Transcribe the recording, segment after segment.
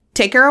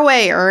"Take her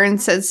away, Ern,"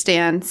 said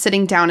Stan,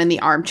 sitting down in the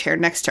armchair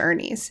next to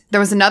Ernie's. There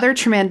was another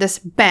tremendous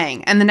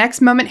bang, and the next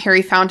moment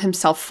Harry found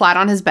himself flat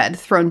on his bed,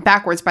 thrown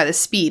backwards by the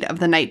speed of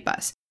the night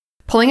bus.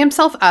 Pulling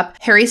himself up,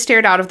 Harry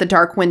stared out of the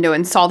dark window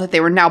and saw that they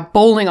were now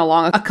bowling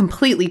along a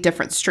completely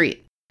different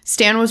street.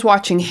 Stan was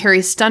watching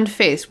Harry's stunned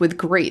face with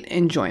great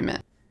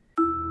enjoyment.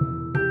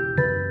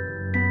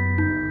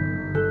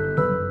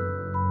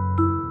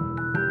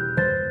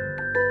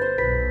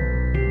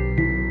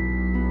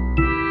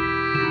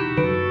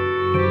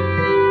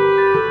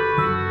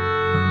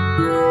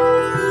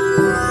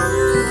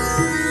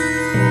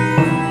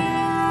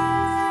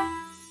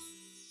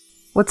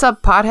 What's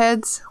up,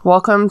 potheads?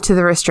 Welcome to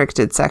the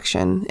restricted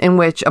section, in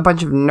which a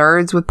bunch of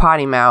nerds with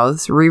potty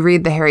mouths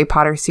reread the Harry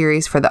Potter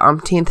series for the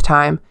umpteenth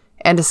time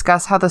and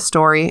discuss how the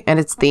story and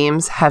its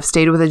themes have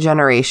stayed with a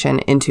generation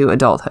into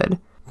adulthood.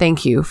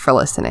 Thank you for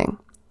listening.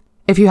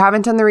 If you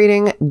haven't done the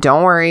reading,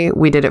 don't worry,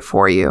 we did it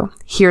for you.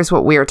 Here's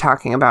what we are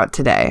talking about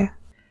today.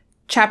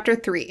 Chapter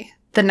 3,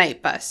 The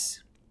Night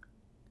Bus.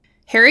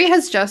 Harry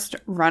has just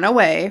run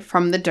away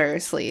from the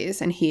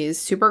Dursleys, and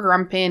he's super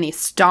grumpy, and he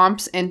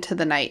stomps into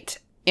the night.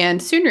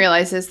 And soon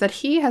realizes that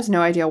he has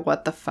no idea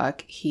what the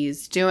fuck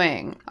he's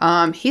doing.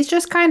 He's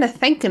just kind of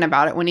thinking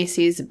about it when he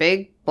sees a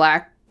big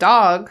black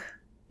dog.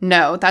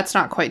 No, that's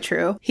not quite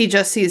true. He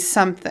just sees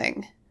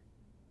something.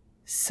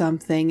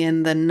 Something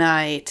in the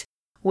night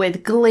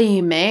with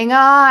gleaming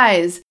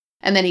eyes.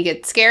 And then he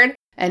gets scared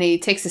and he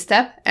takes a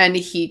step and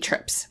he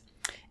trips.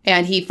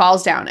 And he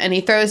falls down and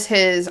he throws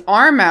his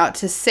arm out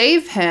to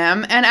save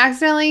him and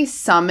accidentally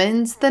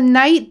summons the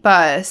night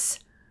bus.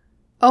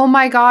 Oh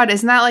my god,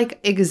 isn't that like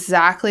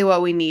exactly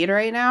what we need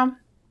right now?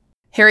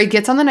 Harry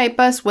gets on the night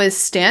bus with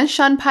Stan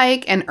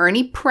Shunpike and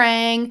Ernie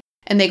Prang,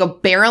 and they go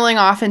barreling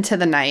off into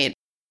the night.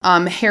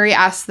 Harry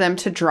asks them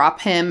to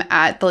drop him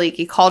at the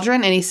Leaky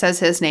Cauldron, and he says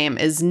his name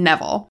is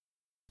Neville.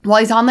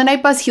 While he's on the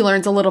night bus, he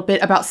learns a little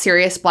bit about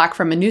Sirius Black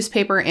from a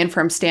newspaper and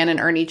from Stan and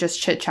Ernie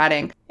just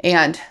chit-chatting.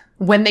 And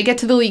when they get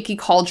to the Leaky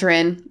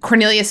Cauldron,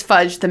 Cornelius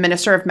Fudge, the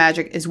Minister of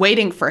Magic, is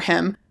waiting for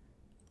him.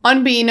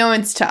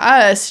 Unbeknownst to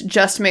us,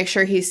 just to make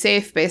sure he's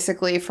safe,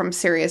 basically, from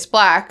Sirius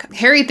Black.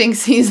 Harry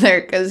thinks he's there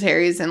because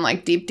Harry's in,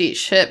 like, deep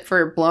shit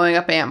for blowing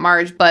up Aunt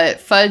Marge. But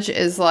Fudge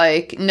is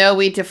like, no,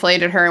 we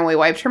deflated her and we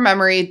wiped her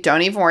memory.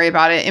 Don't even worry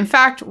about it. In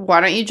fact,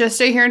 why don't you just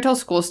stay here until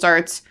school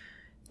starts?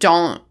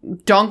 Don't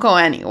go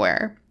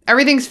anywhere.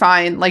 Everything's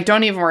fine. Like,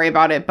 don't even worry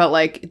about it. But,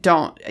 like,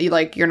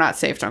 you're not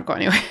safe. Don't go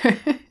anywhere.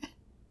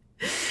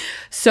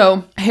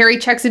 So Harry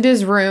checks into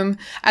his room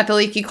at the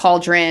Leaky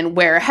Cauldron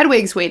where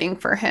Hedwig's waiting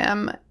for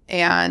him,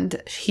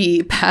 and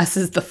he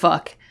passes the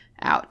fuck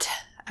out,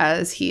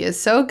 as he is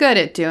so good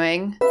at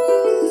doing.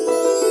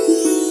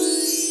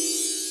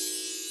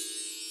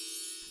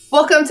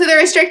 Welcome to the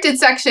restricted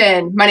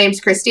section. My name's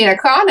Christina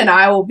Khan, and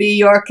I will be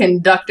your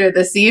conductor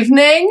this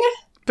evening.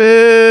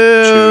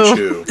 Boo!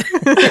 Choo-choo.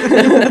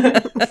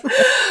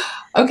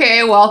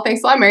 Okay, well,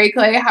 thanks a lot, Mary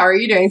Clay. How are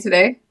you doing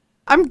today?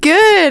 I'm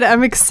good.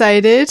 I'm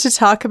excited to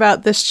talk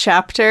about this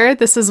chapter.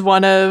 This is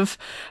one of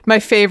my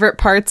favorite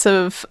parts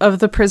of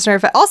The Prisoner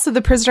of... Also,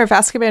 The Prisoner of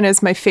Azkaban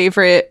is my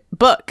favorite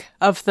book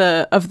of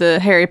the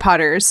Harry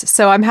Potters.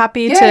 So I'm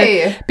happy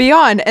to be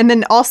on. And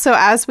then also,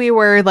 as we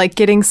were like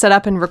getting set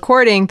up and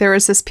recording, there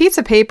was this piece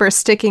of paper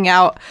sticking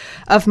out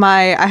of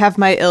I have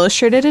my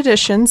illustrated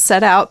edition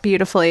set out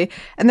beautifully.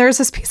 And there was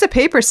this piece of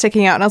paper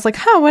sticking out. And I was like,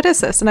 what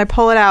is this? And I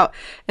pull it out.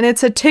 And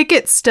it's a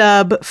ticket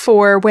stub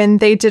for when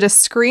they did a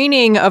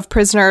screening of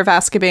Prisoner of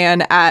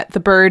Azkaban at the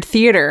Bird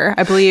Theater,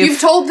 I believe.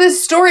 You've told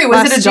this story.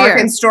 Was it a dark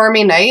and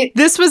stormy night?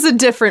 This was a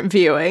different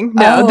viewing.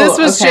 No, this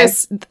was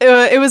just,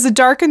 it was a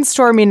dark and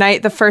stormy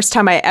night the first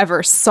time I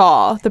ever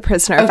saw The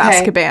Prisoner of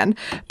Azkaban.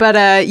 But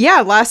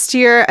last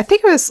year, I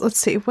think it was, let's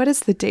see, what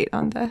is the date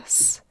on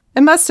this?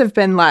 It must have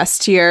been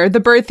last year.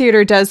 The Bird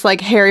Theater does like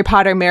Harry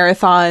Potter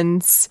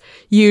marathons,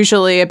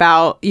 usually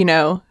about,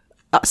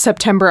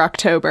 September,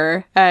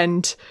 October,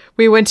 and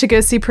we went to go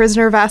see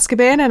Prisoner of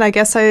Azkaban, and I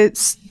guess I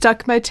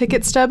stuck my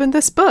ticket stub in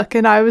this book,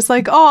 and I was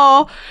like,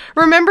 oh,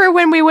 remember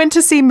when we went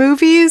to see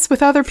movies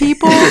with other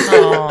people?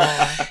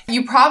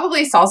 You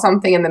probably saw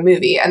something in the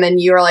movie, and then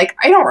you were like,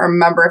 I don't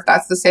remember if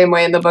that's the same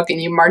way in the book,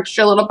 and you marched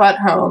your little butt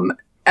home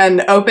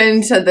and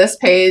opened to this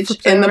page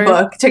in the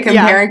book to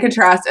compare and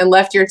contrast and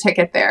left your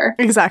ticket there.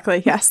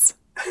 Exactly, yes.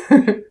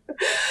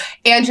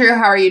 Andrew,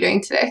 how are you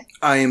doing today?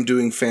 I am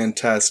doing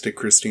fantastic,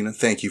 Christina.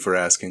 Thank you for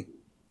asking.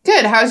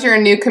 Good. How's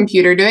your new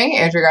computer doing?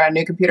 Andrew got a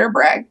new computer.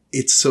 Brag.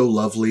 It's so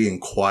lovely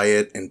and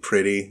quiet and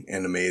pretty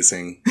and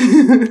amazing.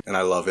 And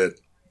I love it.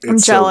 It's I'm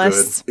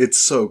jealous. So good. It's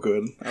so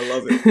good. I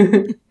love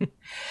it.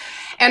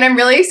 And I'm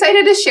really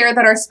excited to share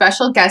that our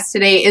special guest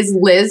today is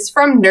Liz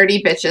from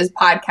Nerdy Bitches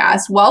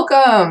podcast.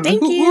 Welcome.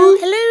 Thank you.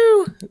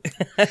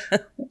 Hello.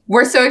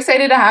 We're so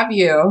excited to have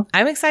you.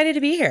 I'm excited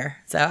to be here.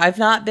 So I've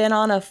not been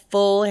on a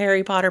full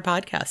Harry Potter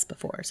podcast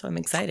before, so I'm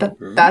excited.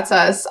 That's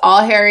us.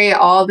 All Harry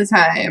all the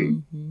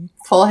time. Mm-hmm.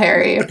 Full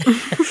Harry.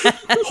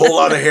 Whole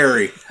lot of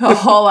Harry. A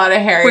whole lot of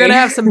Harry. We're going to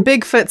have some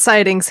Bigfoot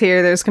sightings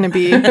here. There's going to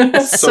be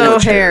so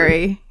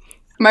Harry.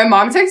 My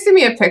mom texted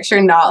me a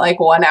picture not like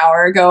 1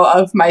 hour ago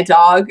of my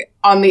dog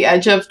on the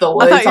edge of the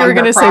woods. I thought you were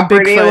going to say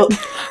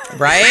Bigfoot.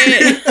 Right?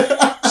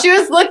 She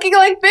was looking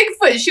like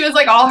Bigfoot. She was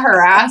like all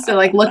harassed and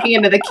like looking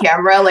into the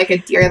camera like a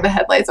deer in the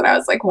headlights. And I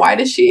was like, why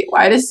does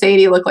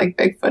Sadie look like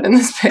Bigfoot in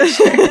this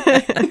picture?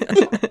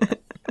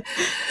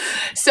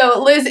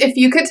 So, Liz, if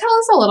you could tell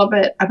us a little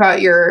bit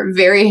about your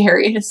very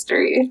hairy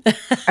history,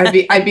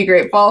 I'd be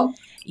grateful.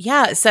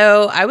 Yeah,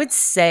 so I would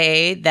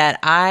say that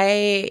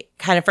I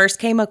kind of first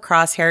came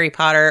across Harry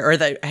Potter,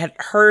 or I had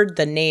heard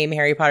the name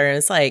Harry Potter, and it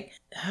was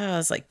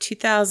like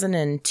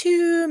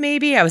 2002,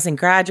 maybe. I was in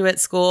graduate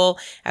school.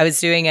 I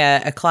was doing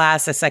a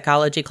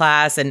psychology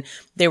class, and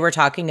they were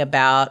talking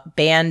about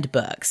banned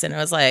books. And I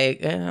was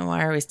like,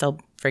 why are we still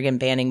friggin'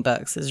 banning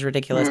books? This is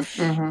ridiculous.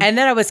 Mm-hmm. And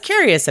then I was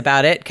curious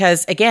about it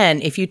because,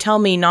 again, if you tell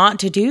me not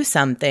to do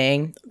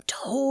something, I'm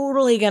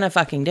totally gonna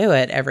fucking do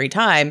it every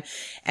time.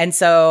 And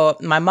so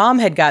my mom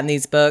had gotten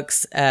these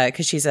books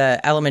because she's an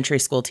elementary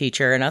school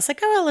teacher. And I was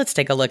like, oh, well, let's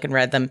take a look and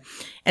read them.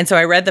 And so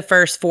I read the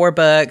first 4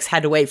 books,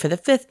 had to wait for the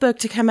 5th book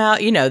to come out.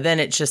 Then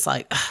it's just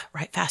like,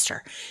 write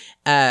faster.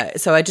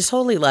 So I just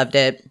totally loved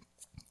it.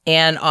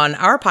 And on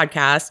our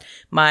podcast,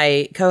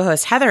 my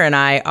co-host Heather and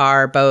I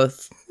are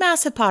both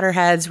massive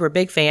Potterheads. We're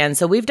big fans.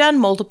 So we've done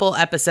multiple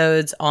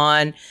episodes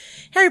on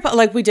Harry Potter.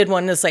 Like we did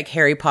one that's like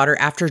Harry Potter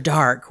After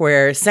Dark,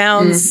 where it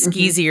sounds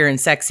skeezier and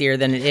sexier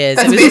than it is.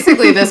 That's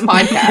basically this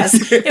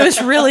podcast. It was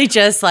really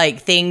just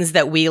like things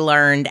that we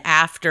learned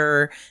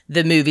after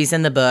the movies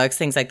and the books,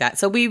 things like that.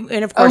 So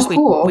of course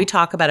we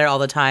talk about it all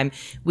the time.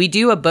 We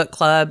do a book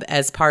club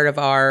as part of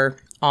our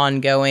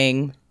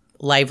ongoing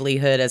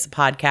livelihood as a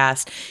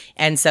podcast.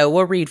 And so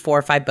we'll read 4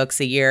 or 5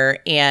 books a year.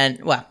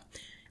 And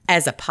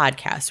as a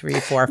podcast,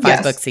 read 4 or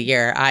 5 books a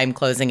year. I'm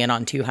closing in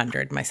on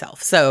 200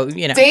 myself. So,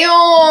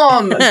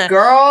 Damn,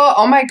 girl.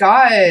 Oh my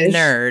gosh.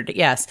 Nerd.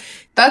 Yes.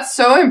 That's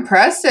so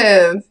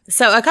impressive.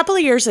 So a couple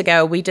of years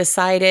ago, we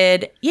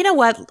decided, you know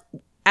what?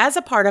 As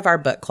a part of our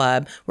book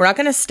club, we're not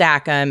going to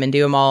stack them and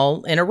do them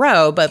all in a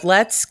row, but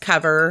let's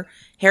cover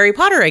Harry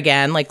Potter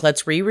again. Like,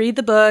 let's reread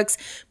the books,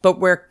 but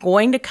we're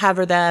going to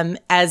cover them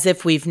as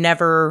if we've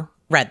never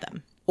read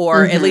them.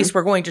 Or at least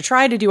we're going to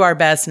try to do our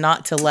best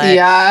not to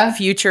let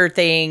future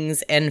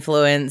things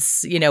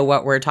influence,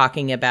 what we're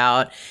talking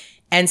about.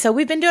 And so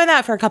we've been doing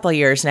that for a couple of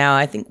years now.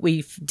 I think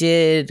we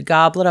did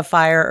Goblet of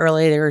Fire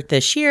earlier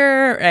this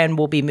year, and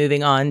we'll be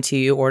moving on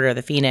to Order of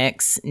the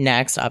Phoenix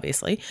next,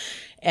 obviously.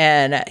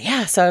 And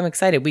so I'm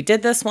excited. We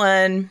did this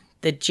one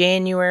the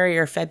January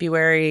or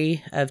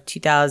February of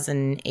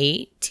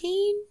 2019.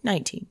 I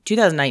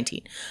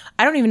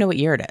don't even know what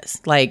year it is.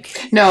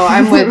 No,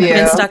 I'm with you. I've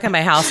been stuck in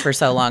my house for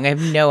so long. I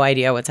have no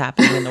idea what's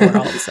happening in the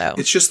world. So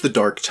it's just the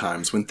dark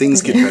times. When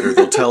things get better,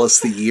 they'll tell us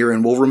the year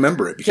and we'll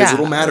remember it because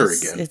it'll matter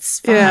again. It's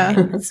fine.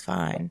 Yeah. It's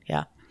fine.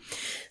 Yeah.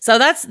 So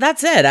that's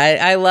it.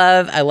 I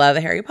love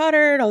Harry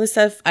Potter and all this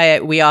stuff.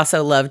 We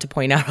also love to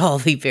point out all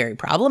the very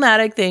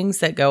problematic things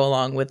that go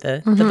along with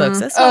the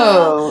books as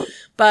well.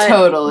 But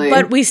totally.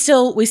 But we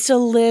still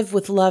live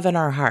with love in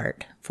our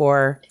heart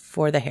for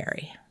the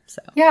Harry.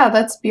 So yeah,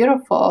 that's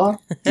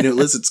beautiful.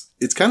 Liz,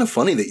 it's kind of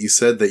funny that you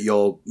said that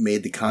y'all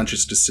made the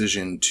conscious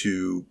decision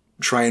to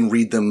try and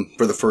read them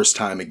for the first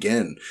time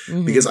again,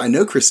 because I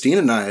know Christine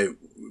and I,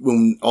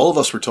 when all of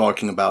us were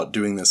talking about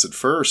doing this at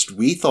first,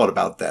 we thought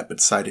about that, but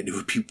decided it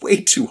would be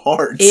way too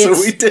hard. So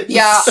we did.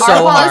 Yeah,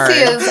 our policy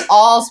is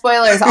all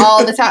spoilers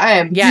all the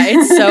time. Yeah,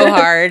 it's so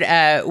hard.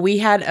 We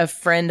had a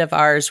friend of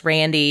ours,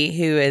 Randy,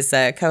 who is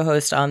a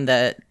co-host on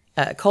the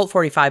Cult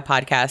 45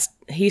 podcast.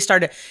 He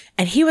started,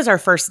 and he was our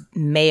first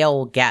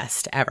male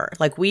guest ever.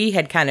 Like, we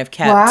had kind of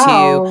kept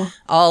to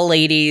all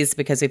ladies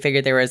because we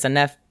figured there was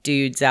enough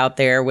dudes out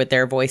there with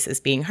their voices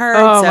being heard.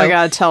 Oh my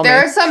God, tell me.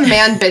 There are some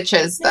man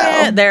bitches, though.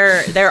 Yeah,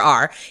 there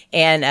are.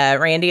 And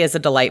Randy is a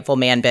delightful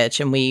man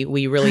bitch, and we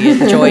really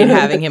enjoyed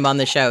having him on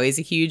the show. He's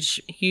a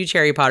huge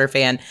Harry Potter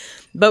fan.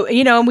 But,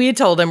 and we had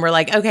told him, we're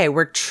like, okay,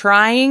 we're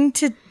trying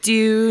to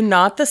do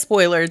not the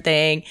spoiler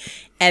thing.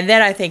 And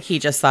then I think he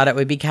just thought it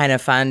would be kind of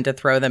fun to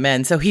throw them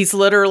in. So he's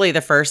literally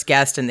the first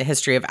guest in the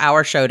history of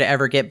our show to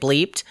ever get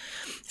bleeped.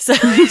 So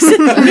he's like,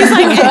 and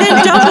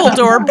then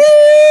Dumbledore,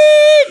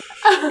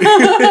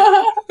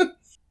 beep!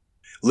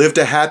 Lived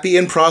a happy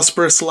and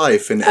prosperous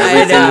life, and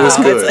everything was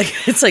good.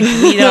 It's like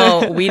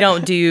we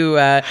don't do.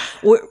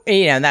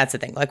 That's the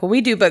thing. Like, when we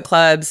do book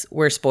clubs,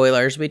 we're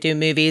spoilers. We do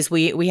movies.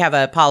 We have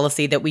a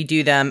policy that we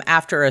do them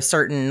after a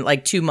certain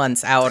 2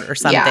 months out or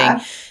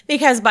something,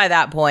 because by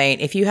that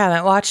point, if you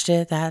haven't watched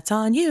it, that's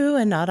on you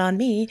and not on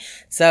me.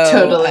 So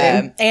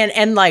totally.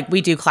 And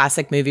we do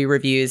classic movie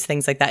reviews,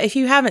 things like that. If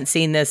you haven't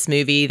seen this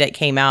movie that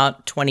came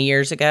out 20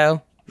 years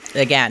ago.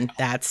 Again,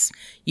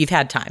 you've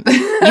had time.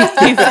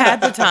 You've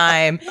had the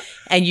time,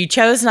 and you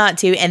chose not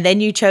to, and then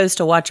you chose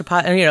to watch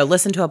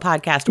listen to a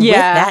podcast with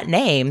that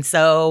name.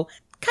 So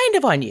kind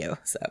of on you.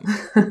 So,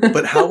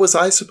 but how was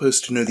I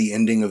supposed to know the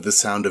ending of The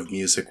Sound of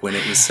Music when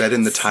it was said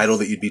in the title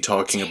that you'd be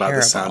talking about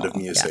The Sound of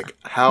Music?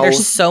 Yeah. How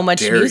there's so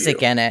much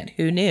music in it.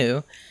 Who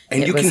knew?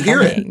 And you can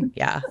hear it.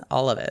 Yeah,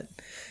 all of it.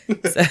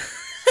 So.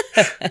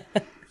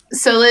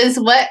 So Liz,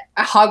 what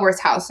Hogwarts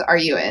house are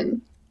you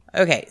in?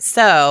 Okay,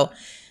 so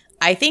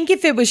I think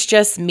if it was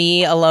just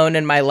me alone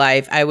in my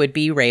life, I would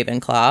be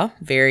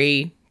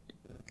Ravenclaw.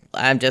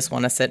 I just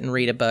want to sit and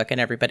read a book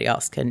and everybody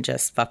else can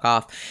just fuck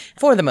off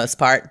for the most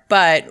part.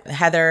 But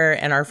Heather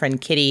and our friend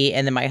Kitty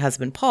and then my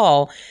husband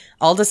Paul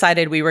all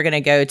decided we were going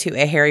to go to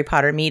a Harry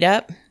Potter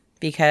meetup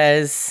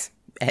because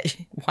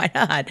why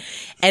not?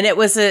 And it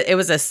was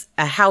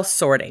a house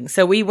sorting.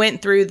 So we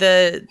went through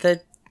the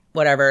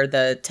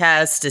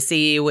test to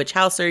see which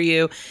house are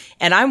you.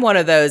 And I'm one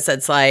of those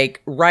that's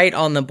like right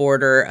on the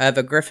border of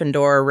a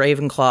Gryffindor,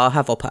 Ravenclaw,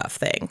 Hufflepuff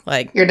thing.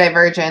 Like, you're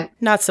Divergent.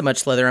 Not so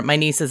much Slytherin. My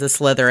niece is a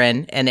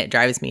Slytherin and it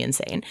drives me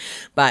insane,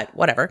 but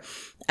whatever.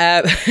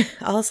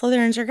 All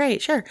Slytherins are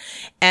great, sure.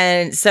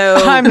 And so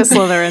I'm a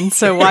Slytherin,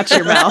 so watch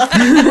your mouth.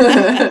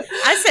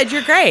 I said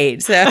you're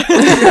great. So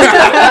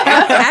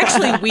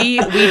actually, we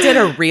did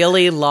a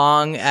really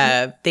long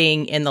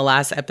thing in the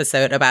last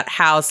episode about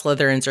how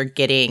Slytherins are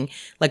getting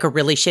like a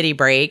really shitty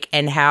break,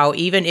 and how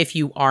even if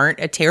you aren't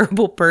a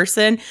terrible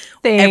person,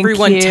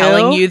 everyone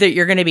telling you that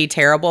you're going to be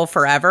terrible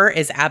forever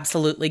is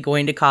absolutely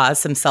going to cause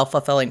some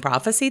self-fulfilling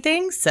prophecy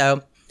things.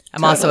 So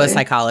I'm also a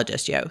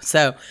psychologist,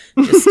 so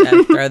just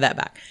throw that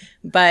back.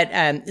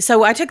 But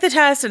so I took the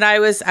test and I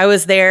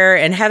was there,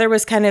 and Heather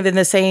was kind of in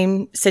the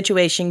same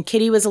situation.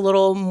 Kitty was a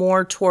little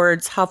more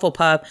towards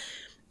Hufflepuff,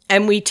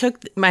 and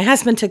my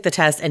husband took the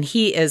test, and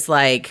he is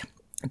like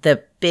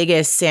the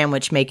biggest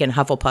sandwich making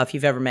Hufflepuff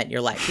you've ever met in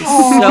your life. He's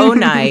so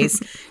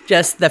nice,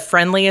 just the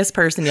friendliest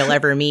person you'll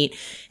ever meet.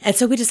 And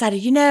so we decided,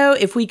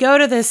 if we go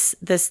to this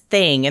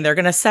thing and they're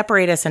going to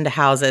separate us into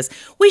houses,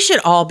 we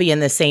should all be in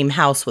the same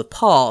house with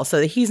Paul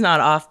so that he's not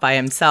off by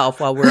himself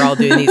while we're all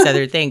doing these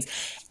other things.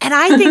 And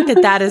I think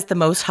that is the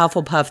most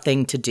Hufflepuff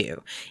thing to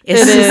do, is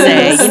to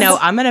say,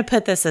 I'm going to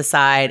put this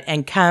aside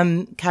and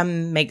come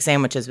make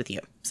sandwiches with you.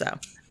 So.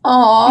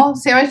 Aw,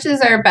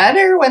 sandwiches are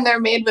better when they're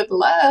made with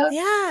love.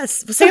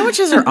 Yes.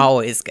 Sandwiches are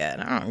always good.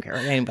 I don't care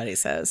what anybody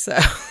says. So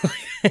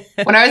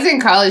when I was in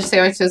college,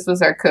 sandwiches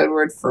was our code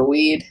word for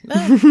weed.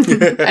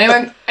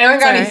 Anyone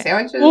got any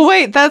sandwiches? Well,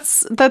 wait,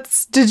 that's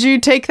did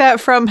you take that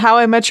from How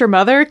I Met Your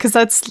Mother? Because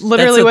that's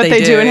literally what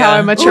they do in How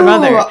I Met Your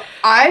Mother.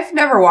 I've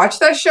never watched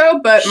that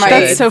show, but my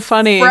that's so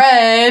funny.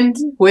 Friend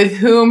with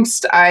whom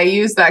I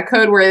used that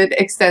code word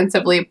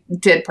extensively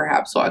did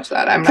perhaps watch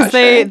that. I'm not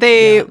sure.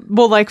 They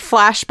will like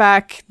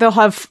flashback. They'll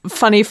have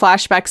funny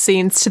flashback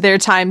scenes to their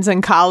times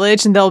in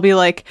college, and they'll be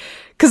like,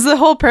 because the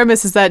whole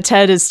premise is that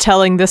Ted is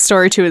telling this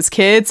story to his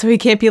kids, so he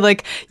can't be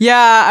like,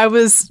 yeah, I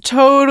was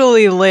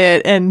totally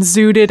lit and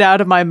zooted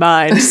out of my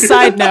mind.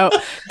 Side note,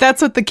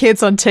 that's what the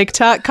kids on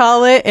TikTok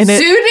call it. And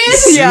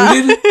zooted? Yeah.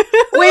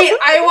 Wait,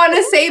 I want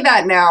to say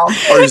that now.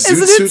 Are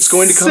zoot suits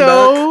going to come back?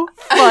 So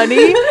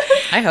funny.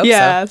 I hope so.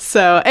 Yeah,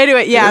 so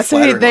anyway, yeah, so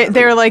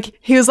they were like,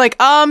 he was like,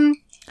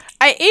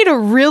 I ate a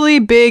really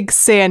big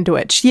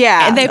sandwich.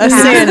 Yeah, and they passed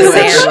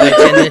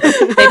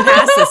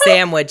the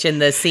sandwich in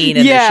the scene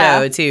in the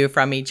show too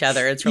from each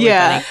other. It's really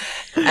funny.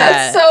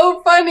 That's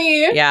so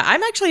funny. Yeah,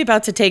 I'm actually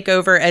about to take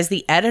over as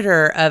the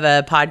editor of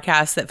a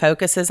podcast that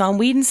focuses on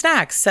weed and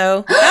snacks.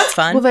 So that's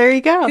fun. Well, there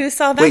you go. Who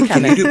saw that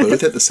coming? Can you do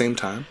both at the same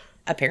time?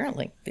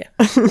 Apparently, yeah.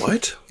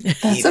 What?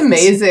 That's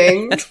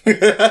amazing.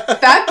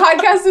 That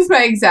podcast is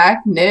my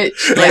exact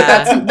niche. Like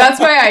that's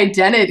my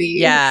identity.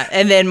 Yeah,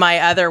 and then my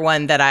other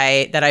one that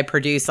I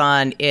produce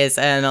on is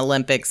an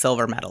Olympic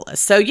silver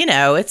medalist. So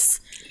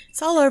it's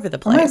all over the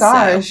place. Oh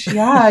my gosh,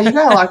 yeah, you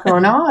got a lot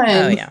going on.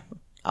 Oh yeah,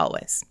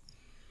 always.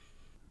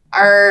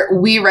 Are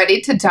we ready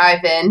to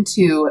dive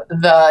into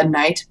the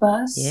night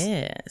bus?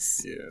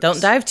 Yes. Don't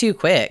dive too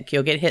quick.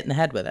 You'll get hit in the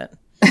head with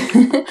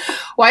it.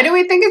 Why do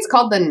we think it's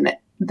called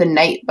the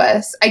night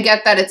bus? I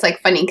get that it's like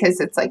funny because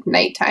it's like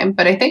nighttime,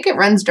 but I think it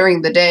runs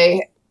during the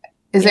day.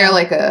 Is there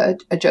like a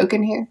joke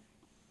in here?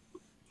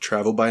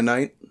 Travel by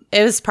night?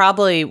 It was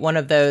probably one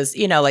of those,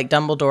 like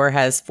Dumbledore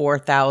has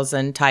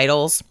 4,000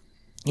 titles.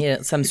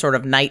 Some sort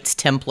of Knights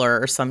Templar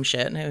or some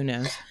shit. Who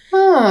knows?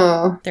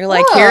 Oh. They're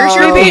like, here's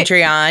your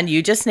Patreon.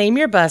 You just name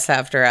your bus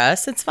after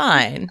us. It's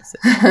fine.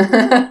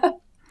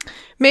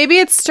 Maybe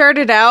it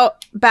started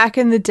out back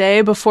in the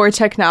day before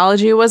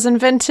technology was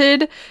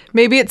invented.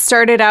 Maybe it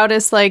started out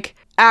as like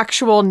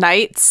actual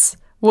knights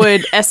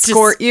would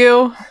escort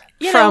you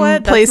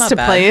from place to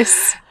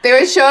place. They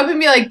would show up and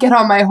be like, get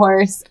on my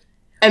horse.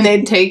 And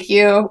they'd take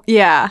you.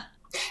 Yeah.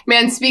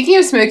 Man, speaking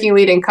of smoking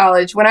weed in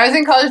college, when I was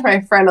in college, my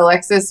friend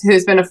Alexis,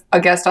 who's been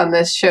a guest on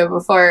this show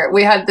before,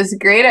 we had this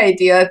great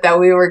idea that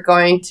we were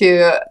going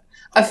to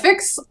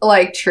affix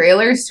like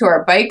trailers to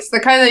our bikes, the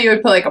kind that you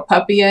would put like a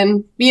puppy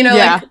in,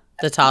 like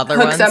the toddler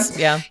ones. Up.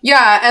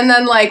 Yeah. And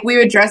then like we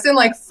would dress in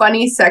like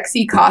funny,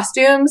 sexy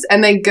costumes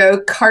and then go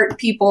cart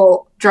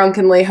people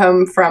drunkenly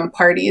home from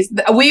parties.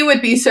 We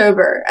would be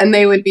sober and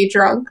they would be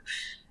drunk.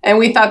 And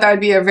we thought that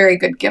would be a very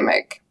good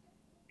gimmick.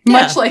 Yeah.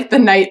 Much like the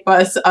night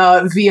bus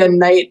via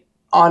night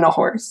on a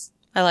horse.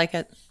 I like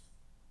it.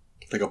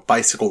 Like a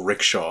bicycle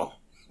rickshaw.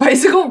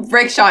 Bicycle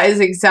rickshaw is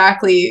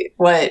exactly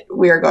what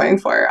we're going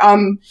for.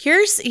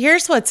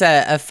 Here's what's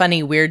a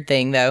funny, weird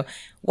thing, though.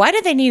 Why do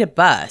they need a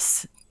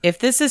bus? if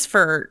this is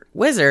for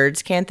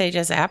wizards, can't they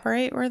just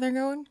apparate where they're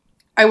going?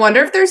 I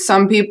wonder if there's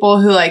some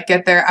people who like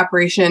get their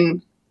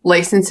apparition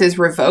licenses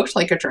revoked,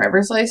 like a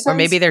driver's license. Or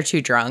maybe they're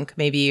too drunk.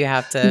 Maybe you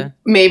have to.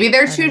 Maybe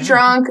they're too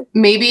drunk.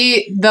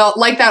 Maybe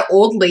like that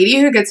old lady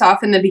who gets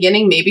off in the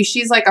beginning, maybe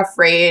she's like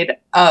afraid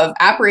of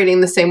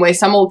apparating the same way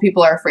some old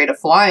people are afraid of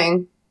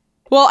flying.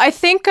 Well, I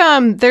think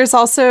there's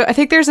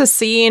a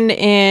scene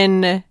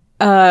in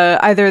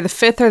either the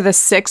 5th or the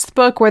 6th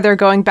book where they're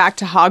going back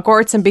to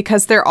Hogwarts, and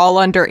because they're all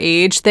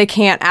underage, they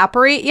can't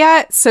apparate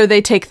yet, so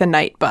they take the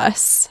night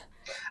bus.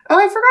 Oh,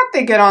 I forgot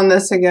they get on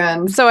this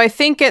again. So I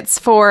think it's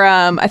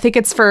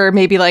for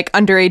maybe like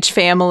underage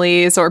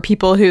families or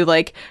people who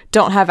like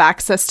don't have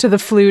access to the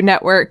Flu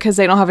network because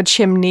they don't have a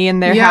chimney in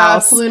their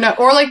house. Yeah,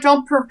 or like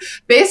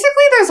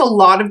basically there's a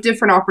lot of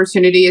different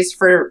opportunities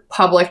for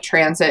public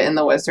transit in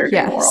the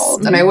Wizarding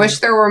world. And I wish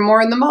there were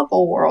more in the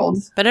Muggle world.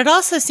 But it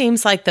also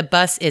seems like the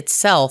bus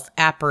itself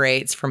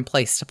apparates from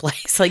place to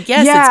place. Like,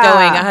 yes, it's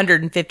going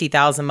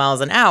 150,000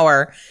 miles an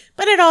hour,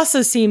 but it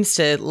also seems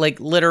to like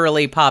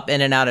literally pop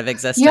in and out of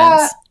existence.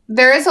 Yeah,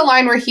 there is a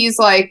line where he's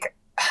like,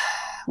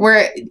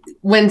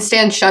 when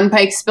Stan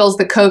Shunpike spills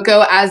the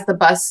cocoa as the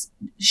bus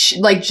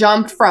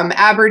jumped from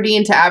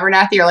Aberdeen to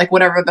Abernathy, or like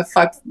whatever the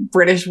fuck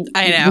British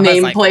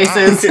name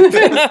places.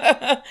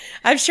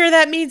 I'm sure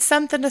that means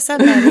something to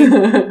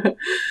somebody.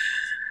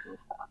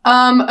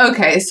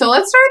 Okay, so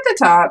let's start at the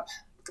top.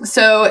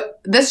 So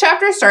this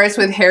chapter starts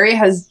with Harry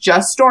has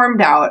just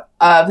stormed out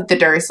of the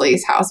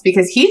Dursleys' house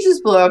because he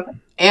just blew up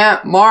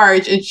Aunt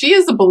Marge, and she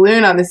is a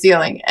balloon on the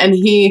ceiling, and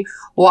he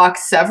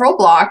walks several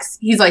blocks.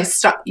 He's like,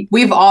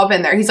 we've all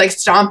been there. He's like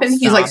stomping.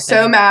 He's like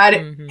so mad.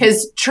 Mm-hmm.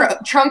 His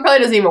trunk probably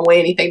doesn't even weigh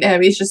anything to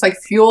him. He's just like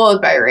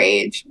fueled by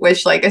rage,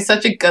 which like is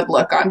such a good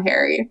look on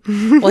Harry.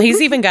 Well,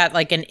 he's even got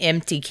like an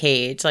empty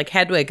cage. Like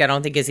Hedwig, I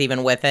don't think is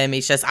even with him.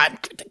 He's just, I'm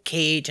the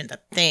cage and the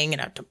thing,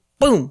 and I have to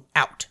boom,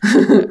 out.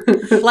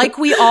 Like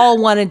we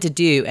all wanted to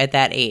do at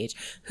that age.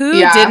 Who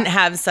didn't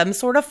have some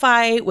sort of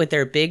fight with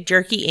their big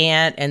jerky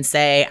aunt and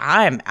say,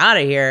 I'm out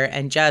of here,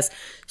 and just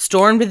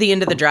storm to the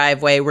end of the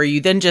driveway where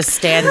you then just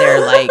stand there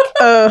like,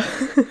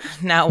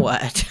 now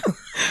what?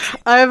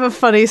 I have a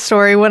funny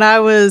story. When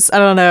I was, I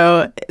don't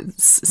know,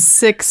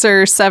 6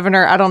 or 7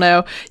 or I don't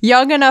know,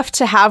 young enough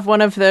to have one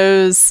of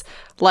those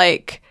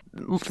like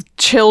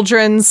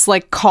children's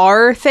like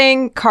car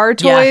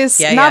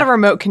toys, not a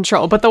remote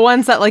control, but the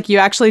ones that like you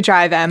actually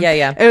drive them.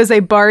 It was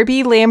a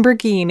Barbie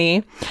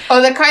Lamborghini.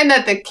 Oh, the kind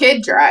that the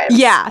kid drives.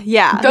 Those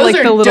like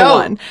are the little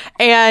dope. One.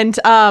 And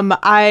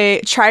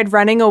I tried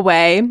running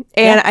away,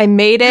 and I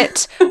made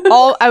it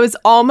I was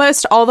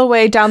almost all the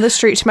way down the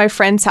street to my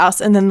friend's house,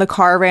 and then the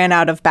car ran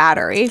out of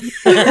battery.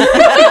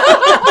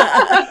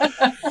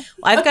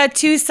 I've got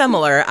two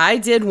similar. I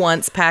did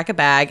once pack a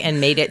bag and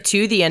made it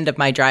to the end of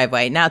my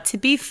driveway. Now, to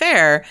be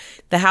fair,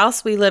 the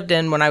house we lived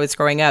in when I was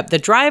growing up, the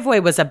driveway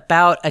was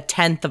about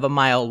 1/10 of a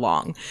mile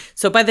long.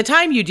 So by the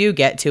time you do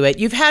get to it,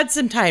 you've had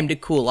some time to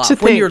cool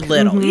off when you're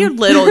little. Mm-hmm. You're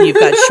little and you've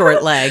got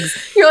short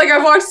legs. You're like,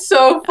 I've walked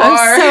so far.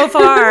 I'm so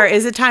far.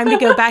 Is it time to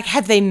go back?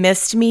 Have they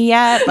missed me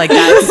yet? Like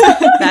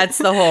that's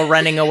the whole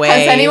running away.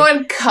 Has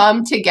anyone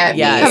come to get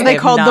me? Have they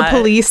called the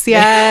police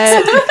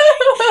yet?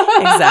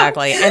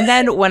 Exactly. And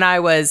then when I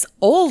was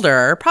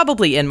older,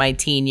 probably in my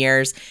teen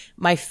years,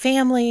 my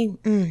family,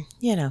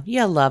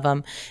 you love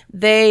them.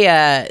 They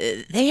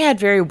had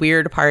very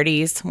weird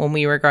parties when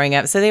we were growing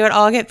up. So they would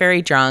all get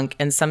very drunk,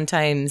 and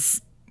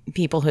sometimes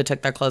people who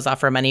took their clothes off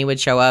for money would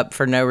show up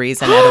for no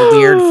reason at a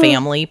weird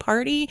family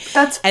party.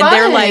 That's fun. And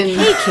they're like,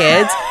 hey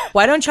kids,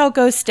 why don't y'all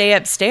go stay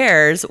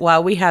upstairs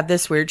while we have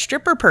this weird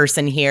stripper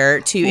person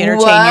here to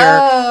entertain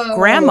your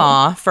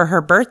grandma for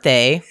her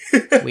birthday.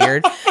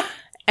 Weird.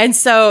 And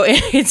so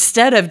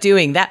instead of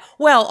doing that,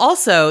 well,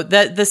 also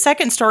the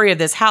second story of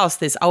this house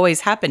this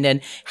always happened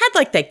in had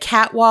like the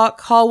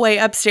catwalk hallway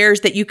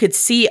upstairs that you could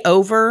see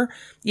over,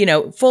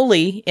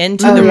 fully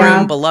into the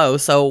room below.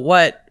 So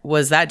what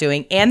was that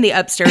doing? And the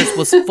upstairs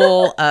was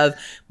full of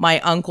my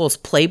uncle's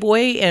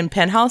Playboy and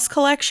Penthouse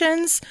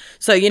collections.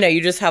 So,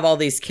 you just have all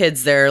these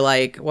kids there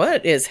like,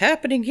 what is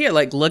happening here?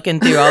 Like looking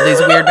through all these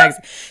weird bags.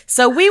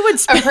 So we would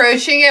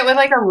approaching it with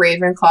like a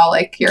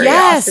Ravenclaw-like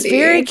curiosity. Yes,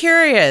 very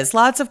curious.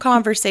 Lots of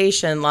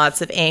conversation,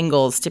 lots of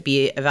angles to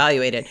be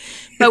evaluated.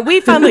 But we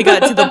finally got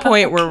to the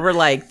point where we're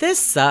like, this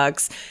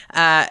sucks.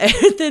 And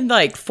then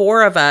like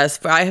 4 of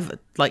us, I have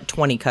like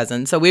 20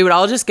 cousins. So we would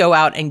all just go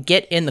out and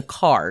get in the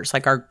cars,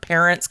 like our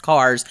parents'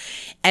 cars,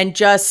 and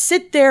just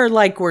sit there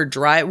like we're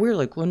driving. We're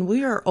like, when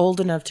we are old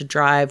enough to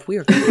drive, we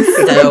are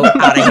so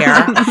out of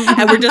here.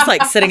 And we're just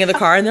like sitting in the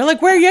car, and they're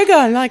like, where are you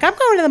going? I'm like, I'm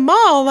going to the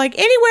mall, like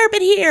anywhere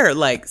but here.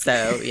 Like,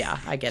 so yeah,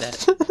 I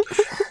get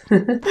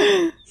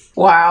it.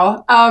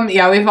 Wow.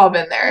 We've all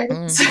been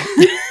there.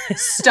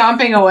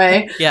 Stomping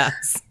away.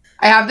 Yes.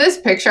 I have this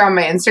picture on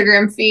my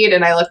Instagram feed,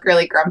 and I look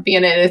really grumpy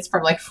in it. It's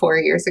from like 4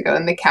 years ago,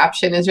 and the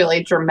caption is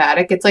really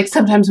dramatic. It's like,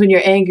 sometimes when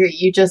you're angry,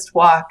 you just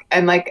walk.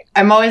 And like,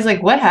 I'm always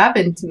like, what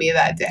happened to me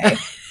that day?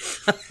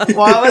 What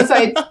was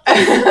I?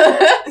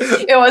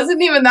 It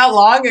wasn't even that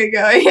long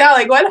ago. Yeah,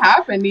 like what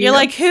happened? You're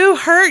like, who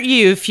hurt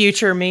you,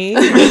 future me?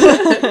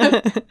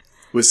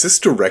 Was this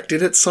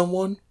directed at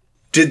someone?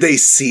 Did they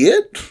see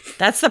it?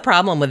 That's the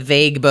problem with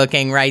vague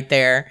booking right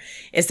there,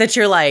 is that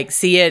you're like,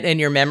 see it in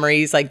your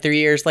memories like 3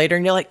 years later,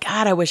 and you're like,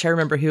 God, I wish I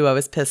remember who I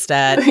was pissed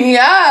at.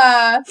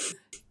 Yeah.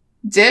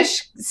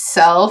 Dish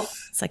self.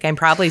 It's like, I'm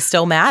probably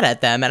still mad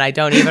at them, and I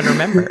don't even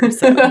remember.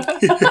 So.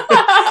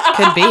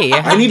 Could be.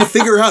 I need to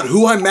figure out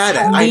who I'm mad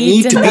at. I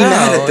need to be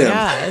mad at them.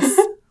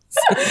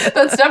 Yes.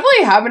 That's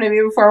definitely happened to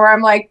me before where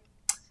I'm like,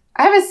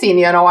 I haven't seen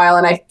you in a while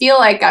and I feel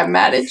like I'm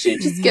mad at you.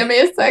 Just give me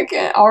a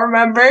second. I'll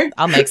remember.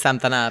 I'll make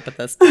something up at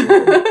this point.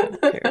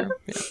 Yeah.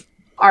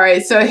 All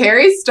right. So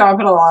Harry's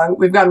stomping along.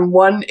 We've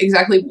gotten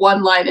exactly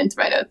one line into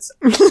my notes.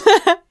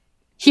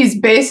 He's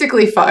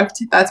basically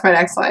fucked. That's my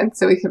next line.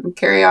 So we can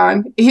carry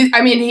on.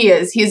 He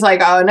is. He's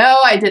like, oh no,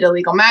 I did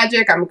illegal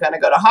magic. I'm going to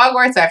go to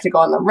Hogwarts. I have to go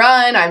on the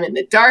run. I'm in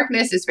the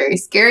darkness. It's very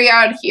scary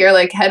out here.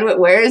 Like, Hedwig,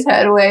 where's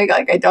Hedwig?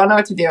 Like, I don't know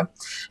what to do. And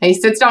he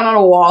sits down on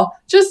a wall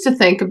just to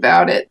think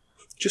about it.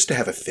 Just to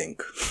have a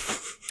think.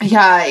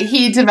 Yeah,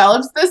 he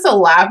develops this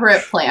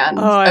elaborate plan.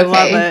 Oh, I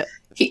love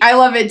it. I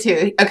love it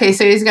too. Okay,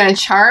 so he's going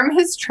to charm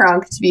his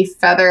trunk to be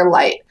feather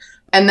light.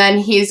 And then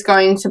he's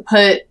going to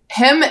put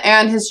him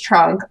and his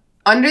trunk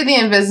under the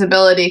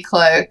invisibility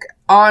cloak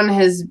on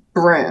his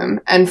broom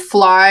and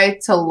fly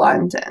to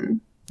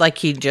London. Like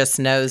he just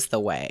knows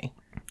the way.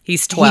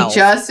 He's 12. He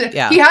has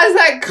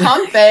that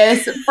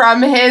compass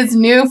from his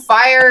new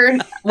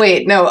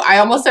I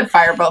almost said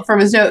firebolt,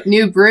 from his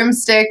new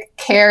broomstick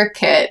care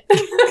kit.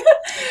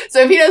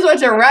 So if he knows what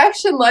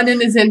direction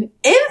London is in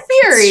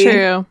theory,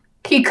 true.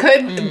 He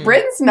could.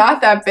 Britain's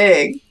not that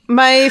big.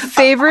 My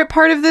favorite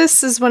part of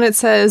this is when it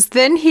says,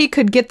 then he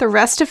could get the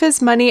rest of his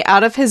money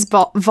out of his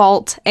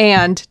vault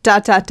and ...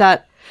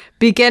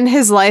 begin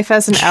his life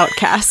as an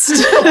outcast.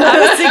 I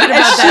was thinking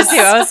about that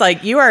too. I was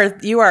like, you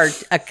are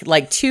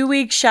like 2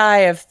 weeks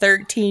shy of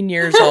 13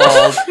 years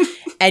old,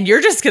 and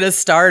you're just gonna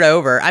start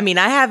over. I mean,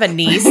 I have a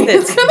niece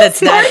that's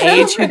that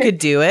age who could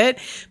do it,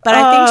 but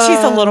I think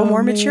she's a little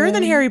more mature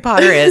than Harry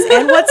Potter is.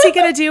 And what's he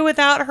gonna do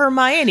without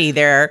Hermione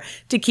there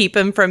to keep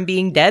him from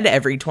being dead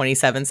every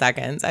 27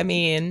 seconds? I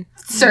mean,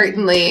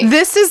 certainly.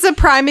 This is a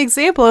prime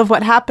example of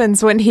what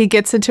happens when he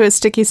gets into a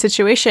sticky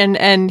situation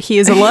and he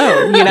is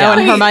alone,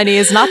 and Hermione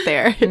is not there.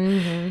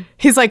 Mm-hmm.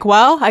 He's like,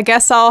 well, I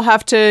guess I'll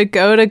have to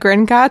go to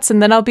Gringotts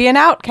and then I'll be an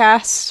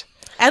outcast.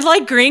 And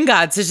like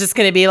Gringotts is just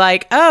going to be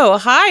like, oh,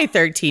 hi,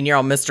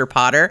 13-year-old Mr.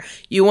 Potter.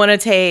 You want to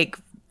take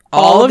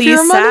all of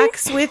these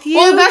sacks with you?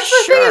 Well, that's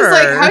the thing is,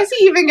 like, how is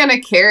he even going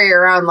to carry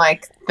around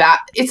like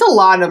that? It's a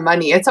lot of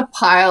money. It's a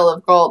pile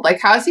of gold.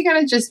 Like, how is he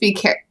going to just be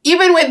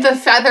even with the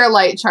feather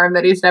light charm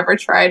that he's never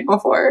tried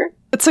before?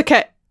 It's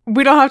okay.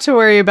 We don't have to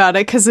worry about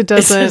it because it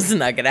doesn't. It's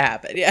not going to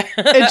happen. Yeah.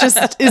 It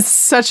just is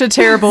such a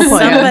terrible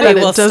plan that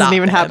it doesn't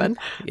even happen.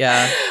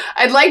 Yeah.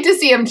 I'd like to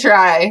see him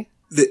try.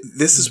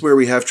 This is where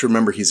we have to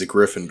remember he's a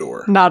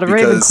Gryffindor. Not a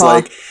because, Ravenclaw.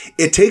 Like,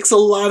 it takes a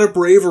lot of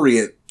bravery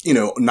at,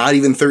 not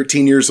even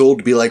 13 years old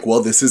to be like,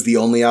 well, this is the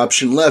only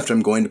option left.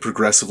 I'm going to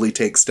progressively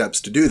take steps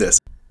to do this.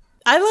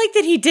 I like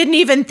that he didn't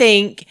even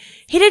think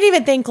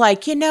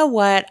like, you know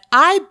what?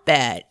 I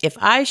bet if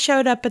I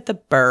showed up at the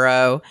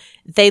Burrow,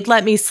 they'd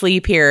let me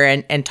sleep here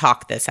and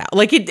talk this out.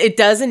 Like it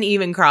doesn't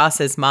even cross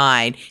his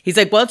mind. He's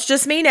like, well, it's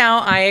just me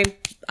now.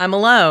 I'm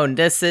alone.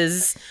 This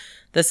is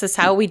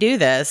how we do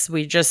this.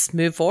 We just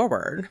move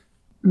forward.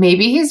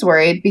 Maybe he's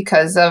worried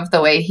because of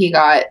the way he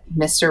got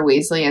Mr.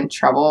 Weasley in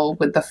trouble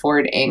with the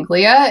Ford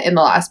Anglia in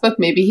the last book.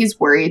 Maybe he's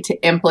worried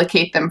to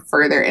implicate them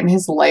further in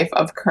his life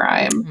of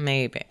crime.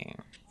 Maybe.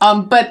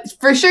 But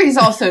for sure, he's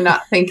also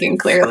not thinking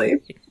clearly.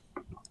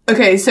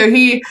 Okay, so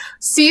he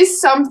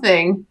sees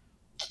something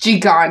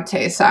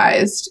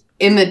gigante-sized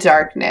in the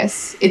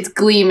darkness. It's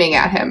gleaming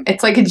at him.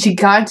 It's like a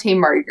gigante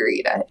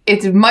margarita.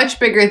 It's much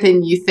bigger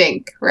than you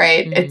think,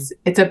 right? Mm-hmm.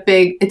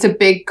 It's a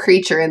big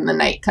creature in the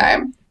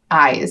nighttime.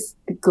 Eyes,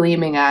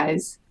 gleaming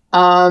eyes.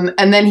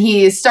 And then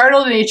he's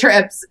startled and he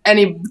trips and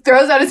he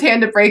throws out his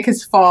hand to break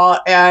his fall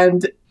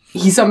and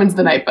he summons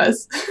the night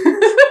bus.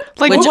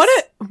 Like,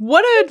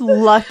 what a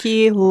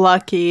lucky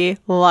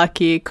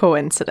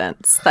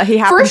coincidence that he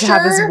happened to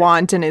have his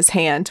wand in his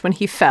hand when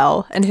he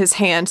fell and his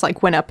hand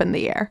like went up in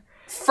the air.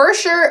 For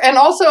sure. And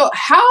also,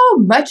 how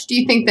much do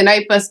you think the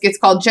night bus gets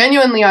called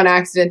genuinely on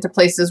accident to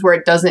places where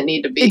it doesn't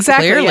need to be?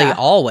 Exactly. Clearly,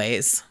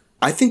 always.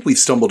 I think we've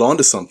stumbled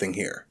onto something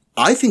here.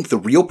 I think the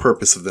real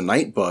purpose of the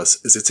night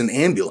bus is it's an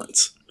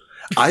ambulance.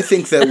 I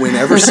think that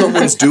whenever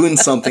someone's doing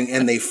something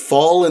and they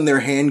fall and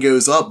their hand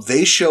goes up,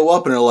 they show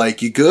up and are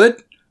like, you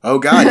good? Oh,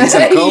 God, he's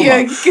in a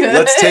coma.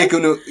 Let's take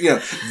him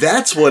to,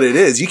 that's what it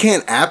is. You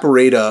can't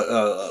apparate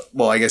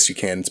well, I guess you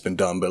can. It's been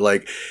done. But,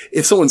 like,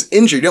 if someone's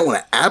injured, you don't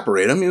want to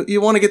apparate them.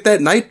 You want to get that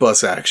night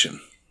bus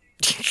action.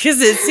 Because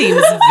it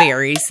seems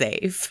very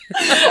safe.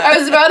 I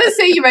was about to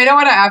say you might not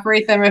want to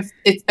operate them if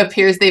it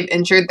appears they've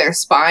injured their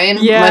spine,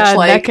 much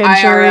like neck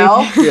injury.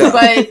 IRL. Yeah.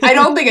 But I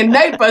don't think a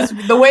night bus,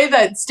 the way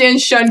that Stan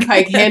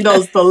Shunpike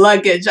handles the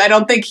luggage, I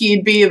don't think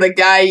he'd be the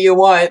guy you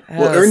want.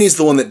 Well, Ernie's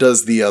the one that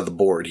does the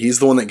board. He's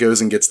the one that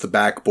goes and gets the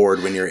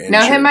backboard when you're injured.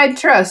 Now him I'd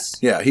trust.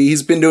 Yeah,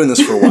 he's been doing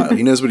this for a while.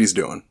 He knows what he's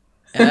doing.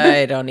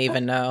 I don't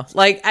even know.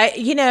 Like,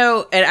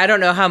 and I don't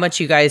know how much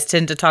you guys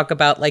tend to talk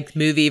about like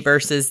movie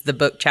versus the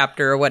book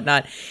chapter or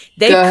whatnot.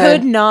 They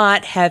could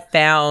not have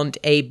found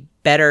a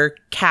better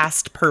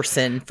cast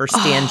person for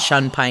Stan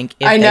Shunpike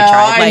if they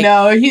tried. Like, I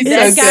know. He's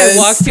this so guy good.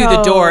 walked through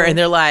the door and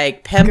they're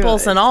like,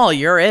 pimples and all,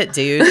 you're it,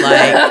 dude.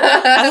 Like,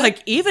 I'm like,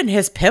 even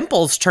his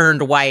pimples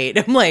turned white.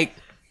 I'm like,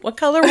 what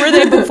color were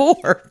they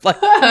before? Like,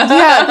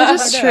 Yeah, that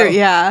is true.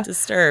 Yeah.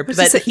 disturbed. Which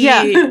But is-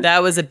 yeah.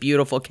 that was a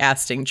beautiful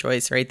casting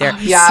choice right there.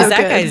 yeah. 'Cause So that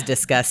good. guy's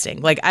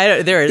disgusting. Like,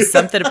 there is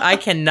something I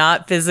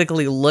cannot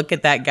physically look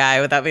at that guy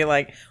without being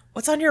like,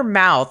 what's on your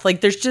mouth?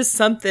 Like, there's just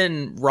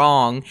something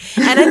wrong.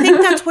 And I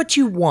think that's what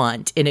you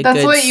want in a That's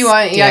good what you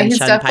want. Yeah, Stan he's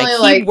Shunpike. definitely, He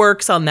like-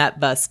 works on that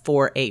bus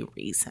for a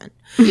reason.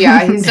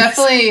 Yeah, he's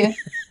definitely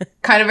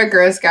kind of a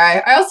gross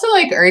guy. I also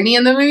like Ernie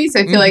in the movies.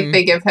 I feel like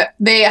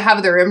they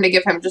have the room to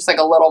give him just like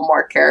a little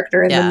more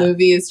character in Yeah. the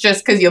movies,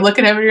 just because you look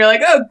at him and you're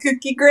like, oh,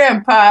 Cookie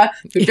Grandpa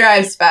who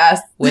drives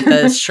fast. With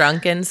a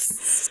shrunken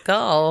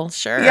skull,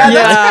 sure. Yeah,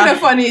 Yeah. that's kind of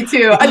funny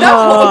too.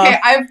 Okay,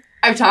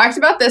 I've talked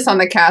about this on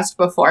the cast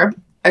before.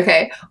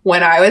 Okay,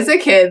 when I was a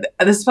kid,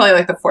 this is probably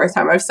like the fourth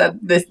time I've said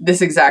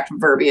this exact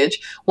verbiage.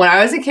 When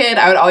I was a kid,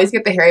 I would always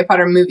get the Harry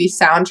Potter movie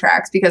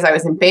soundtracks because I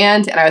was in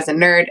band and I was a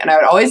nerd, and I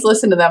would always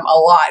listen to them a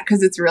lot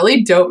because it's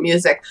really dope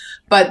music.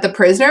 But the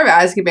Prisoner of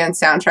Azkaban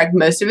soundtrack,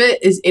 most of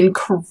it is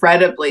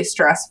incredibly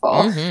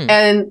stressful.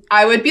 And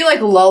I would be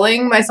like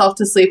lulling myself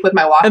to sleep with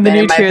my Walkman And then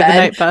in you'd my hear the bed.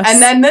 night bus.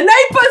 And then the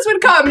night bus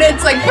would come and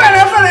it's like,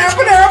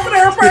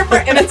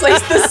 and it's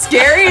like the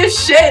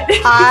scariest shit.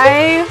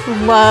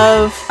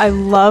 I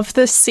love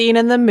this scene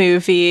in the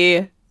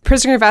movie.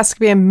 Prisoner of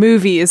Azkaban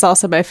movie is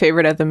also my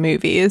favorite of the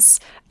movies,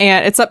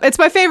 and it's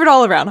my favorite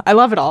all around. I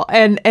love it all,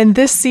 and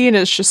this scene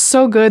is just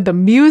so good. The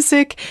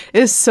music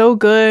is so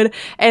good,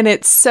 and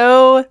it's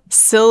so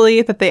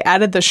silly that they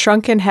added the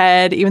shrunken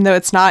head, even though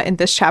it's not in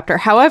this chapter.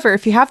 However,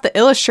 if you have the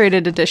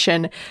illustrated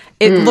edition,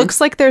 it looks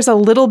like there's a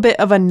little bit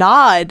of a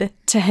nod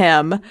to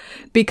him,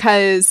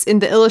 because in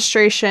the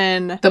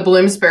illustration The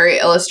Bloomsbury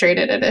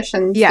illustrated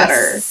editions Yes.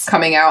 that are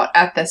coming out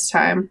at this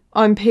time.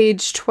 on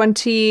page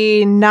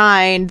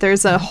 29,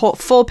 there's a whole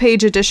full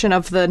page edition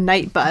of the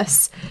night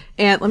bus.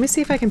 And let me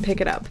see if I can pick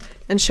it up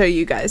and show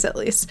you guys at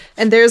least.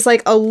 And there's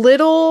like a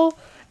little,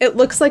 it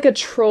looks like a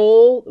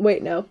troll.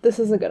 Wait, no, this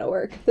isn't going to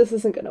work. This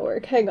isn't going to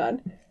work. Hang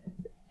on.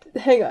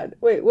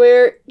 Wait,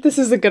 where? This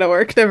isn't going to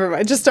work. Never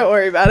mind. Just don't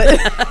worry about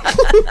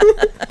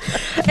it.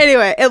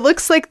 Anyway, it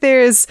looks like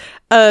there's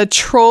a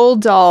troll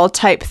doll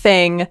type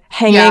thing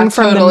hanging Yeah,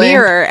 from totally. the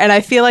mirror. And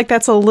I feel like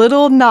that's a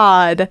little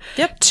nod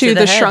Yep, to to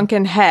the the head.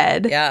 shrunken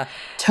head. Yeah.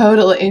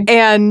 Totally.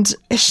 And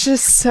it's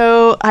just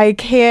so, I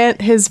can't,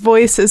 his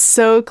voice is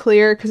so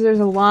clear, because there's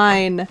a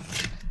line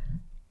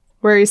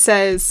where he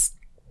says,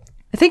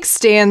 I think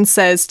Stan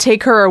says,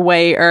 "Take her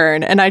away,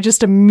 Ern," and I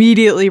just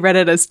immediately read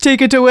it as,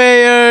 "Take it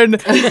away, Ern.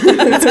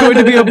 It's going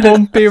to be a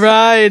bumpy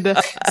ride."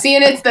 See,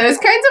 and it's those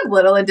kinds of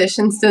little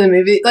additions to the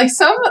movie. Like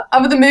some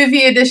of the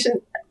movie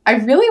edition, I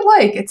really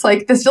like. It's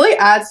like, this really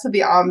adds to the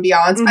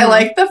ambiance. I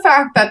like the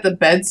fact that the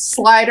beds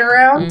slide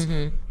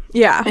around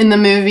Yeah. in the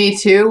movie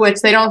too,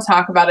 which they don't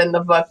talk about in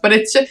the book, but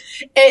it's just,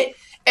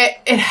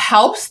 it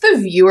helps the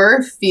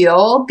viewer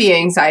feel the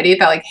anxiety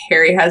that like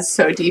Harry has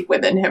so deep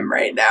within him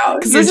right now.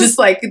 Because it's just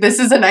like, this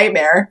is a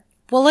nightmare.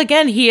 Well,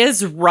 again, he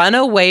has run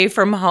away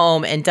from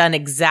home and done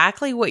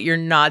exactly what you're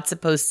not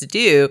supposed to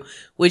do,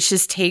 which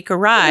is take a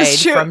ride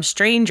true. from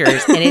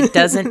strangers. And it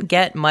doesn't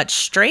get much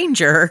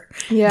stranger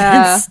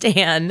Yeah. than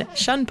Stan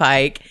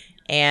Shunpike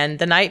and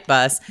the night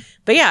bus.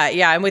 But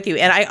yeah, I'm with you.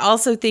 And I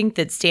also think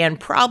that Stan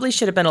probably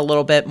should have been a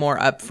little bit more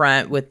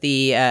upfront with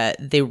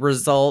the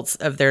results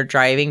of their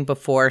driving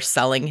before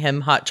selling him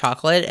hot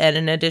chocolate at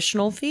an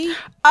additional fee.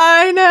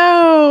 I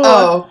know.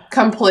 Oh,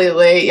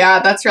 completely.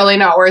 Yeah, that's really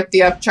not worth the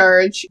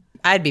upcharge.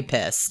 I'd be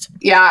pissed.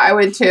 Yeah, I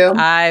would too.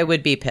 I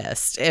would be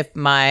pissed if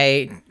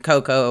my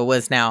cocoa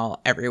was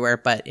now everywhere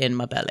but in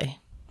my belly.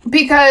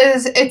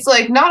 Because it's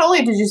like, not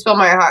only did you spill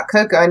my hot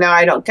cocoa, now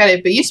I don't get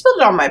it, but you spilled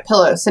it on my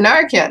pillow, so now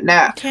I can't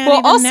nap.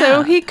 Well,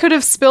 also, he could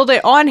have spilled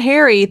it on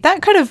Harry.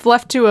 That could have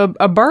left to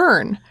a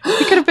burn.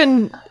 He could have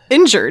been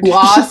injured.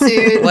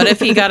 Lawsuit. What if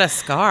he got a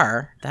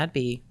scar? That'd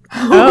be...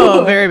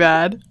 Oh, very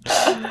bad.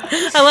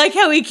 I like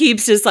how he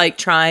keeps just like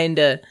trying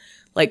to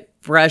like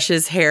brush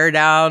his hair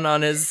down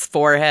on his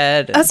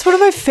forehead. That's one of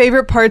my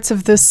favorite parts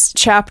of this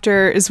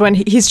chapter is when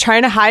he's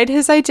trying to hide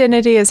his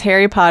identity as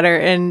Harry Potter,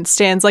 and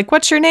Stan's like,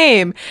 "What's your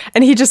name?"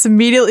 And he just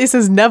immediately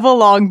says Neville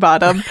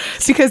Longbottom,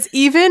 because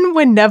even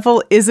when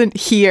Neville isn't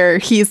here,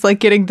 he's like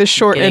getting the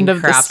short Getting end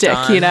of the crapped stick,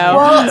 on. you know?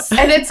 Well,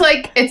 and it's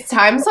like, it's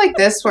times like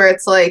this where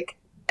it's like,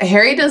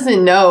 Harry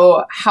doesn't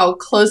know how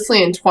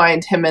closely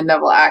entwined him and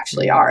Neville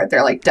actually are.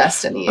 They're like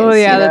destinies. Oh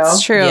yeah, you know?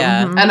 that's true.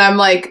 Yeah. Mhm. And I'm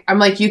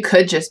like, you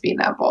could just be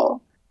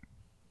Neville.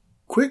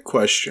 Quick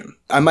question.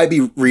 I might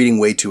be reading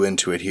way too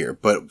into it here,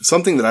 but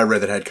something that I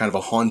read that had kind of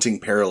a haunting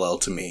parallel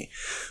to me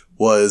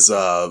was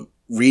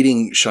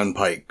reading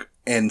Shunpike,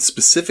 and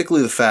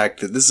specifically the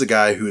fact that this is a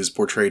guy who is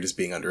portrayed as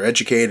being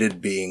undereducated,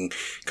 being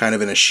kind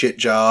of in a shit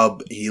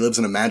job. He lives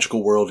in a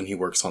magical world and he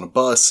works on a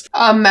bus.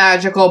 A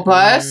magical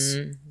bus.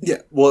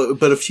 Yeah, well,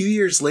 but a few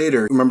years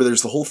later, remember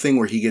there's the whole thing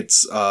where he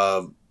gets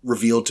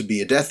revealed to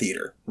be a Death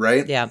Eater,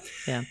 right? Yeah.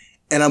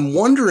 And I'm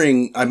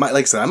wondering, I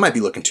might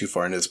be looking too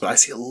far into this, but I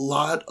see a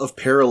lot of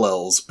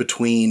parallels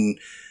between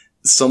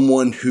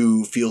someone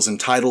who feels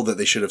entitled that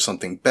they should have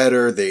something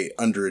better, they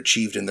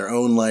underachieved in their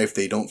own life,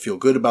 they don't feel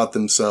good about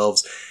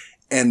themselves,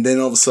 and then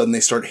all of a sudden they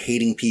start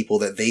hating people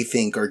that they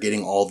think are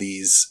getting all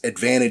these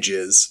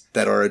advantages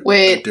that are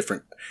a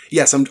different...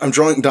 Yes, I'm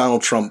drawing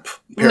Donald Trump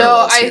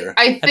parallels here.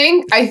 I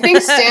think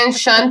Stan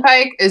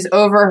Shunpike is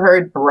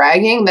overheard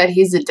bragging that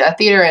he's a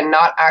Death Eater and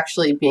not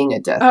actually being a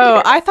Death Eater.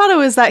 Oh, I thought it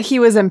was that he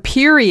was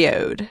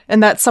Imperioed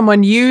and that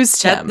someone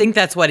used I him. think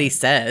that's what he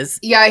says.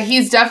 Yeah,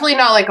 he's definitely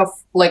not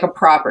like a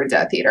proper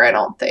Death Eater, I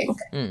don't think.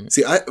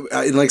 See, I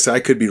like I said,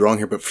 I could be wrong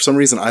here, but for some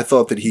reason I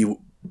thought that he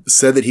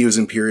said that he was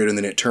Imperioed, and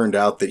then it turned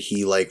out that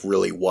he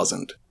really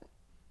wasn't.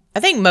 I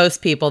think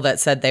most people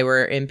that said they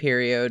were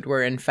Imperioed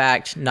were in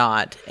fact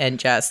not, and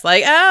just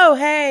like, oh,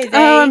 hey,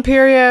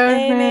 Imperioed.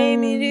 they made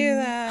me do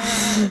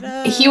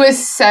that. He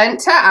was sent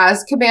to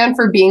Azkaban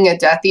for being a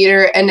Death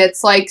Eater, and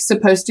it's like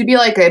supposed to be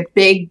like a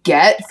big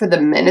get for the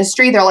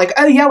Ministry. They're like,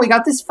 oh yeah, we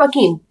got this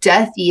fucking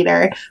Death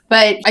Eater.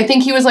 But I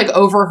think he was like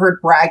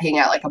overheard bragging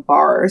at like a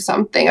bar or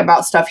something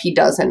about stuff he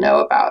doesn't know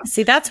about.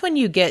 See, that's when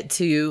you get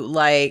to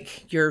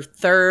like your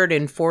third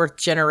and fourth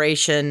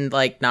generation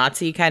like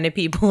Nazi kind of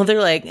people.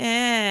 They're like,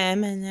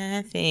 I'm a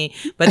Nazi,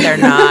 but they're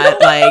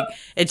not. Like,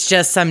 it's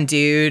just some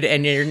dude,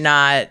 and you're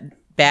not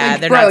bad.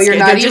 Like, they're bro, not. you're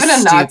not they're even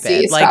just a Nazi.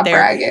 stupid. Stop Like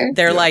bragging.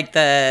 they're like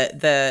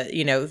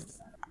the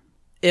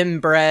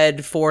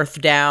inbred fourth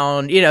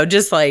down.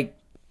 Just like.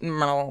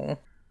 No.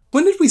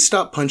 When did we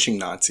stop punching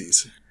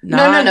Nazis?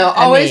 No.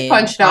 Always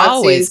punch Nazis.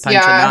 Always punch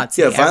Yeah. a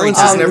Nazi. Yeah, every violence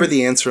time. is never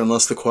the answer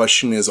unless the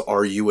question is,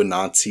 are you a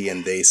Nazi?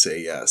 And they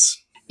say yes.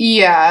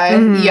 Yeah,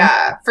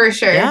 yeah, for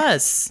sure.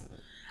 Yes.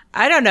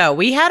 I don't know.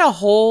 We had a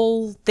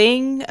whole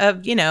thing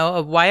of,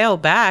 a while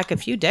back, a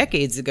few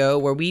decades ago,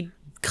 where we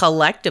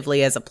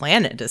collectively as a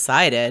planet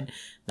decided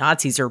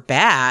Nazis are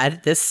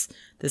bad. This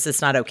is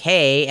not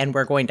okay, and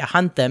we're going to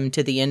hunt them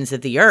to the ends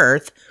of the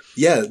earth.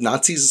 Yeah,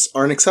 Nazis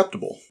aren't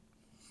acceptable.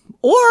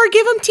 Or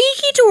give them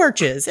tiki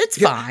torches. It's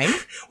fine.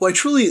 Well,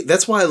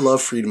 that's why I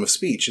love freedom of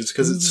speech. It's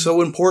because it's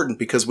so important,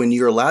 because when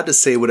you're allowed to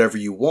say whatever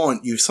you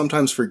want, you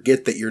sometimes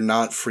forget that you're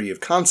not free of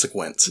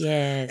consequence.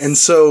 Yes. And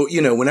so,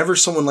 whenever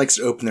someone likes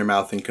to open their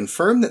mouth and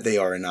confirm that they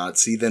are a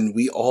Nazi, then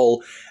we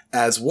all,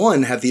 as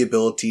one, have the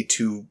ability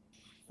to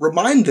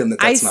remind them that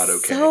that's not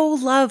okay. I so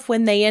love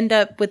when they end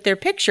up with their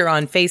picture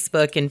on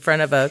Facebook in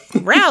front of a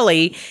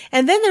rally,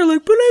 and then they're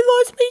like, but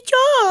I lost my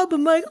job.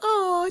 I'm like,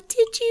 oh,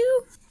 did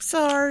you?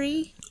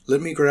 Sorry. Let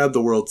me grab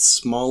the world's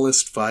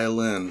smallest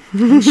violin.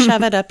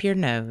 Shove it up your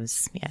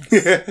nose.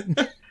 Yes.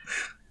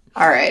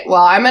 All right.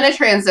 Well, I'm going to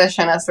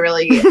transition us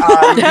really slickly.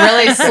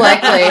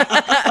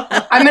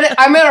 I'm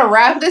gonna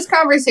wrap this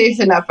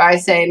conversation up by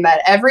saying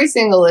that every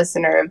single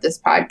listener of this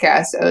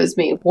podcast owes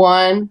me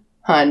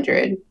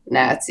 100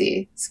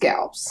 Nazi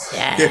scalps.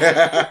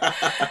 Yeah.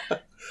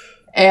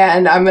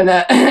 And I'm going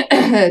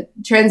to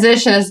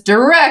transition us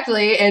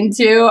directly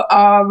into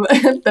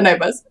the night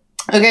bus.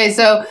 Okay,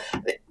 so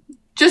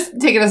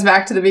just taking us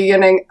back to the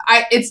beginning,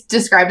 it's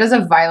described as a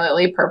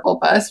violently purple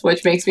bus,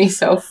 which makes me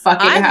so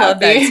fucking happy. I love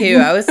that too.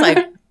 I was like,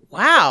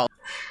 wow.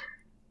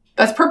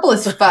 That's purple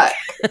as fuck.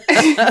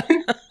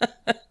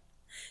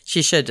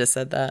 She should have just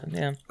said that.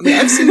 Yeah. I mean,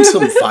 I've seen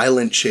some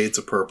violent shades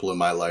of purple in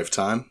my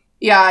lifetime.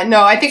 Yeah,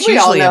 no, I think It's we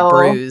all usually know. a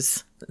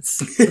bruise.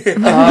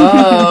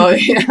 Oh,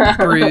 yeah.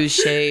 Bruise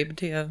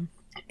shaped, yeah.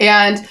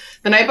 And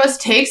the night bus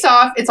takes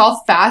off. It's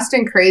all fast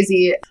and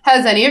crazy.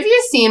 Has any of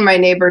you seen My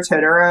Neighbor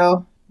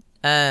Totoro?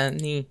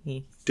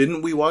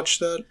 Didn't we watch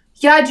that?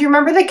 Yeah, do you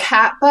remember the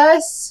cat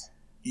bus?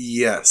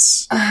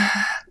 Yes.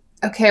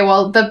 Okay,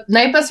 well, the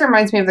night bus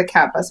reminds me of the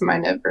cat bus in My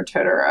Neighbor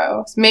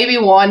Totoro. So maybe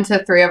 1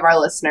 to 3 of our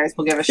listeners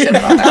will give a shit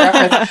about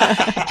that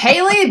reference.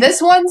 Haley,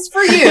 this one's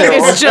for you.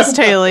 It's just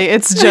Haley.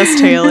 It's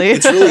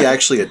really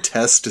actually a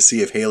test to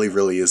see if Haley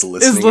really is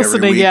listening every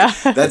week. Yeah.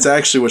 That's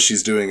actually what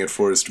she's doing it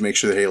for, is to make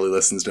sure that Haley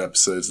listens to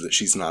episodes that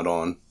she's not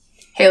on.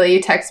 Haley,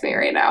 you text me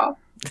right now.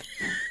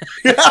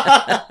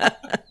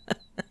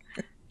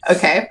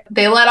 Okay,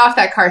 they let off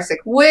that car stick,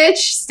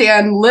 which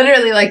Stan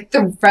literally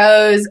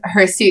throws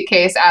her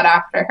suitcase out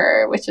after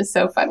her, which is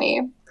so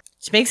funny.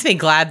 Which makes me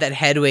glad that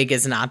Hedwig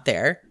is not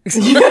there.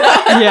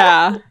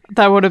 Yeah,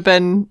 that would have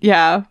been,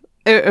 yeah.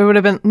 It would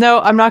have been, no,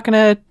 I'm not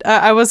going to,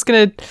 I was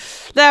going to,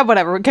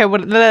 whatever. Okay,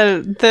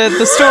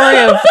 the story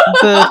of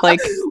the,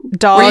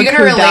 dog Were you going to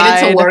who relate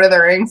died. it to Lord of the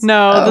Rings?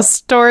 No, the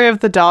story of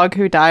the dog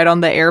who died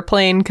on the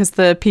airplane because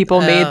the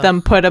people made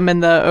them put him in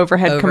the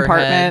overhead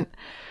compartment.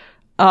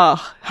 Oh,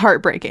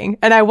 heartbreaking.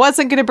 And I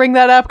wasn't going to bring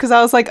that up because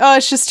I was like, oh,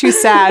 it's just too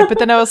sad. But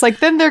then I was like,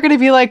 then they're going to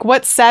be like,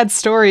 what sad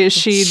story is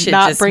she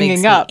not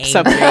bringing up?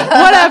 So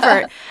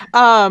whatever.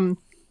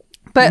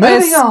 But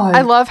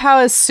I love how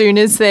as soon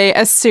as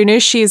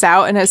she's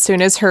out and as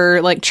soon as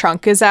her like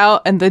trunk is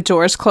out and the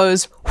doors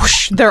close,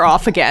 whoosh, they're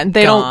off again.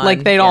 They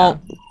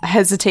don't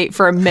hesitate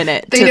for a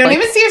minute. They don't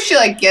even see if she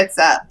like gets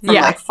up from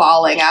like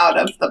falling out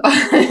of the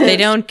bus. They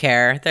don't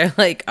care. They're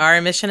like,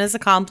 our mission is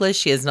accomplished.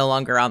 She is no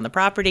longer on the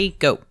property.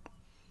 Go.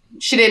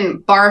 She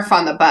didn't barf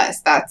on the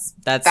bus. That's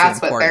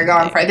what they're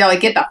going for. They're like,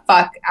 get the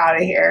fuck out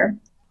of here.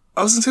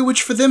 I was going to say,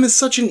 which for them is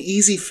such an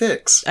easy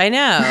fix. I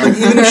know. Like,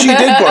 even if she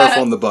did barf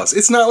on the bus,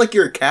 it's not like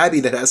you're a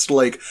cabbie that has to,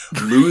 like,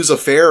 lose a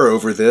fare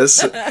over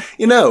this.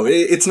 You know,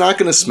 it's not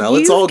going to smell.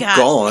 It's all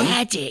gone.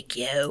 Magic,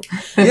 yo.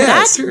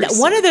 Yeah, seriously.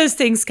 One of those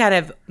things kind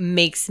of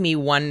makes me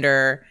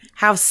wonder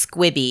how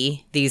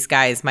squibby these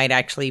guys might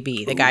actually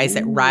be. The guys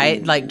that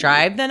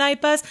drive the night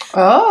bus.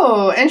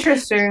 Oh,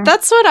 interesting.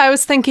 That's what I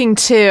was thinking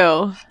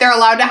too. They're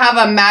allowed to have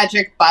a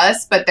magic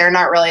bus, but they're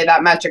not really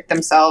that magic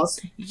themselves.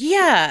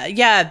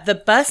 Yeah. The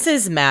bus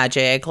is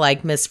magic,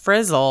 like Miss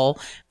Frizzle,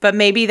 but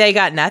maybe they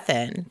got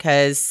nothing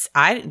because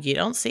you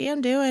don't see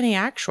them do any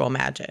actual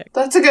magic.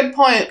 That's a good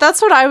point.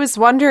 That's what I was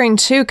wondering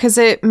too, because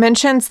it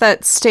mentions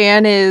that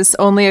Stan is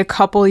only a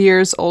couple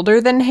years older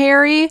than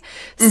Harry.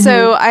 Mm-hmm.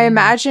 So I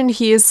imagine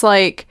he's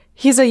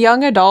a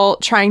young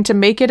adult trying to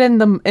make it in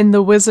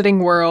the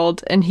wizarding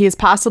world, and he's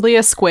possibly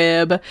a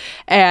squib,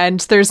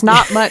 and there's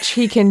not much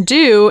he can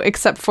do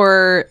except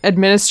for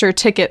administer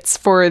tickets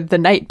for the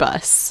night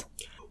bus.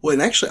 Well,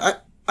 and actually,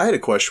 I had a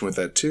question with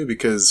that too,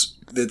 because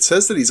it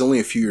says that he's only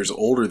a few years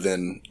older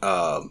than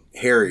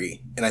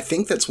Harry, and I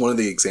think that's one of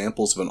the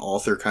examples of an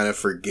author kind of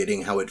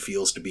forgetting how it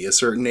feels to be a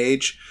certain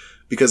age.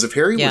 Because if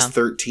Harry was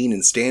 13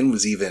 and Stan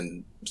was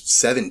even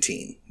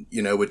 17,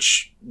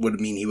 which would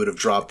mean he would have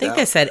dropped out. I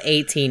think I said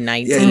 18,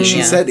 19. Yeah, and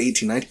she said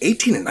 18, 19.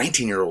 18 and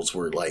 19-year-olds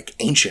were, like,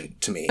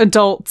 ancient to me.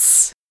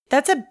 Adults.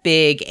 That's a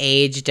big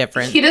age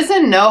difference. He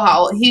doesn't know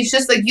how. He's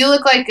just like, you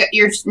look like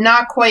you're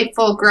not quite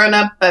full grown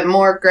up, but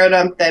more grown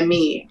up than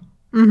me.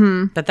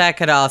 Mm-hmm. But that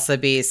could also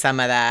be some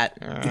of that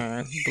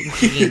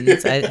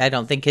genes. I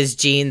don't think his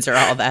genes are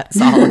all that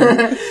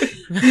solid.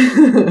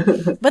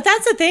 But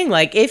that's the thing.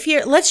 Like,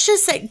 let's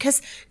just say,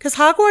 because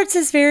Hogwarts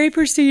is very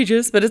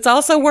prestigious, but it's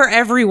also where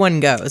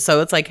everyone goes.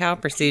 So it's like, how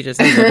prestigious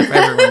is it if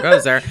everyone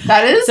goes there?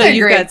 That is a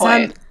great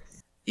point.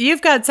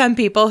 You've got some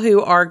people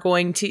who are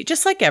going to,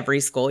 just like every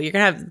school, you're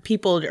going to have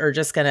people who are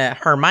just going to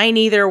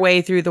Hermione their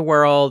way through the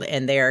world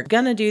and they're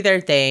going to do their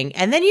thing.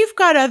 And then you've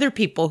got other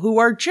people who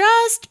are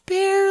just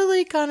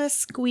barely going to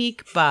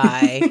squeak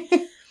by.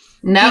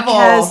 Neville.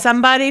 Because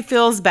somebody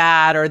feels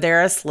bad or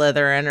they're a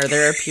Slytherin or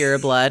they're a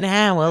pureblood.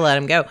 We'll let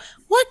them go.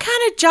 What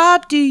kind of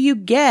job do you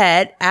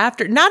get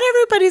after? Not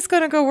everybody's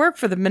going to go work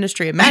for the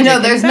Ministry of Magic. I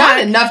know, there's not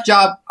enough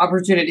job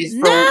opportunities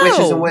for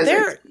witches and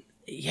wizards.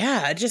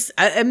 Yeah,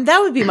 that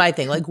would be my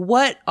thing. Like,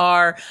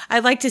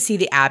 I'd like to see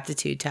the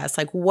aptitude test.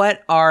 Like,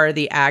 what are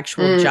the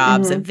actual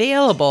jobs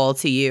available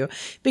to you?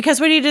 Because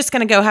what are you just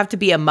going to go have to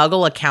be a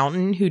muggle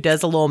accountant who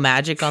does a little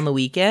magic on the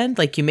weekend?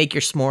 Like, you make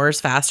your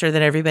s'mores faster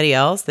than everybody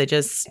else? I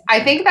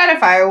think that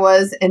if I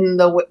was in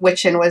the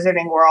witch and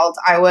wizarding world,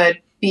 I would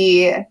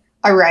be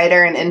a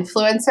writer and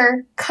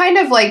influencer, kind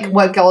of like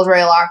what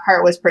Gilderoy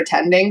Lockhart was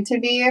pretending to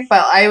be,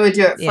 but I would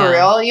do it for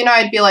real.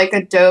 I'd be like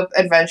a dope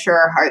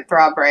adventurer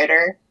heartthrob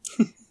writer.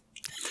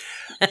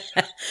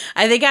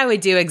 I think I would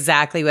do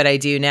exactly what I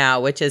do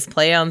now, which is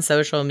play on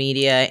social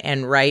media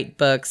and write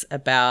books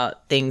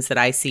about things that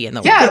I see in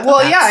the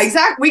world. Yeah,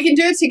 exactly. We can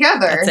do it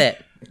together. That's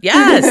it.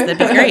 Yes, that'd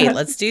be great.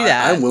 Let's do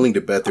that. I'm willing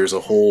to bet there's a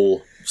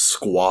whole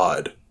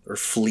squad or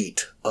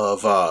fleet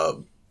of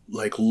low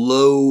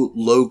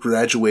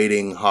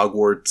graduating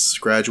Hogwarts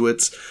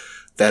graduates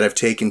that have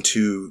taken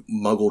to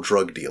Muggle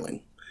drug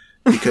dealing.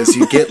 Because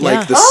you get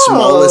the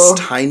smallest,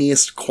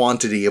 tiniest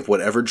quantity of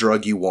whatever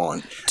drug you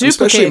want.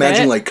 Especially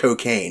imagine like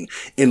cocaine.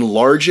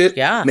 Enlarge it,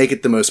 make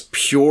it the most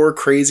pure,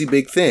 crazy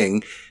big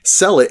thing,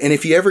 sell it, and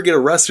if you ever get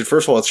arrested,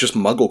 first of all, it's just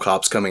Muggle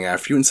cops coming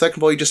after you, and second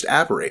of all, you just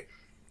apparate.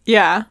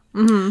 Yeah.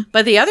 Mm-hmm.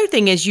 But the other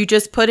thing is you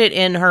just put it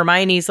in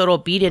Hermione's little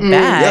beaded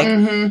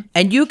bag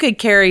and you could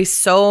carry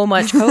so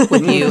much coke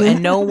with you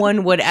and no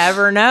one would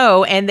ever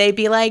know. And they'd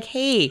be like,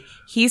 hey,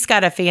 he's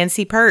got a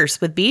fancy purse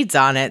with beads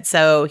on it.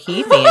 So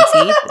he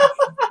fancy.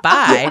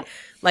 Bye.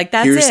 Like,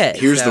 that's it.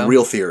 Here's the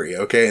real theory,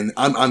 okay? And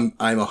I'm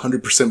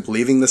 100%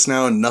 believing this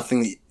now, and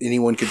nothing that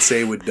anyone could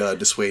say would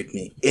dissuade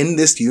me. In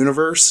this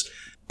universe,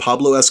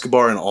 Pablo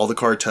Escobar and all the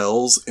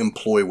cartels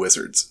employ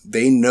wizards.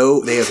 They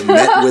have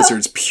met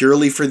wizards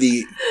purely for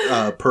the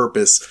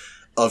purpose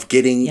of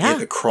getting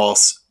it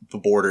across the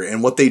border.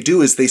 And what they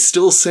do is they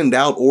still send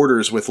out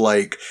orders with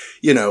like,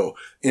 you know,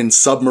 in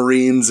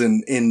submarines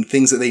and in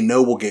things that they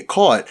know will get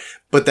caught.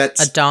 But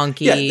that's a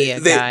donkey, a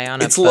guy on a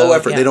boat. It's low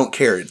effort. Yeah. They don't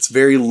care. It's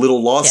very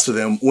little loss to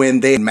them when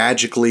they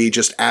magically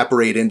just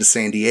apparate into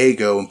San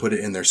Diego and put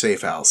it in their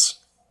safe house.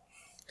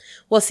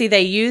 Well, see,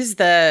 they use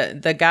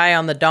the guy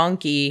on the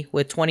donkey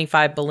with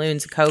 25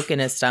 balloons of Coke in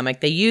his stomach.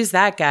 They use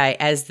that guy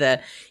as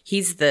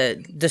he's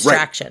the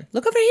distraction. Right.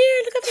 Look over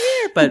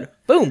here. But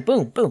boom,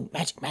 boom, boom.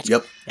 Magic.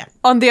 Yep. Yeah.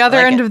 On the other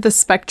end of the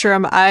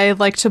spectrum, I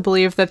like to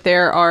believe that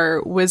there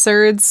are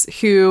wizards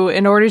who,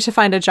 in order to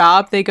find a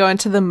job, they go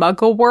into the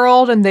Muggle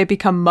world and they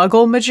become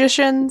Muggle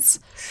magicians.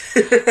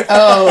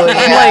 Oh,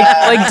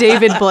 yeah. Like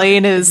David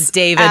Blaine is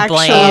an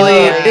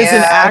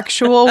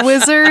actual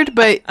wizard,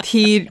 but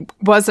he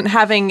wasn't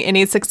having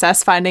any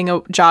success finding a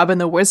job in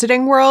the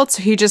wizarding world,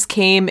 so he just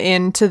came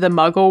into the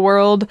Muggle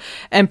world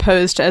and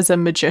posed as a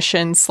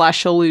magician /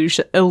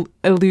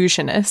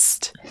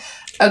 illusionist.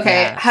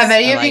 Okay, yes, have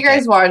any of you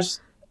guys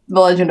watched The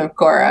Legend of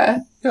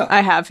Korra? Yeah.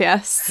 I have,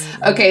 yes.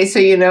 Okay, so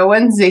you know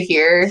when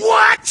Zahir...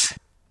 What?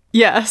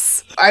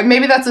 Yes.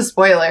 Maybe that's a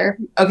spoiler.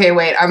 Okay,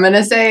 wait, I'm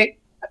gonna say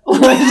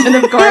Legend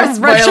of Korra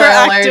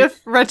spoiler alert.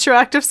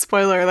 Retroactive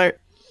spoiler alert.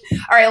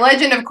 All right,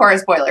 Legend of Korra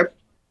spoiler.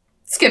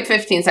 Skip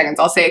 15 seconds,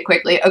 I'll say it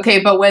quickly.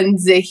 Okay, but when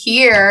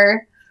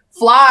Zahir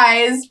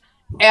flies,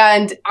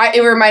 and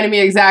it reminded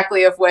me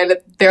exactly of when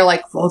they're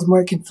like,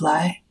 Voldemort can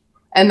fly.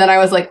 And then I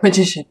was like,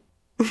 magician.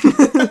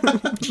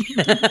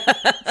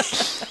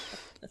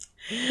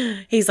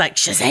 He's like,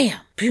 Shazam!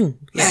 Boom!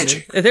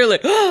 Magic. They're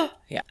like, oh!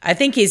 Yeah. I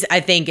think Neville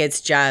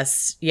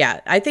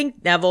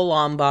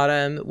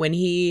Longbottom, when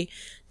he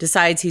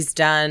decides he's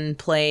done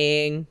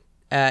playing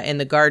in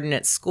the garden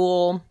at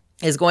school,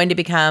 is going to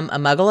become a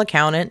Muggle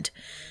accountant,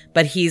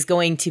 but he's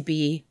going to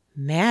be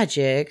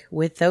magic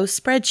with those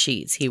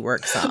spreadsheets he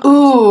works on.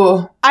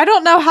 Ooh. I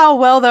don't know how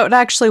well that would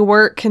actually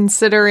work,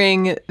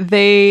 considering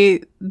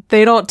they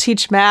don't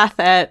teach math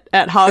at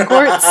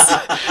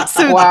Hogwarts.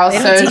 So wow,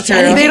 so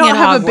true. They don't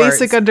have a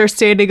basic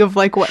understanding of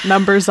like what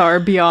numbers are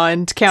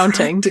beyond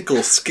counting.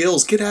 Practical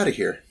skills. Get out of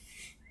here.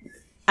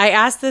 I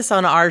ask this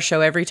on our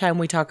show every time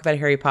we talk about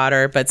Harry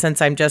Potter, but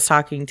since I'm just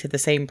talking to the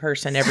same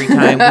person every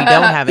time, we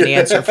don't have an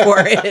answer for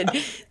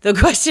it. The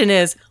question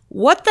is,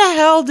 what the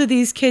hell do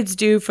these kids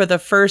do for the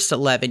first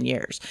 11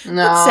 years?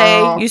 No. Let's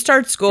say you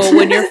start school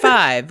when you're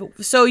 5.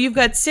 So you've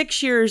got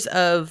 6 years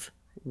of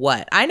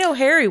what? I know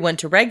Harry went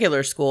to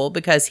regular school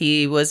because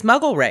he was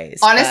Muggle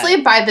raised.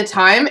 Honestly, by the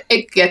time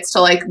it gets to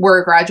like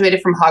we're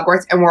graduated from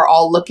Hogwarts and we're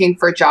all looking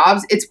for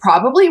jobs, it's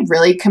probably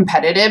really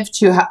competitive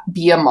to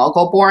be a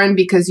Muggle born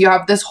because you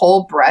have this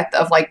whole breadth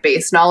of like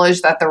base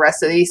knowledge that the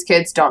rest of these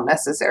kids don't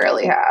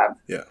necessarily have.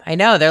 Yeah, I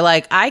know. They're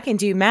like, I can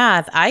do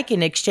math. I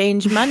can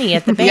exchange money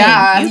at the bank.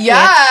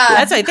 Yeah.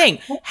 That's what I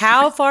think.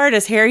 How far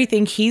does Harry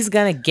think he's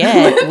gonna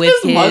get with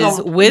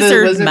his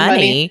wizard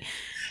money?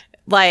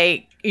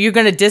 Like, you're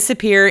going to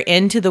disappear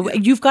into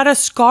you've got a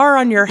scar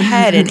on your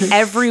head and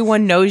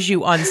everyone knows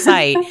you on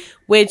sight,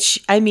 which,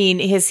 I mean,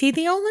 is he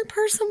the only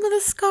person with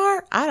a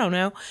scar? I don't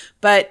know.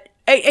 But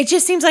it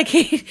just seems like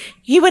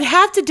he would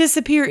have to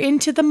disappear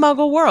into the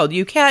Muggle world.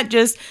 You can't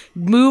just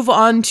move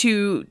on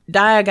to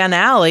Diagon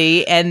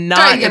Alley and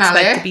not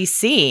expect to be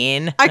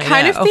seen. I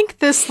kind of think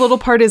this little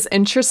part is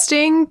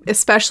interesting,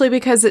 especially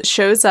because it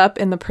shows up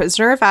in The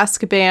Prisoner of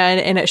Azkaban,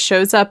 and it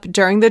shows up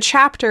during the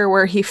chapter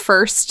where he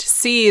first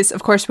sees,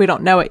 of course we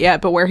don't know it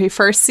yet, but where he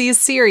first sees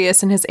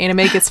Sirius in his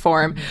Animagus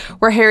form,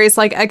 where Harry's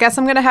like, I guess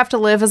I'm going to have to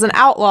live as an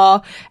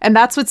outlaw, and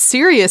that's what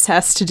Sirius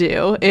has to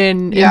do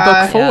in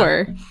book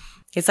 4. Yeah.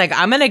 It's like,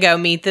 I'm going to go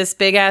meet this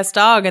big-ass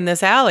dog in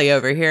this alley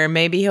over here, and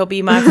maybe he'll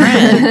be my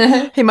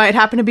friend. He might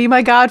happen to be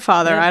my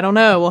godfather. I don't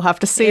know. We'll have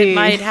to see. It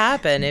might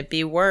happen. It'd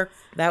be work.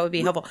 That would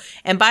be helpful.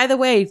 And by the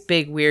way,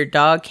 big weird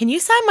dog, can you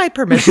sign my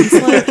permission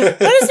slip? Why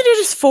doesn't he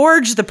just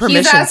forge the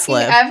permission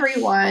slip? He's asking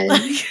everyone.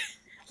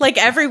 Like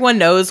everyone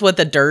knows what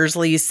the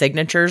Dursleys'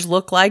 signatures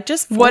look like.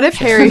 Just what if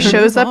Harry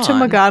shows up to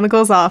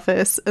McGonagall's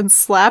office and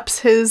slaps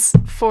his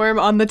form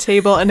on the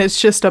table and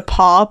it's just a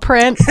paw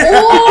print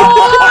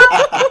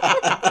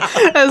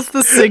as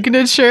the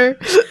signature?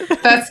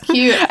 That's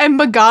cute. And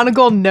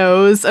McGonagall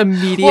knows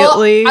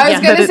immediately. Well, I was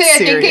going to say, I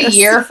think a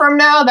year from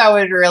now that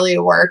would really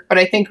work. But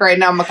I think right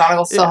now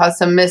McGonagall still has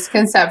some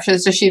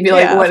misconceptions. So she'd be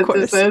like, what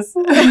is this?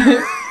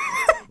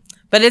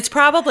 But it's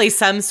probably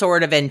some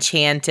sort of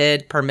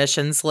enchanted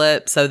permission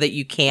slip so that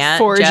you can't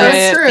forge just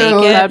it.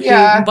 Fake it.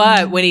 Yeah.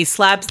 But when he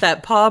slaps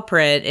that paw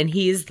print and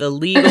he's the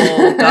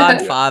legal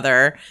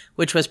godfather,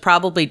 which was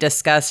probably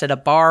discussed at a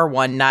bar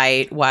one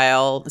night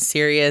while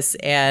Sirius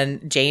and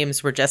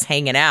James were just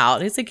hanging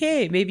out. He's like,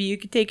 hey, maybe you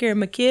could take care of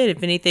my kid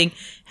if anything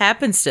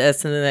happens to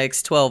us in the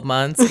next 12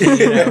 months. Who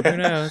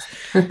knows?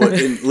 Well,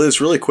 and Liz,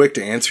 really quick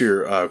to answer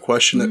your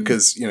question,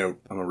 because, I'm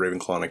a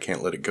Ravenclaw and I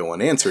can't let it go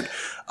unanswered.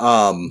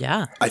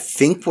 Yeah. I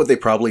think what they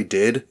probably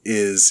did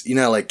is,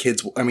 like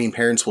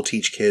parents will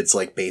teach kids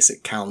like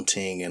basic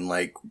counting and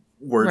like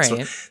words.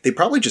 Right. They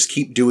probably just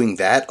keep doing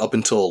that up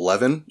until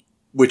 11.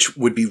 which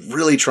would be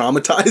really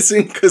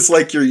traumatizing because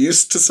like you're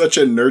used to such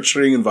a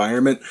nurturing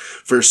environment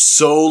for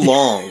so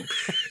long.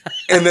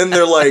 And then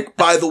they're like,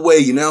 by the way,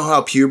 you know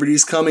how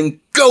puberty's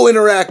coming? Go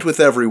interact with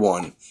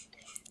everyone.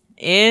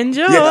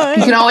 Enjoy. Yeah.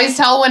 You can always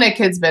tell when a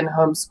kid's been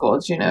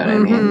homeschooled, you know what I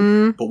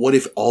mean? But what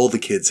if all the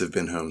kids have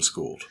been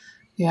homeschooled?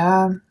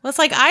 Yeah. Well, it's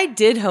like I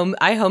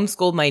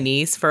homeschooled my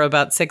niece for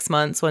about 6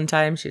 months one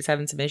time. She was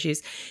having some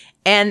issues.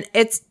 And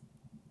it's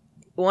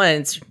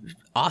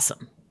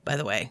awesome, by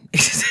the way.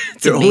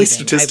 They're only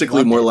amazing.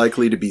 statistically more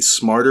likely to be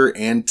smarter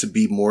and to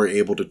be more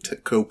able to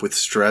cope with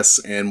stress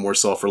and more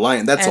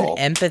self-reliant. That's and all.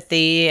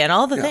 Empathy and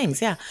all the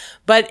things, yeah.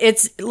 But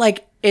it's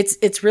like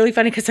it's really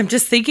funny because I'm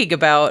just thinking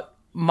about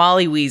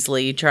Molly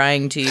Weasley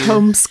trying to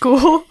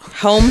Homeschool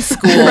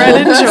Fred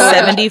and George.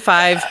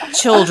 75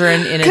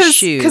 children in a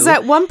shoe. Because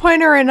at one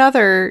point or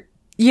another,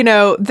 you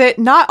know, that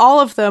not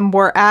all of them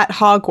were at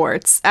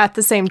Hogwarts at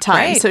the same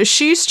time. Right. So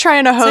she's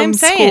trying to homeschool. I'm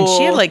saying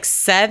she had like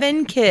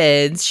 7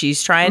 kids.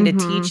 She's trying to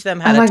teach them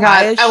how to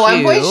tie a shoe. At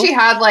one point, she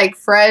had like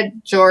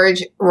Fred,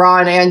 George,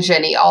 Ron, and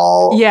Ginny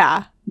all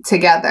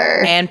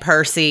together. And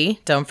Percy.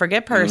 Don't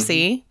forget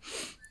Percy.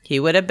 He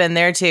would have been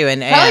there too.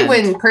 And probably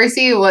when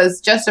Percy was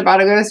just about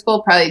to go to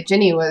school, probably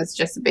Ginny was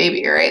just a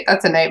baby, right?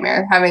 That's a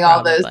nightmare, having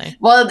all those.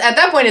 Well, at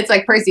that point, it's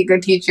like, Percy, go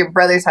teach your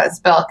brothers how to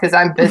spell because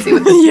I'm busy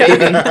with this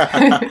baby.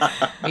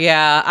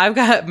 Yeah, I've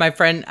got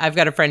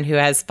a friend who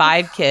has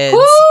 5 kids.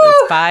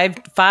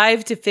 It's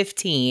 5 to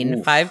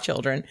 15, 5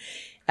 children.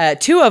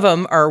 2 of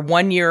them are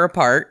 1 year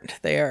apart.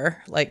 They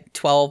are like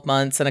 12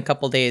 months and a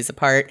couple days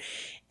apart.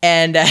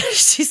 And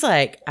she's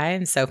like, I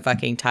am so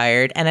fucking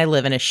tired and I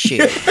live in a shoe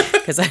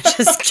because I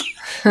just,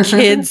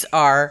 kids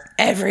are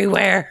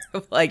everywhere.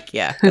 Like,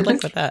 yeah, good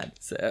luck with that.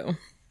 So,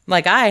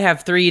 like, I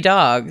have 3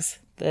 dogs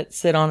that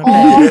sit on a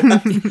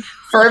bed.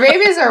 Fur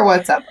babies or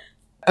what's up?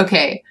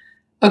 Okay.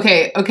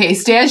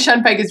 Stan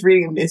Shunpike is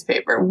reading a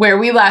newspaper where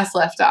we last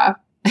left off.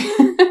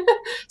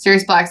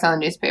 Sirius Black's on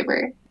the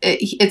newspaper.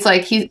 It's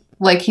like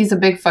he's a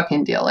big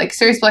fucking deal. Like,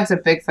 Sirius Black's a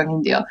big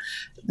fucking deal.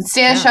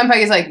 Stan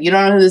Shunpike is like, you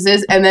don't know who this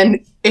is? And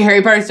then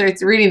Harry Potter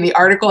starts reading the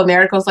article, and the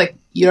article's like,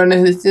 you don't know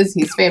who this is?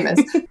 He's famous.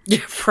 Yeah,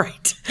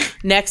 right.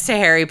 Next to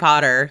Harry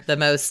Potter, the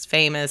most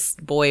famous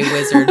boy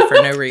wizard for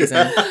no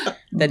reason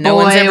that no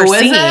one's ever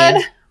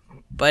seen.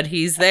 But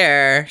he's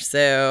there,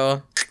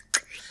 so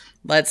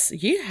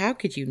how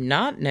could you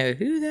not know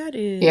who that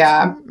is?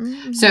 Yeah.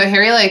 So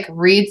Harry like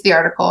reads the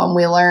article, and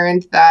we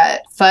learned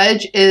that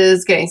Fudge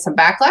is getting some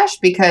backlash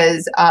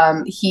because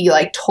he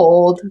like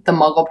told the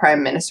Muggle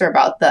Prime Minister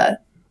about the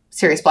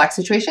Sirius Black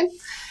situation.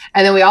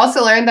 And then we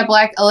also learned that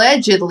Black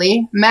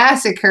allegedly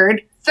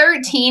massacred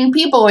 13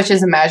 people, which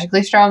is a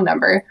magically strong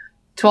number,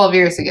 12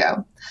 years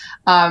ago.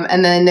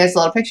 And then there's a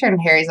little picture, and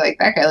Harry's like,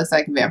 that guy looks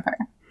like a vampire.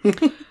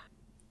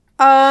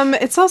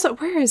 It's also,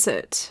 where is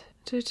it?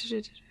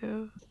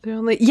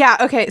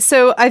 Okay.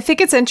 So I think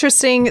it's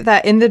interesting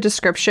that in the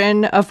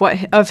description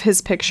of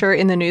his picture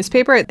in the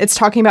newspaper, it's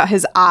talking about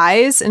his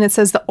eyes, and it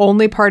says the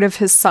only part of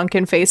his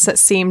sunken face that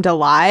seemed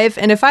alive.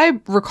 And if I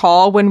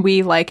recall, when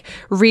we like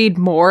read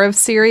more of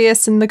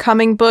Sirius in the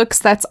coming books,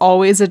 that's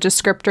always a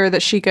descriptor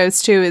that she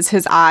goes to, is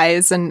his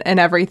eyes and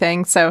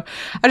everything. So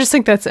I just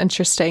think that's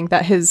interesting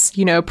that his,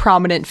 you know,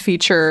 prominent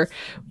feature,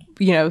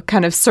 you know,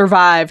 kind of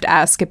survived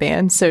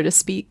Azkaban, so to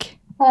speak.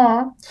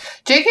 Aww.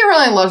 J.K.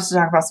 Rowling loves to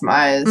talk about some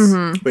eyes.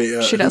 Mm-hmm.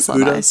 Wait, she does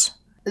love eyes.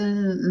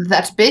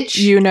 That bitch.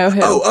 You know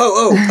who?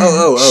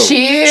 Oh.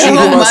 She who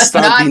must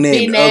not be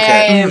named.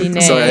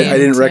 Okay. Sorry, I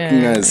didn't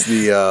recognize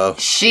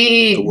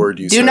the word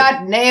you said. Do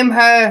not name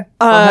her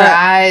for her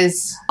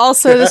eyes.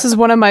 Also, this is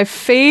one of my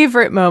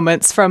favorite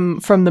moments from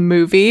the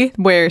movie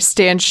where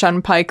Stan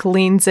Shunpike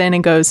leans in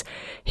and goes,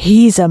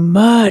 "He's a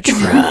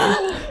murderer."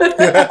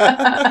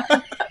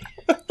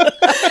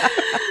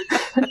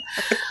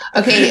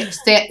 Okay,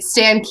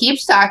 Stan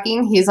keeps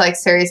talking. He's like,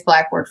 Sirius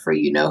Black worked for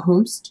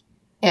you-know-whomst.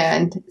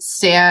 And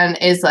Stan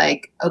is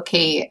like,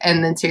 okay.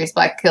 And then Sirius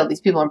Black killed these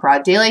people in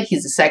broad daylight.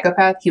 He's a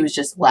psychopath. He was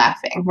just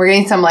laughing. We're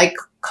getting some like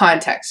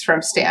context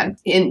from Stan.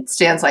 And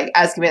Stan's like,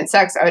 Azkaban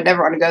sucks. I would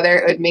never want to go there.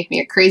 It would make me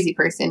a crazy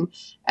person.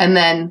 And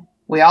then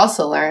we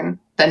also learn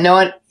that no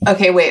one...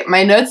 Okay, wait.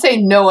 My notes say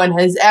no one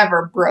has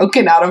ever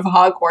broken out of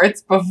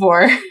Hogwarts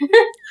before.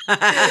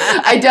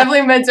 I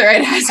definitely meant to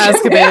write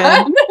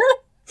Azkaban.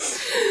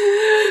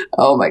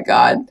 Oh my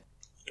god.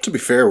 To be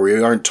fair,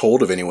 we aren't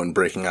told of anyone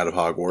breaking out of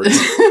Hogwarts.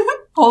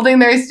 Holding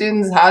their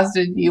students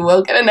hostage, you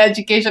will get an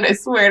education, I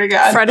swear to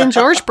God. Fred and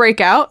George break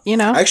out, you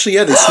know. Actually,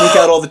 yeah, they sneak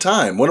out all the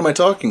time. What am I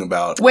talking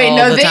about? Wait, all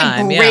no, the they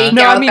time, break yeah. out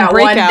No, I mean, that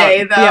break one out.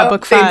 day, though. Yeah,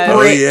 book 5.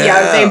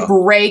 They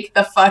break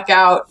the fuck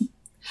out.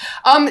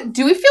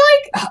 Do we feel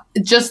like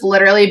just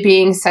literally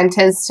being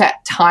sentenced to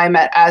time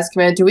at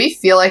Azkaban, do we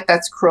feel like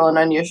that's cruel and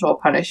unusual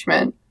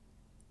punishment?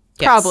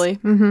 Yes. Probably.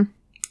 Mm-hmm.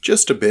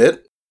 Just a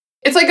bit.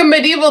 It's like a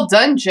medieval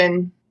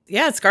dungeon.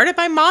 Yeah, it's guarded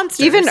by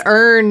monsters. Even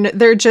Ern,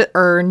 they're just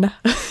Ern.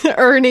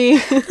 Ernie.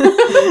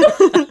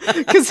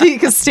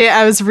 Because Stan,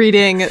 I was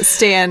reading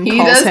Stan. He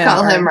does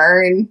call him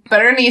Ern,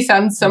 but Ernie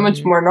sounds so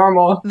much more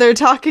normal. They're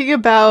talking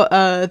about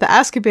the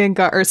Azkaban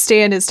guard, or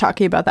Stan is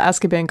talking about the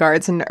Azkaban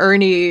guards, and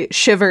Ernie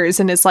shivers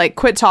and is like,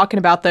 "Quit talking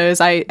about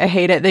those. I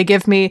hate it. They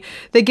give me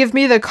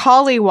the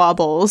collie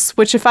wobbles,"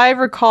 which, if I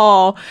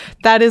recall,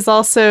 that is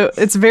also,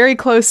 it's very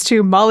close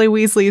to Molly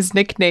Weasley's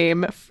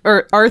nickname,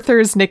 or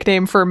Arthur's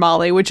nickname for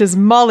Molly, which is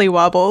Molly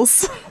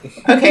Wobbles.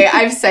 Okay,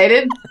 I've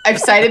cited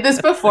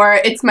this before.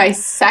 It's my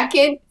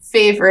second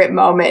favorite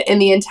moment in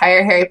the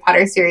entire Harry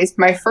Potter series.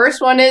 My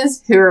first one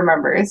is, who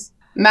remembers?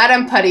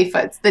 Madame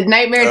Puddifoot's, the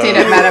nightmare date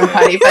at Madame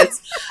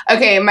Puddifoot's.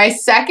 Okay, my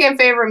second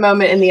favorite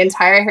moment in the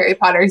entire Harry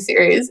Potter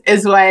series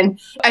is when,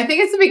 I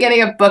think it's the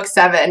beginning of book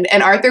 7,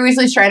 and Arthur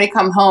Weasley's trying to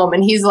come home,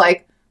 and he's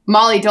like,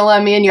 "Molly, don't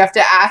let me in. You have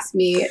to ask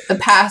me the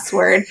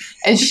password."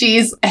 And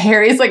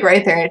Harry's like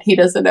right there and he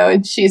doesn't know.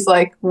 And she's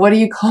like, "What do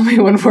you call me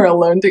when we're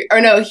alone together?" Or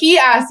no, he's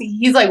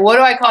like, "What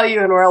do I call you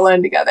when we're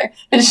alone together?"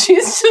 And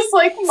she's just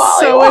like,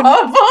 "Molly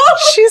Wobbles."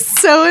 She's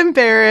so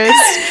embarrassed.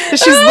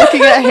 She's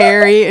looking at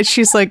Harry and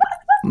she's like,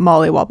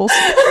 "Molly Wobbles."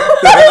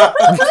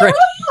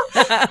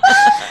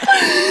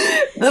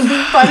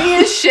 The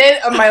funniest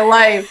shit of my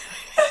life.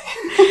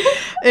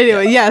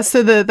 Anyway, yeah,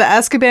 so the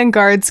Azkaban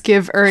guards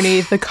give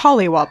Ernie the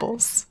collie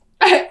wobbles.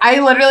 I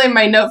literally,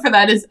 my note for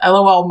that is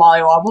LOL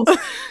Molly Wobbles.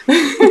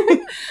 They're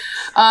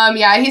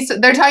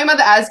talking about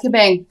the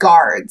Azkaban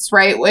guards,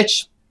 right?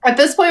 Which at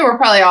this point we're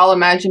probably all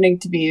imagining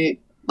to be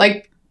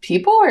like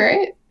people,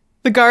 right?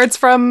 The guards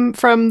from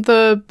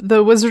the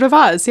Wizard of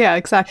Oz. Yeah,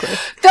 exactly.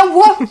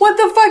 What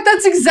the fuck?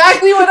 That's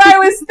exactly what I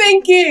was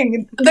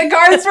thinking. The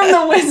guards from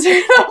the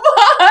Wizard of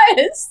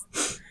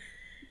Oz.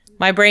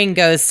 My brain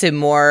goes to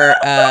more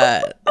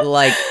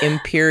like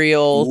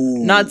Imperial,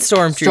 not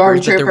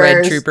stormtroopers, but the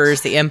Red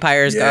Troopers, the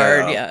Empire's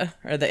Guard,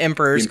 or the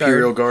Emperor's Guard.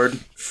 Imperial Guard.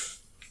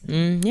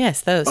 Yes,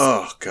 those.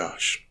 Oh,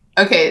 gosh.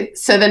 Okay,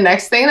 so the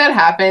next thing that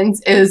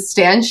happens is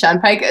Stan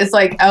Shunpike is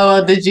like,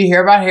 "Oh, did you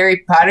hear about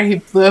Harry Potter? He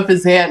blew up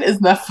his hand.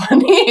 Isn't that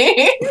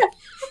funny?"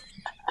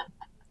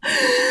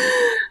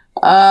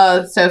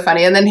 Oh, it's so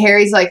funny. And then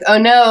Harry's like, "Oh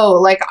no,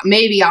 like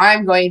maybe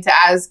I'm going to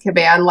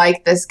Azkaban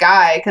like this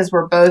guy because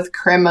we're both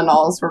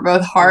criminals. We're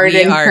both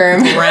hardened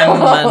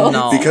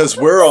criminals. Because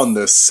we're on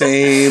the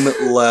same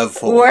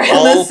level. We're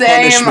all the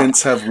same.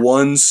 Punishments have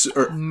one...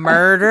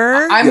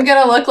 Murder? I'm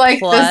going to look like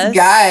this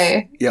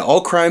guy. Yeah,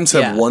 all crimes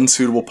have one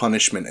suitable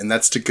punishment, and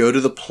that's to go to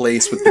the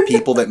place with the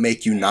people that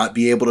make you not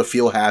be able to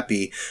feel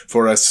happy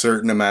for a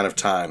certain amount of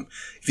time.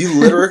 If you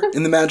litter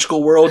in the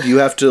magical world, you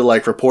have to,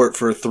 like, report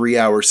for a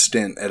 3-hour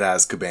stint at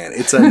Azkaban.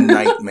 It's a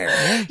nightmare.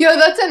 Yo,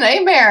 that's a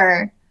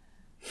nightmare.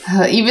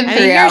 Even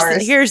 3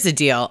 hours. Here's the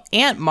deal.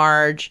 Aunt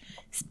Marge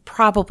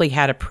probably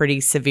had a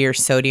pretty severe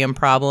sodium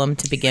problem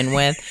to begin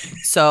with.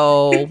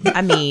 So,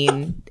 I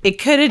mean, it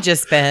could have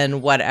just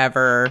been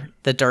whatever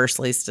the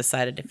Dursleys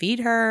decided to feed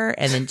her,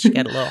 and then she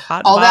got a little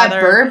hot All that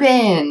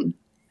bourbon.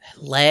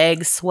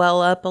 Legs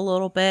swell up a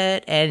little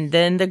bit, and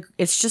then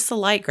it's just a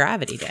light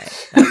gravity day.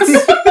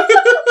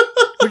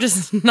 We're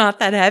just not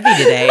that heavy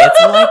today. It's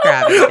a light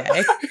gravity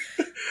day.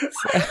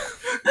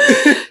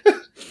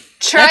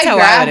 Try that's how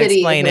gravity I would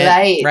explain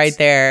light. It right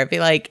there. Be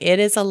like, it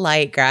is a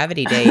light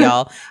gravity day,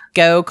 y'all.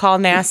 Go call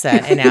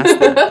NASA and ask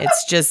them.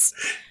 It's just,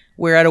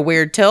 we're at a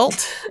weird tilt.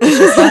 It's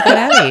just not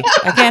that heavy.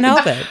 I can't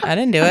help it. I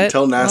didn't do it.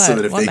 Tell NASA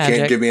that if they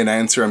can't give me an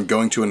answer, I'm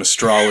going to an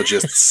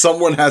astrologist.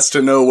 Someone has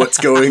to know what's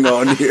going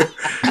on here.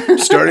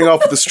 Starting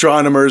off with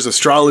astronomers,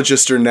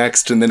 astrologists are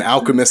next, and then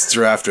alchemists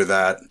are after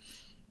that.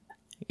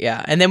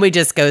 Yeah, and then we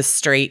just go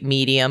straight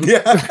medium.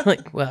 Yeah.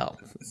 Like, well,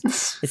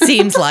 it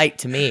seems light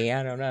to me.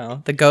 I don't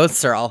know. The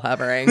ghosts are all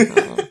hovering.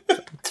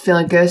 It's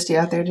feeling ghosty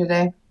out there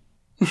today.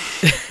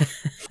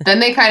 Then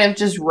they kind of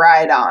just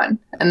ride on.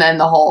 And then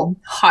the whole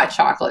hot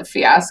chocolate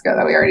fiasco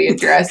that we already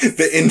addressed.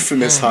 The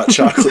infamous hot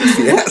chocolate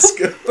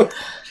fiasco.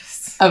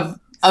 Of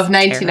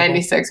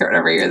 1996 or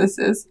whatever year this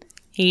is.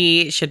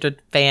 He should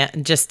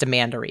just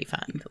demand a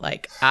refund.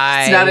 Like,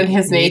 it's not in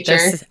his nature.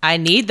 I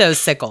need those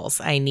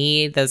sickles. I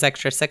need those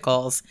extra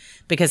sickles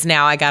because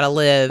now I got to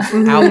live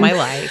out my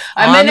life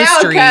I'm on an the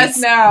outcast streets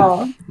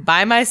now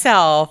by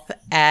myself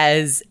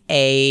as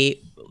a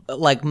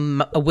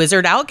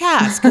wizard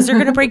outcast because they're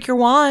going to break your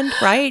wand,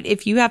 right?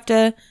 If you have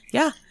to,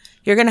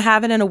 you're going to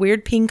have it in a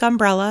weird pink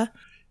umbrella.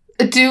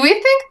 Do we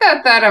think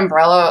that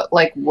umbrella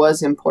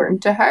was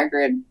important to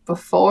Hagrid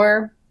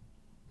before?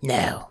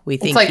 No, we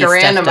think like he a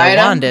random stuffed a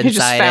item. wand He just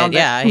inside found it. it.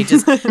 Yeah, he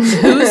just.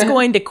 Who's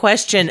going to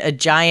question a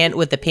giant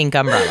with a pink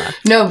umbrella?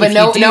 No, but If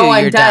no you do,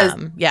 one you're does.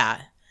 dumb.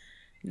 Yeah,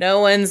 no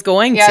one's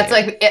going to. Yeah, it's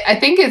like I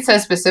think it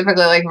says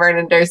specifically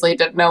Vernon Dursley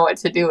didn't know what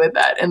to do with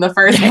that in the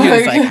first He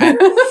was book.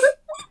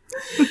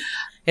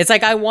 It's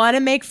like I want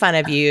to make fun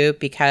of you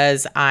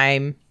because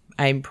I'm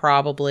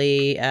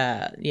probably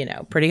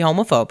pretty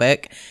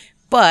homophobic,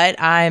 but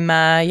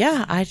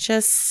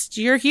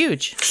you're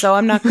huge, so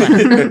I'm not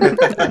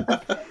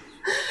gonna.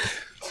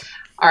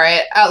 All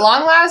right. At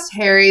long last,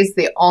 Harry's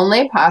the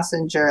only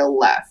passenger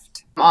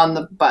left on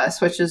the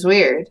bus, which is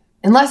weird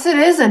Unless it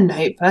is a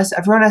night bus,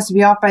 everyone has to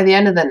be off by the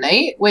end of the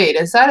night. Wait,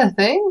 is that a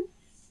thing?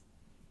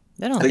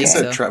 I don't Like I think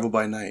said, so. travel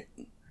by night.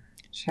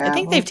 I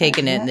think they've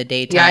taken it in the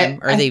daytime,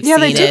 or they've yeah,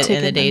 they seen did it take in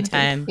it the in the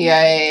daytime.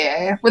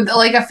 Yeah. With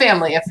like a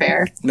family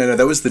affair. No,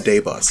 that was the day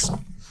bus.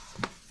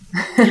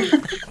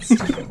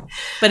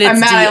 But it's I'm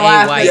mad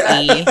I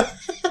laughed. DAYE.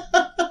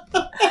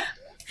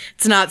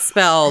 It's not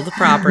spelled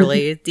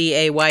properly.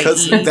 DAYE.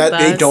 Because that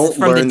they don't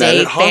from learn the that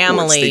Day at Hogwarts.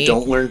 family. They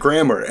don't learn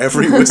grammar.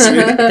 Every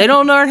wizard. They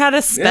don't learn how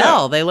to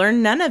spell. Yeah. They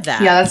learn none of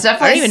that. Yeah, that's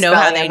definitely I don't even know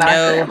how they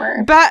know.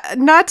 Grammar. But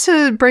not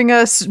to bring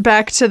us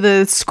back to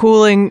the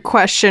schooling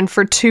question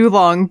for too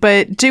long,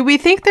 but do we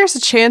think there's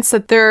a chance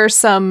that there are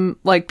some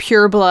like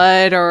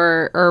pureblood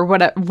or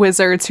what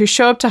wizards who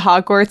show up to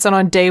Hogwarts and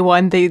on day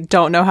one they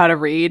don't know how to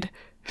read?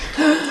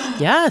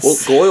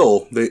 Yes.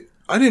 Well, Goyle,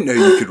 I didn't know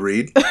you could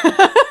read.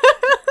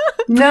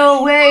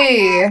 No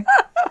way.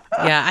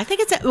 Yeah, I think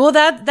it's well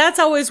that's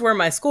always where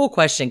my school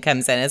question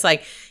comes in. It's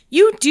like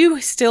you do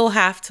still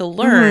have to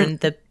learn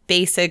the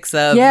basics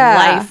of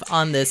life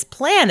on this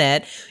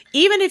planet,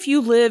 even if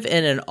you live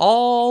in an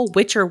all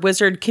Witcher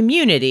wizard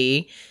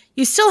community.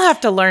 You still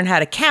have to learn how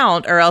to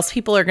count, or else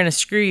people are going to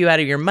screw you out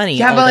of your money.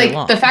 Yeah, all but day like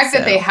long, the fact that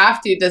so. they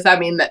have to, does that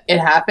mean that it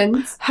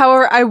happens?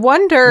 However, I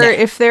wonder No.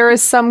 if there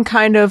is some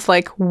kind of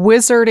like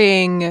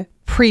wizarding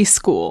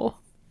preschool,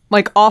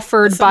 like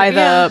offered by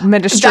the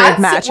Ministry of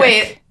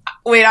Magic.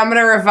 Wait, I'm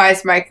gonna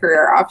revise my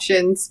career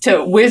options to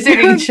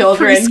wizarding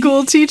children.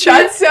 Preschool teacher.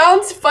 That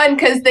sounds fun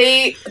because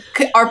they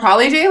are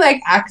probably doing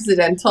like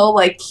accidental,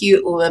 like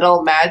cute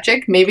little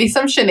magic. Maybe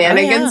some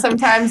shenanigans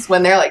sometimes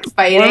when they're like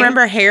fighting. Well,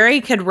 remember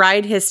Harry could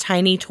ride his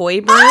tiny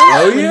toy broom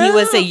Oh, when yeah. he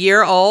was a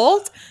year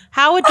old?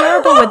 How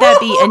adorable would that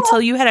be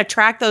until you had to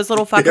track those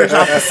little fuckers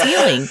off the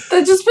ceiling?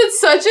 That just put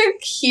such a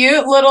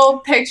cute little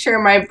picture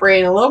in my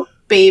brain. A little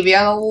baby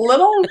on a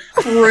little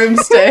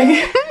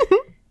broomstick.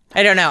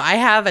 I don't know. I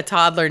have a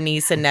toddler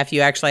niece and nephew.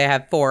 Actually, I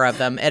have 4 of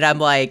them. And I'm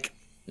like,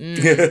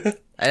 I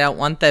don't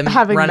want them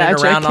Having running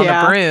magic, around on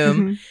yeah. the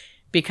broom.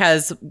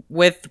 Because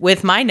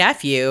with my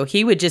nephew,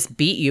 he would just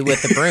beat you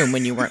with the broom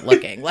when you weren't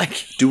looking.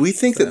 Like, Do we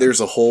think that there's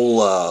a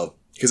whole?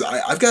 Because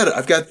I've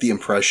got the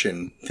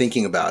impression,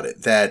 thinking about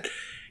it, that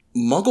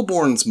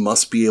Muggleborns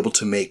must be able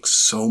to make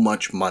so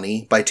much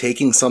money by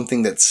taking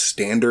something that's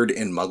standard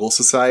in Muggle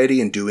society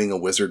and doing a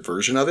wizard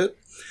version of it.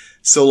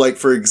 So, like,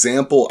 for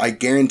example, I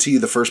guarantee you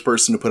the first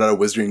person to put out a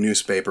wizarding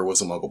newspaper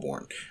was a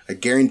Muggleborn. I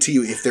guarantee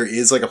you if there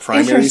is, like, a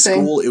primary Interesting.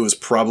 school, it was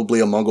probably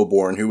a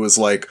Muggleborn who was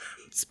like,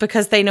 it's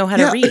because they know how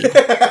to read.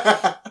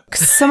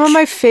 Some of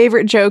my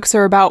favorite jokes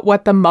are about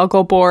what the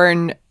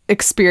Muggleborn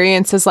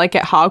experience is like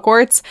at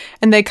Hogwarts,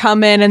 and they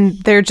come in and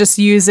they're just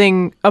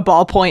using a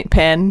ballpoint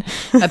pen.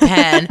 A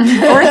pen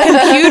or a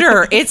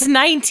computer. It's But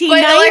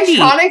 1990.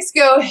 electronics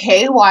go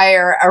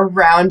haywire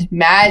around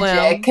magic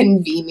Well,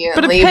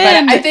 conveniently. but a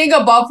pen- but I think a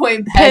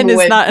ballpoint Pen is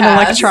would not an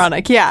pass.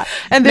 electronic, yeah.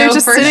 And they're No,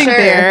 just for sitting sure.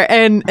 there,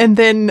 and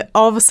then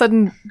all of a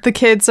sudden the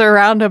kids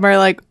around them are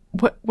like,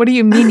 What do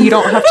you mean you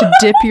don't have to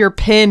dip your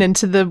pen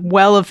into the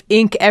well of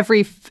ink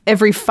every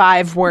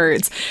 5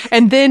 words?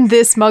 And then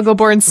this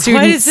Muggleborn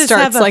student does this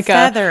starts have a like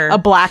feather? a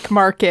black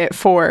market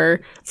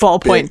for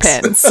ballpoint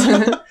Bits.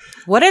 pens.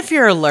 What if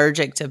you're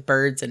allergic to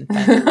birds and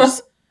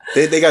feathers?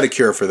 they got a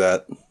cure for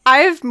that.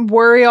 I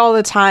worry all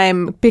the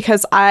time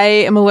because I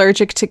am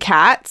allergic to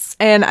cats,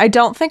 and I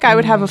don't think I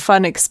would have a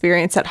fun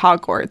experience at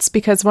Hogwarts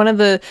because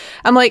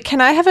I'm like,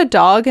 can I have a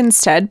dog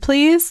instead,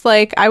 please?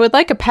 Like, I would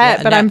like a pet,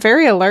 Yeah, but no. I'm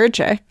very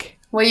allergic.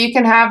 What you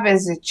can have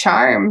is a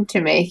charm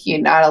to make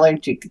you not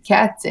allergic to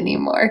cats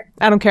anymore.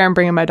 I don't care. I'm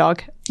bringing my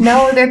dog.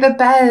 No, they're the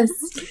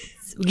best.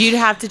 You'd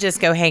have to just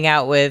go hang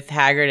out with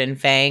Hagrid and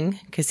Fang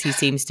because he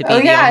seems to be Oh,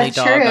 the yeah, only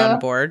dog true. on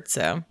board.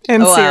 So,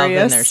 And well, then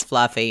Sirius. there's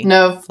Fluffy.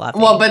 No, Fluffy.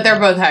 well, but they're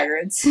both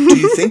Hagrids. Do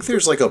you think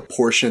there's like a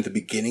portion at the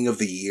beginning of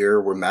the year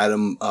where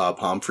Madame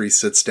Pomfrey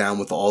sits down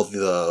with all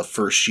the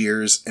first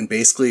years and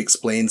basically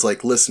explains,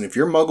 like, listen, if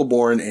you're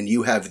Muggleborn and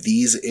you have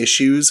these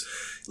issues,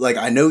 like,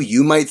 I know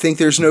you might think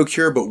there's no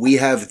cure, but we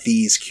have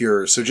these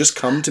cures. So just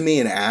come to me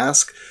and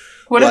ask.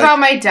 What Like- about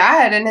my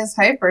dad and his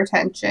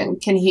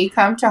hypertension? Can he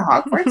come to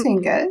Hogwarts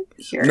and get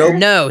cured? Nope.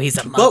 No, he's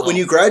a muggle. But when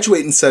you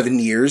graduate in 7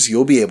 years,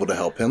 you'll be able to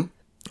help him.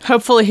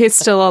 Hopefully he's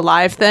still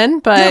alive then,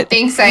 but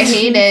Thanks, I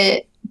hate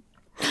it.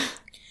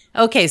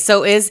 Okay,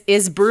 so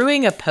is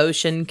brewing a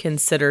potion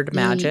considered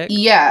magic?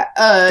 Yeah,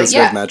 Does it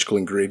yeah. have magical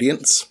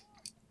ingredients?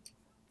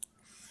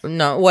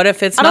 No. What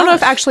if it's I don't know not?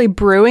 if actually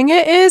brewing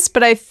it is,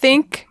 but I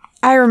think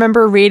I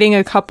remember reading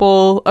a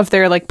couple of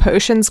their like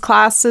potions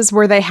classes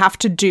where they have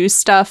to do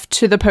stuff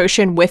to the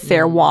potion with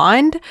their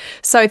wand.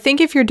 So I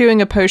think if you're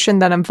doing a potion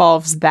that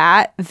involves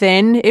that,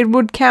 then it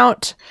would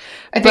count.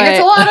 I think it's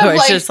a But- lot Or of it's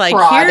like just like,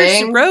 here's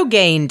prodding.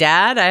 Rogaine,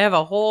 Dad. I have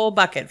a whole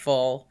bucket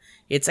full.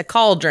 It's a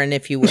cauldron,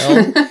 if you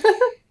will.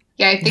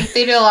 Yeah, I think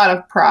they do a lot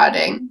of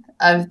prodding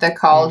of the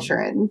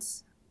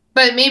cauldrons.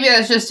 But maybe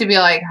that's just to be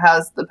like,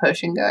 how's the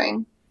potion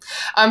going?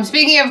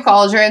 Speaking of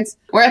cauldrons,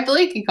 we're at the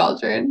Leaky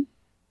Cauldron.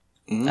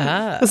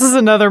 This is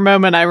another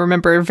moment I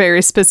remember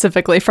very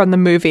specifically from the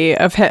movie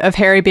of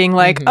Harry being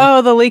like,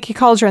 "Oh, the leaky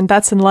cauldron,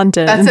 that's in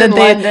London." That's and then in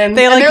London.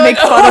 they like make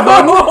fun of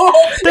him.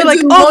 They're like,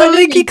 "Oh, the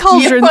leaky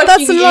cauldron,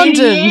 that's in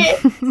London."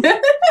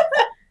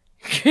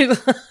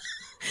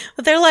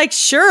 But they're like,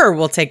 "Sure,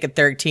 we'll take a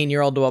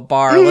 13-year-old to a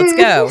bar. Let's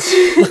go."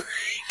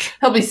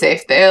 He'll be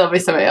safe there. It'll be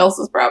somebody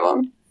else's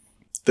problem.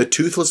 The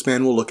toothless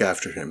man will look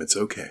after him. It's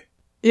okay.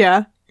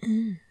 Yeah.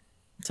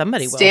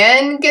 Somebody will.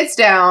 Stan gets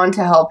down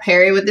to help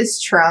Harry with his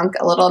trunk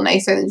a little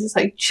nicer than just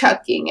like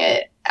chucking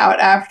it out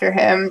after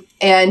him.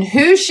 And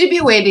who should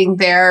be waiting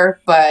there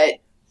but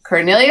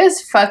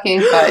Cornelius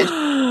fucking Fudge?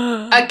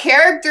 A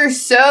character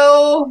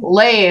so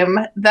lame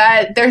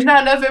that there's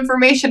not enough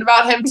information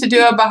about him to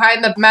do a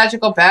Behind the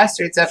Magical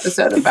Bastards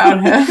episode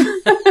about him.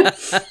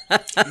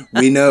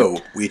 We know.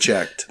 We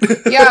checked.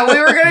 Yeah, we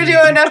were going to do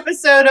an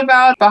episode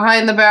about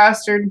Behind the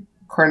Bastard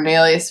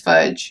Cornelius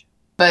Fudge.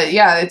 But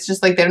yeah, it's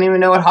just like they don't even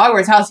know what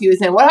Hogwarts house he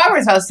was in. What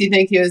Hogwarts house do you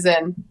think he was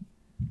in?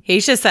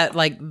 He's just that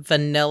like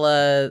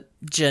vanilla,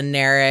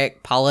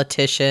 generic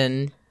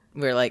politician.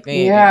 We're like,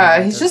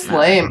 yeah, he's just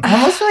lame. I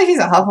almost feel like he's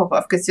a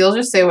Hufflepuff because he'll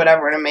just say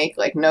whatever to make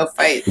like no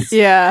fights.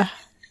 Yeah.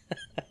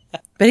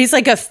 But he's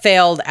like a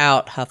failed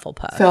out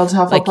Hufflepuff. Failed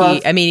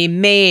Hufflepuff. Like he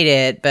made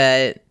it,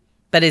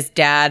 but his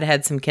dad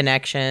had some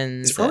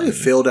connections. He's probably a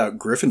failed out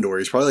Gryffindor.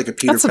 He's probably like a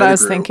Peter That's what Pettigrew. I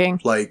was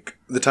thinking. Like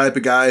the type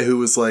of guy who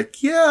was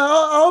like, "Yeah,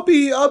 I'll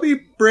be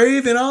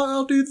brave and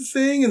I'll do the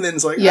thing," and then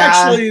it's like,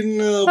 "Actually,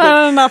 no."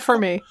 But, Not for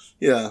me.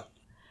 yeah.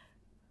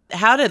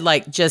 How did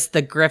like just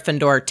the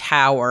Gryffindor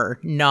tower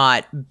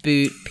not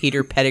boot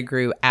Peter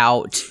Pettigrew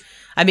out?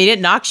 I mean, it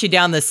knocks you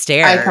down the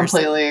stairs. I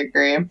completely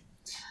agree.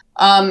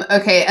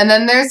 Okay, and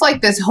then there's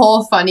like this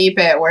whole funny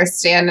bit where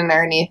Stan and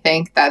Ernie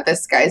think that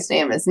this guy's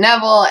name is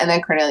Neville, and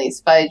then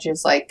Cornelius Fudge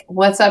is like,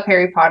 "What's up,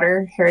 Harry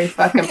Potter? Harry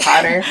fucking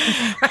Potter."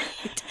 Right.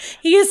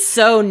 He is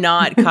so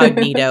not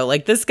cognito.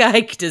 Like this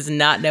guy does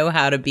not know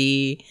how to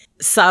be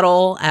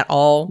subtle at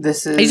all.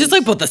 He's just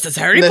like, "But this is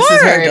Harry this Potter.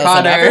 is Harry Doesn't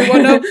Potter."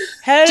 everyone know?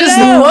 Hello, Just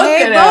look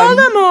hey, at him.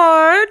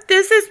 Voldemort.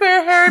 This is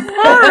where Harry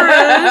Potter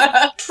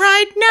is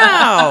right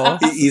now.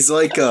 He's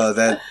like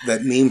that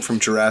meme from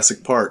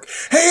Jurassic Park.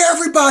 "Hey,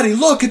 everybody,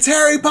 look, it's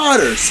Harry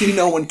Potter." See,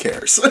 no one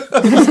cares.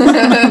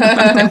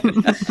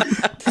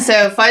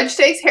 So Fudge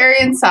takes Harry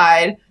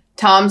inside.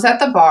 Tom's at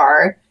the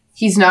bar.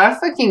 He's not a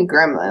fucking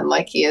gremlin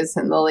like he is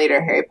in the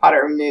later Harry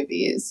Potter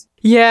movies.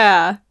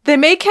 Yeah. They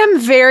make him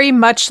very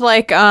much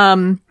like,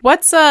 it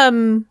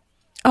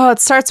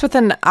starts with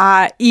an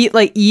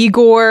like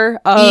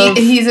Igor of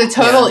He's a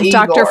total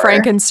Igor. Dr.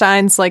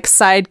 Frankenstein's like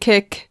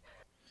sidekick.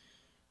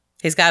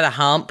 He's got a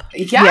hump.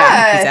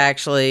 Yeah. He's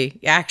actually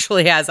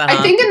has a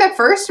hump. I think in the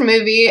first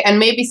movie, and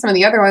maybe some of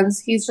the other ones,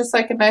 he's just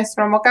like a nice,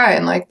 normal guy.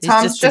 And like, He's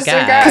Tom's just a just a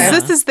guy. guy.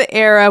 Because this is the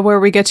era where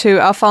we get to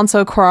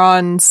Alfonso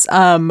Cuarón's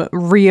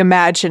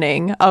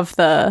reimagining of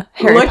the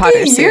Harry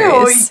Potter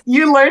series.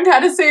 You learned how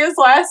to say his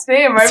last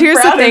name. I'm Here's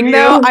proud the thing, of you.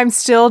 though. I'm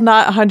still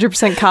not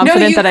 100%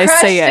 confident that I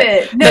say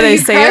it. No, that I you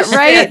say it crushed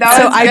right. it. That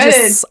So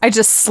was I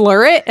just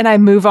slur it and I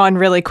move on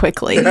really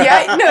quickly.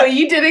 Yeah, no,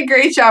 you did a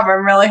great job.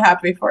 I'm really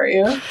happy for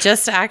you.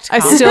 just act. I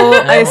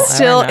confident.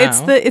 still,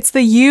 it's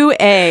the UA,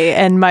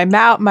 and my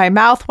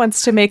mouth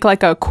wants to make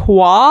like a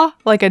qua,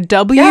 like a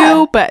W,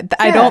 Yeah. but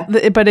I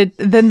don't. But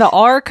then the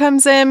R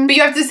comes in. But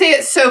you have to say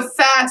it so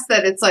fast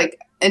that it's like,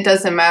 it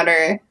doesn't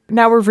matter.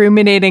 Now we're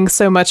ruminating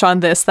so much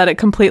on this that it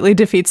completely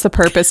defeats the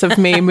purpose of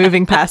me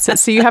moving past it.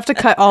 So you have to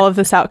cut all of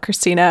this out,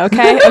 Christina.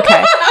 Okay.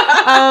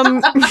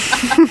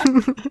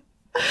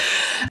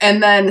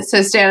 And then,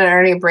 so Stan and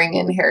Ernie bring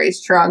in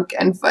Harry's trunk,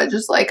 and Fudge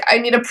is like, "I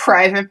need a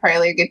private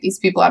parlor, get these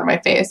people out of my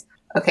face."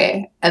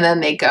 Okay, and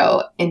then they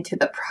go into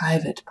the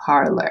private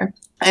parlor.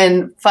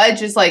 And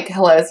Fudge is like,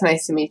 "Hello, it's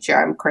nice to meet you.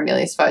 I'm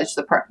Cornelius Fudge,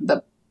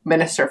 the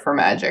Minister for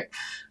Magic."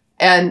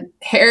 And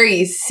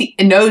Harry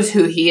knows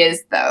who he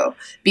is, though,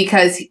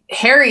 because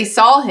Harry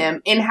saw him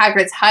in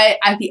Hagrid's hut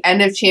at the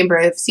end of Chamber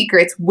of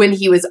Secrets when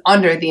he was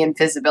under the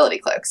invisibility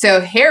cloak.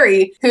 So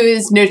Harry, who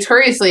is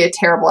notoriously a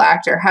terrible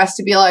actor, has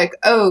to be like,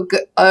 oh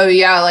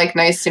yeah, like,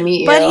 nice to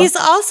meet you. But he's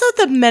also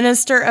the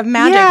Minister of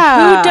Magic.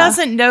 Yeah. Who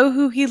doesn't know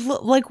who he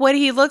what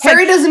he looks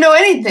Harry like? doesn't know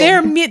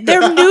anything.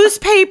 Their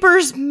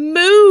newspapers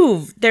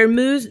move. Their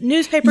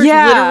newspapers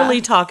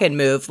literally talk and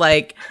move.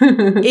 Like,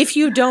 if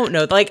you don't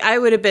know, like, I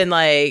would have been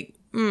like,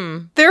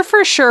 There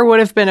for sure would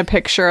have been a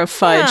picture of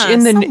Fudge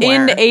in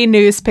a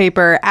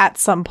newspaper at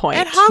some point.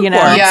 at Hogwarts. You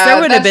know? Yeah,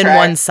 there would have that's been right.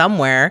 one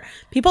somewhere.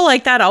 People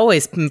like that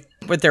always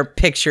with their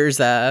pictures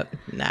up.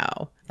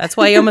 No. That's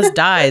why he almost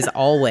dies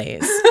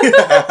always.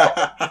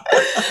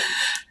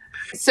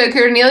 So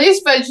Cornelius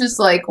Fudge is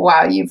like,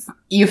 "Wow,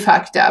 you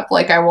fucked up.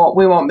 Like,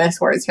 we won't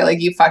miss words here. Like,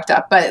 you fucked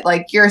up, but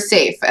like, you're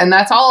safe." And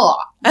that's all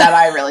that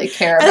I really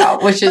care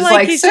about, which is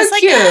like he's so just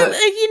cute. Like,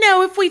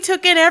 if we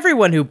took in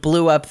everyone who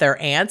blew up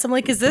their aunts, I'm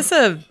like, is this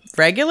a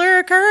regular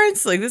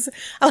occurrence? Like this,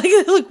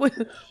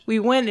 we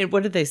went and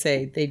what did they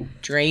say? They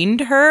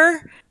drained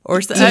her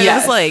or something. It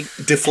Yes. was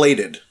like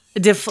Deflated.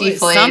 Deflated,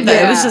 something.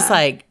 It was yeah. just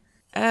like,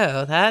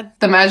 oh, that.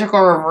 The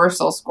magical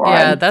reversal squad.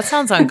 Yeah, that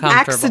sounds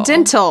uncomfortable.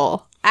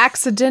 Accidental.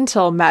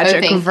 Accidental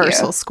Magic thank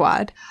Reversal you.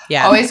 Squad.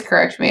 Yeah. Always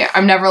correct me.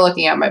 I'm never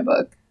looking at my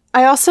book.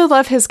 I also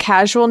love his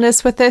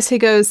casualness with this. He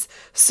goes,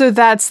 so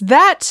that's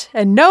that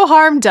and no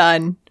harm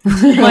done.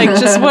 Like,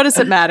 just what does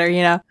it matter,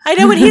 you know? I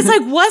know, and he's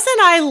like, wasn't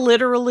I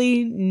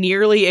literally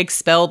nearly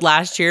expelled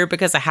last year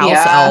because a house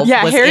elf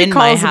was Harry in my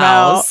calls him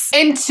out. house?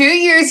 In 2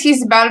 years,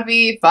 he's about to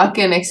be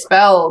fucking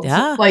expelled.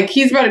 Yeah. Like,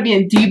 he's about to be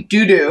in deep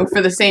doo-doo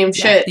for the same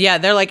shit. Yeah,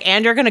 they're like,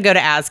 and you're going to go to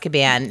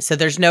Azkaban, so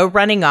there's no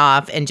running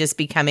off and just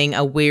becoming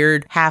a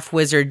weird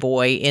half-wizard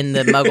boy in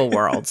the Muggle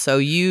world. So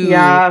you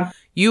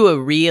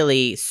were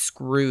really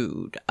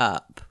screwed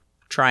up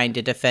trying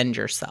to defend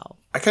yourself.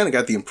 I kind of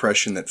got the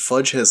impression that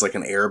Fudge has like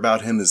an air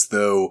about him as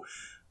though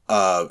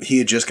he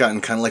had just gotten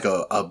kind of like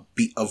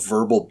a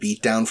verbal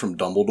beatdown from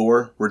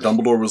Dumbledore, where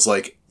Dumbledore was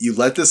like, you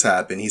let this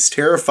happen. He's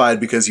terrified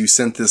because you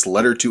sent this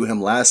letter to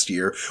him last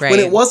year when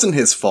it wasn't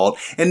his fault.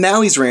 And now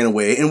he's ran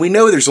away. And we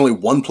know there's only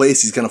one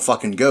place he's going to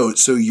fucking go.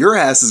 So your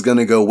ass is going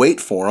to go wait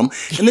for him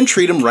and then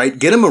treat him right,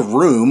 get him a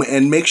room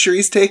and make sure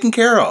he's taken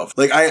care of.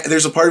 Like,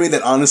 there's a part of me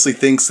that honestly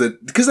thinks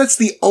that, because that's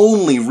the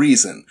only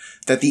reason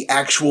that the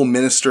actual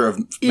Minister of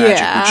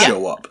Magic would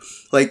show up.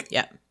 Like,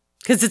 yeah.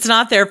 Because it's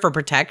not there for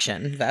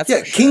protection. That's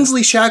for sure.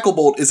 Kingsley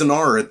Shacklebolt is an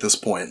R at this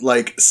point.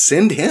 Like,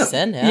 send him.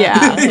 Send him.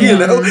 Yeah. You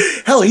know?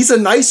 Hell, he's a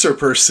nicer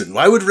person.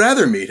 I would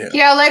rather meet him.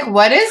 Yeah, like,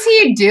 what is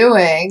he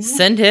doing?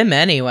 Send him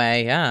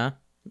anyway, yeah.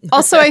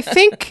 Also, I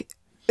think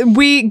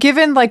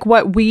given like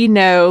what we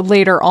know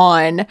later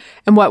on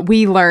and what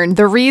we learn,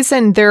 the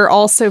reason they're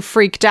also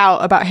freaked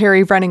out about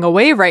Harry running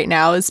away right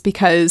now is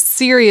because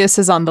Sirius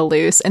is on the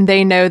loose and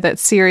they know that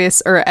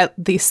Sirius, or at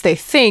least they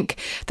think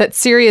that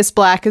Sirius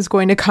Black is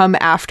going to come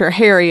after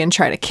Harry and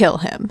try to kill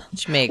him.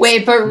 Which makes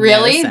Wait, but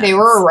really? no They sense.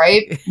 were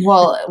right?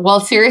 Well,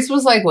 Sirius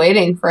was like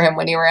waiting for him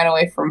when he ran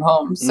away from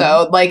home.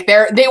 So, like,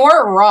 they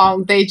weren't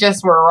wrong. They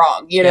just were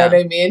wrong. You know what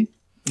I mean?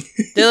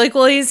 They're like,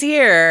 well, he's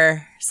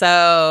here,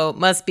 so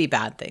must be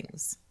bad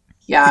things.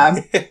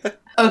 Yeah.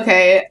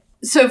 Okay.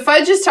 So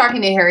Fudge is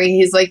talking to Harry.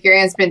 He's like, your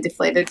aunt's been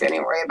deflated. Don't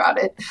even worry about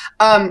it.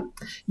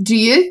 Do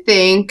you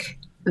think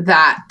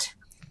that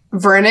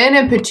Vernon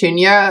and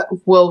Petunia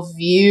will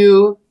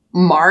view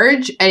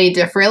Marge any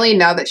differently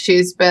now that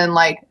she's been,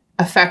 like,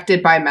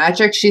 affected by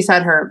magic? She's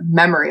had her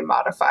memory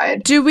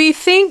modified. Do we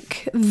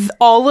think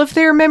all of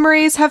their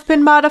memories have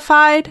been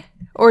modified?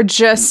 Or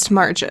just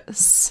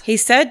Marge's? He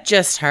said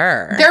just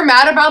her. They're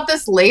mad about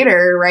this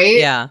later, right?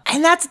 Yeah.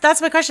 And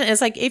that's my question.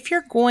 Is like, if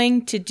you're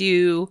going to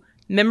do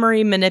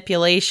memory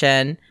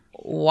manipulation,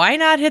 why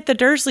not hit the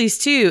Dursleys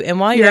too? And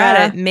while you're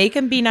at it, make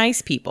them be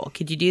nice people.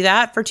 Could you do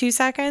that for 2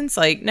 seconds?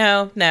 Like,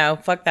 no,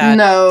 fuck that.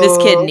 No. This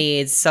kid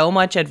needs so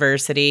much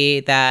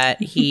adversity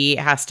that he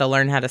has to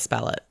learn how to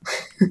spell it.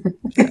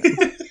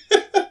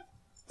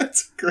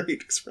 That's a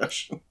great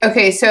expression.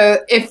 Okay, so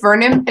if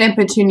Vernon and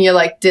Petunia,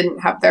 like, didn't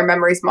have their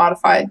memories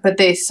modified, but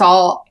they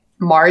saw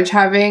Marge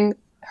having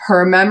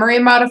her memory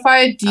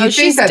modified, do you think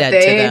she's that dead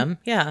they... to them.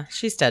 Yeah,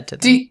 she's dead to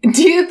them.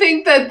 Do you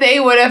think that they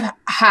would have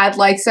had,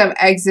 like, some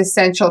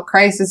existential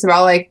crisis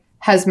about, like,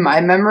 has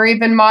my memory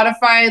been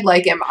modified?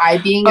 Like, am I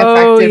being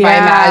affected by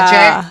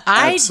magic?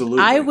 Absolutely.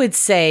 I would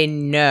say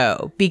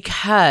no,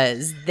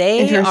 because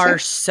they are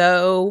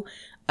so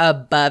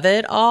above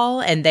it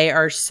all and they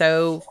are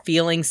so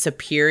feeling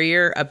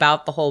superior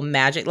about the whole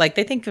magic. Like,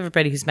 they think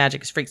everybody who's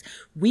magic is freaks.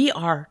 We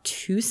are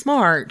too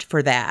smart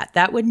for that.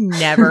 That would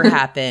never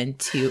happen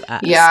to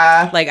us.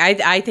 Yeah. Like,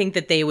 I think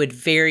that they would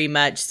very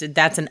much,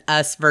 that's an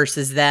us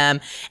versus them,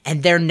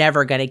 and they're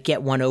never going to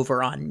get one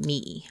over on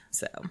me.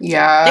 So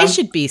Yeah. they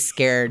should be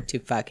scared to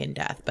fucking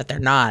death, but they're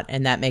not,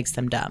 and that makes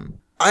them dumb.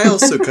 I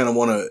also kind of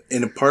want to,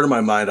 in a part of my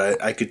mind,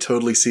 I could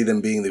totally see them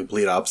being the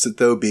complete opposite,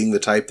 though, being the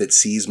type that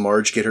sees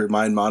Marge get her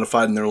mind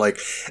modified, and they're like,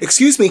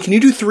 excuse me, can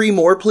you do 3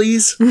 more,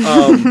 please? We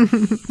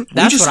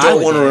just what I don't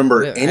would want to do.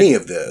 remember any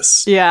of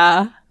this.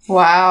 Yeah.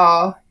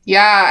 Wow.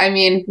 Yeah, I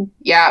mean,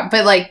 yeah,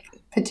 but, like,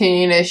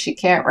 Petunia, she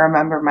can't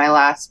remember my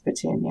last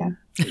Petunia.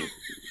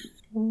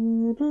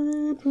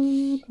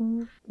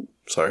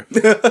 Sorry.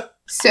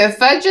 So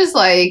Fudge is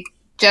like,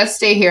 just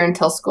stay here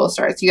until school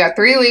starts. You got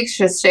 3 weeks,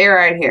 just stay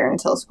right here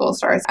until school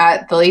starts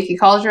at the Leaky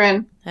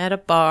Cauldron. At a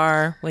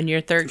bar when you're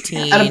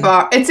 13. At a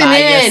bar. It's an By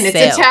inn. It's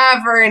yourself. a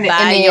tavern.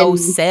 By an inn.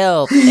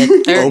 yourself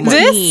at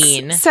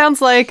 13. This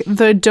sounds like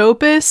the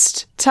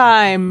dopest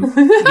time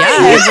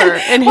Yeah. ever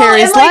in Well,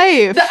 Harry's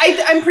and, like,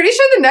 life. I'm pretty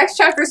sure the next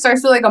chapter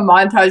starts with, like, a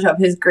montage of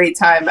his great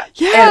time.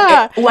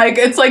 Yeah. And like,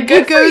 it's like,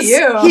 good for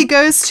you. He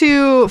goes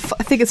to,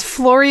 I think it's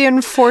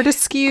Florian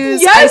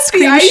Fortescue's yes, ice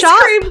cream the ice shop.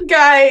 cream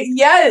guy.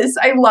 Yes,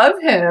 I love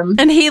him.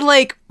 And he,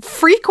 like,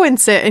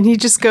 frequents it, and he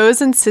just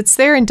goes and sits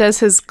there and does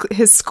his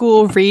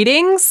school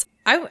readings.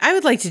 I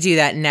would like to do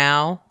that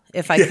now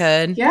if I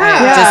could.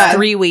 Yeah. Just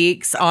 3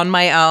 weeks on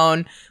my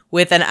own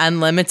with an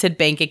unlimited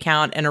bank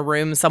account and a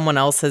room someone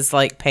else is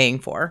like paying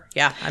for.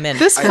 Yeah, I'm in.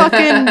 This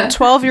fucking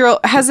 12-year-old,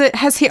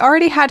 has he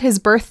already had his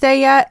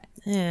birthday yet?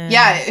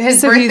 Yeah, his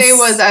So birthday he's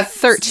was at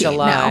 13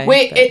 July. now.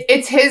 Wait,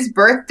 it's his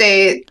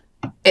birthday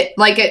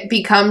it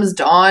becomes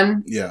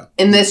dawn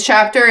in this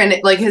chapter, and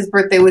his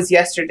birthday was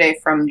yesterday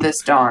from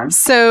this dawn.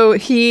 So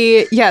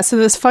so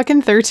this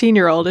fucking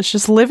 13-year-old is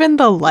just living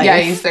the life. Yeah,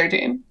 he's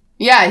 13.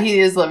 Yeah, he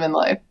is living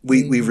life.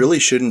 We really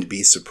shouldn't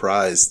be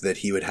surprised that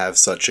he would have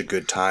such a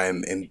good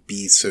time and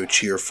be so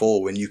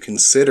cheerful when you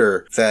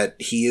consider that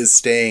he is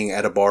staying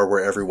at a bar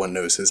where everyone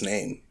knows his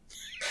name.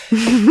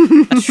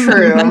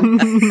 True.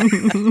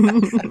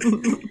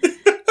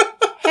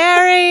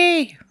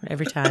 Harry!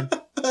 Every time.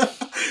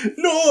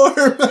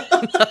 Norm!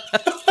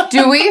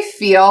 Do we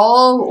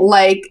feel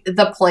like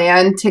the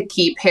plan to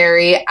keep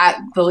Harry at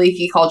the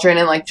Leaky Cauldron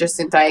and just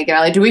in Diagon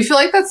Alley, do we feel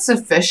like that's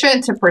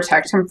sufficient to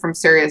protect him from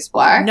Sirius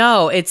Black?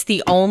 No, it's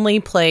the only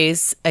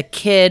place a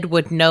kid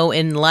would know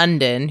in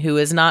London who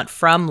is not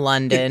from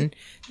London,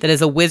 that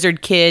is a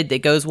wizard kid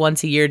that goes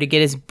once a year to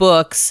get his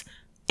books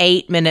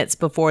 8 minutes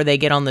before they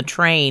get on the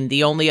train.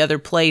 The only other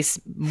place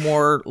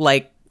more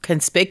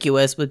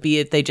conspicuous would be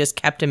if they just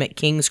kept him at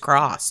King's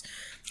Cross.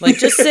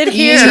 Just sit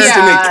here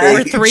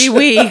for 3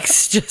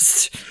 weeks.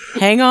 Just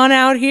hang on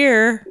out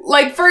here.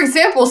 For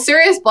example,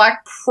 Sirius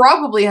Black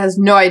probably has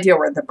no idea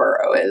where the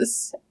Burrow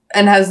is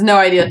and has no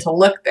idea to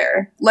look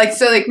there.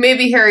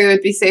 Maybe Harry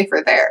would be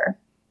safer there.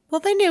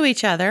 Well, they knew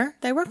each other.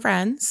 They were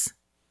friends.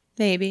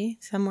 Maybe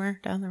somewhere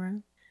down the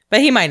road.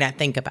 But he might not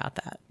think about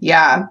that.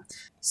 Yeah.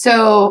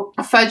 So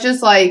Fudge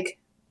is don't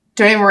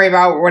even worry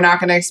about it. We're not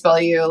going to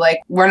expel you.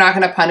 We're not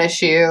going to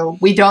punish you.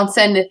 We don't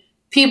send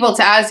people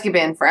to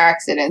Azkaban for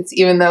accidents,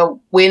 even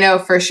though we know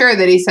for sure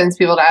that he sends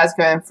people to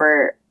Azkaban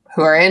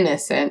who are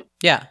innocent.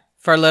 Yeah,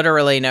 for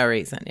literally no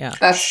reason, yeah.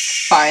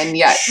 That's fine,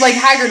 yeah.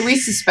 Hagrid, we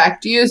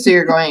suspect you, so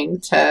you're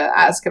going to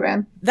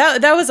Azkaban.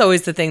 That was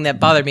always the thing that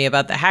bothered me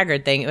about the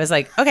Hagrid thing. It was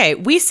okay,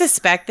 we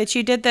suspect that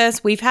you did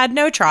this. We've had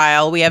no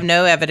trial. We have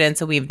no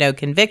evidence and we have no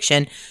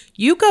conviction.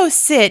 You go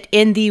sit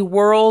in the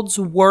world's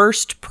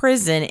worst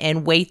prison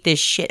and wait this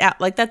shit out.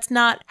 That's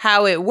not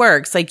how it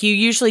works. You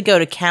usually go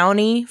to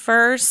county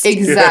first.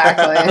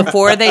 Exactly.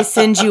 Before they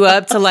send you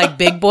up to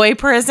big boy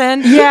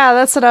prison. Yeah,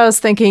 that's what I was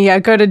thinking. Yeah,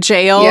 go to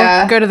jail.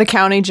 Yeah. Go to the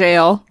county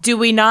jail. Do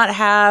we not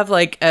have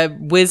a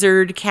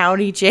wizard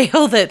county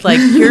jail that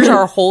here's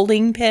our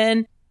holding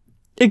pen?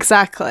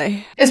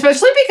 Exactly.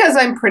 Especially because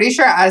I'm pretty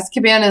sure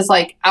Azkaban is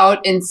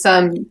out in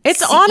some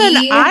It's on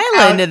an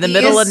island in the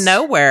middle of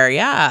nowhere,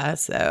 yeah.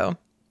 So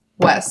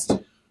west.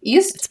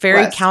 East? It's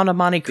very west. Count of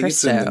Monte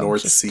Cristo. It's in the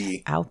North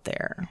Sea. Out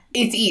there.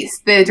 It's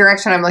east. The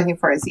direction I'm looking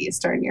for is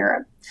Eastern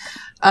Europe.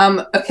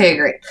 Okay,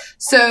 great.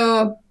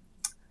 So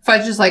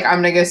Fudge is I'm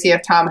going to go see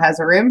if Tom has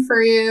a room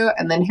for you.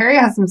 And then Harry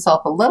has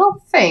himself a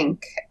little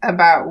think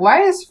about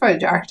why is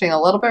Fudge acting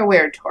a little bit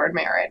weird toward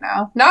me right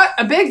now. Not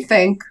a big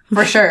think,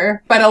 for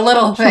sure, but a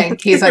little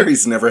think. He's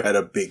Harry's never had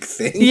a big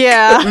thing.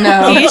 Yeah.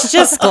 No. He's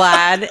just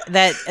glad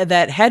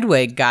that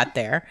Hedwig got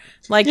there.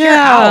 Your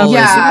Yeah. owl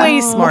Yeah. is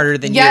way smarter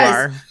than you Yes.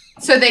 are.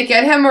 So they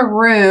get him a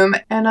room,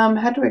 and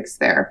Hedwig's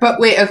there. But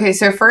wait, okay,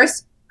 so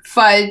first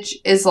Fudge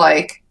is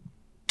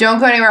don't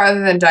go anywhere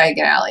other than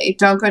Diagon Alley.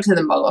 Don't go to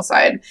the Muggle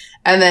side.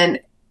 And then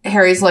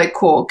Harry's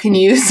cool, can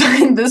you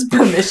sign this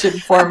permission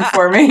form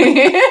for me?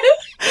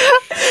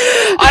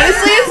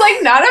 Honestly,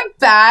 it's not a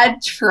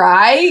bad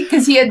try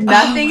because he had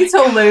nothing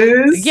to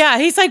lose. Yeah,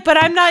 he's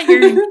but I'm not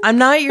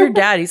your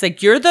dad. He's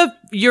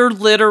you're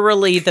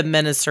literally the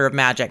minister of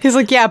magic. He's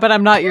yeah, but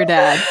I'm not your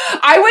dad.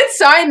 I would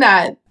sign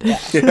that.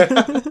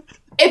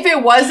 If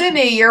it wasn't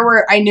a year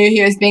where I knew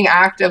he was being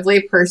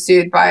actively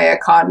pursued by a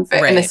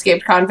convict, an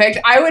escaped convict,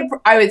 I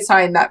would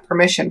sign that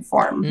permission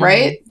form,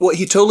 right? Well,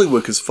 he totally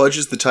would, because Fudge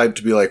is the type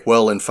to be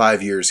well, in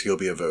 5 years, he'll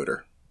be a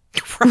voter.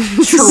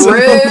 True.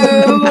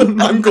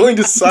 I'm going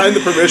to sign the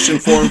permission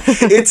form.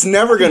 It's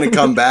never going to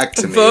come back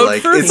to me. Vote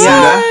for it's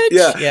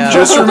Fudge. yeah.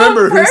 Just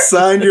remember who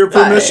signed your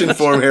permission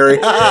form, Harry.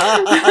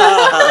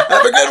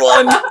 Have a good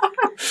one.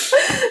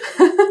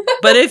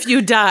 But if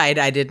you died,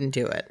 I didn't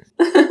do it.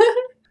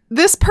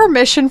 This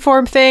permission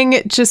form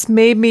thing just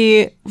made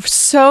me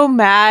so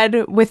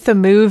mad with the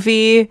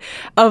movie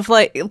of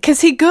because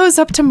he goes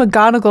up to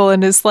McGonagall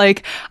and is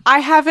I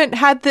haven't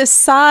had this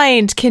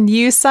signed. Can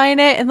you sign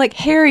it? And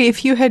Harry,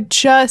 if you had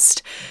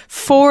just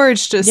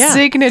forged a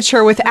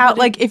signature without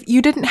if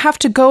you didn't have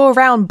to go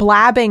around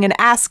blabbing and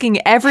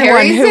asking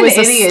everyone Harry's who is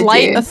a idiot,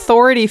 slight dude.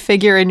 authority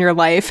figure in your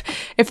life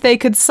if they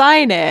could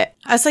sign it.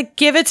 I was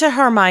give it to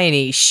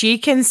Hermione. She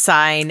can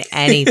sign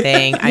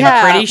anything. I'm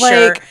Yeah, pretty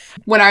sure.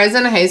 When I was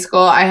in high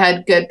school, I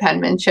had good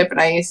penmanship and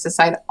I used to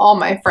sign all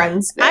my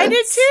friends' notes. I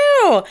did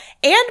too.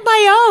 And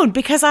my own,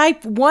 because I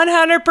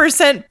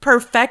 100%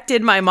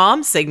 perfected my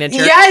mom's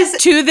signature.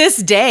 Yes. To this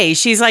day,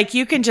 she's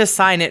you can just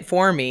sign it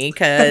for me,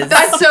 because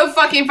That's so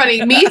fucking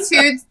funny.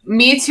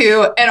 Me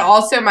too. And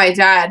also my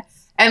dad.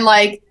 And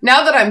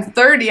now that I'm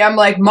 30, I'm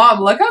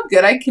Mom, look how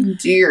good I can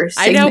do your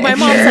signature. I know my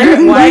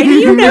mom's why do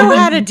you know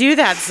how to do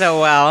that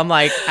so well? I'm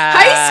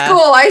high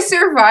school, I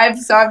survived,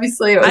 so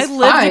obviously it was I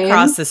lived fine.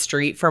 across the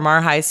street from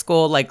our high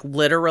school,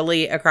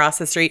 literally across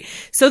the street.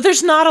 So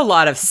there's not a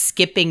lot of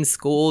skipping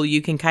school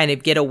you can kind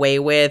of get away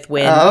with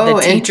when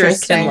the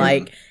teachers can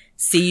interesting.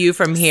 see you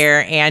from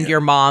here, and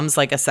your mom's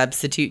like a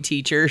substitute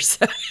teacher.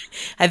 So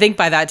I think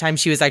by that time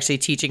she was actually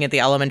teaching at the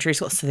elementary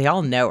school, so they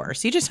all know her.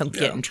 So you just don't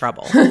get in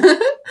trouble,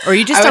 or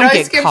you just I would don't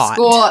always get skip caught.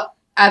 school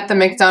at the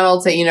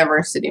McDonald's at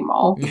University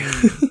Mall.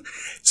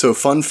 So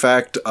fun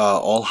fact,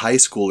 all high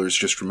schoolers,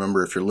 just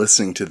remember, if you're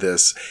listening to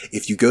this,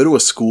 if you go to a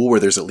school where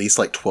there's at least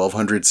like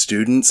 1,200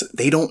 students,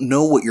 they don't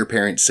know what your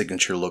parent's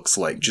signature looks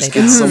like. Just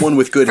get someone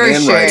with good For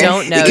handwriting. sure.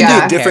 Don't know. It can Yeah.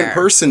 be a different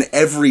person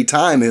every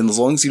time, and as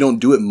long as you don't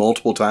do it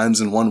multiple times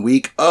in 1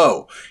 week,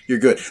 you're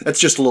good. That's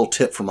just a little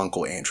tip from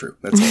Uncle Andrew.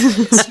 That's all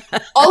it is.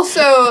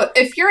 Also,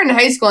 if you're in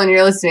high school and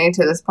you're listening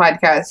to this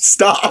podcast,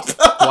 Stop.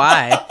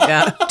 Why?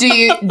 Yeah.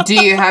 do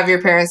you have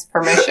your parents'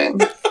 permission?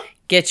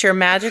 Get your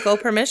magical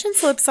permission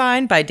slip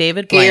signed by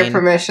David Get Blaine. your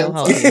permission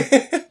He'll help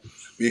you.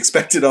 We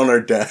expect it on our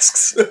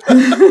desks.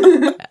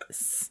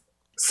 Yes.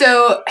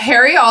 So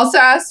Harry also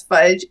asked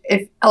Fudge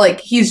if, like,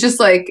 he's just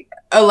like,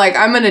 oh, like,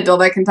 I'm an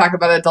adult, I can talk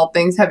about adult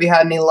things. Have you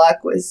had any luck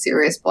with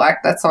Sirius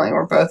Black? That's something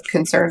we're both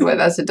concerned with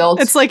as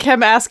adults. It's like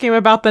him asking him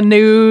about the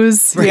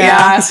news.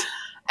 Yeah.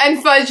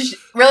 And Fudge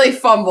really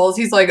fumbles.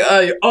 He's like,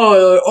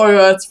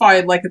 it's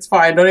fine. Like, it's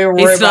fine. Don't even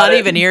worry about it. He's not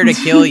even here to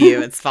kill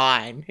you. It's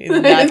fine. He's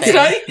nothing.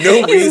 No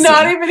He's reason.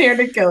 not even here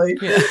to kill you.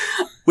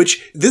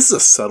 Which, this is a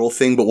subtle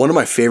thing, but one of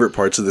my favorite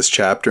parts of this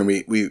chapter,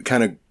 and we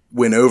kind of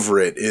went over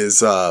it,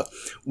 is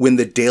when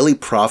the Daily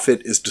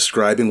Prophet is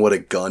describing what a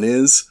gun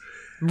is.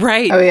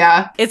 Right. Oh,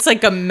 yeah. It's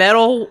like a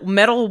metal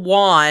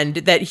wand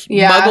that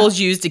muggles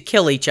use to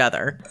kill each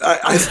other.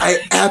 I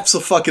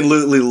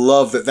absolutely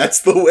love that.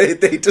 That's the way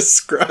they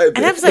describe it.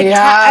 And I was like,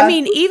 Yeah. I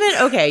mean, even,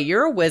 okay,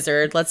 you're a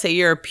wizard. Let's say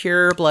you're a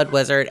pure blood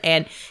wizard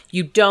and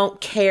you don't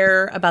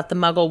care about the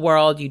muggle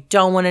world. You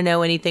don't want to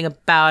know anything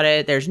about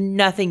it. There's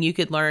nothing you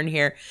could learn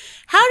here.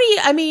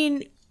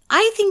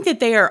 I think that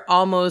they are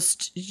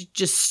almost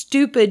just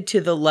stupid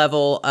to the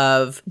level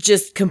of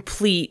just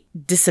complete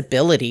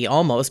disability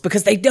almost,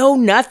 because they know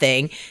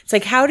nothing. It's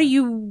like,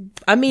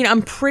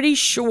 I'm pretty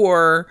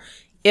sure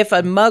if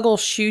a muggle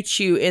shoots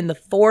you in the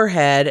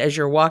forehead as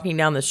you're walking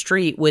down the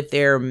street with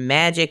their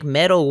magic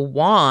metal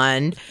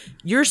wand,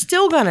 you're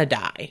still gonna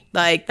die.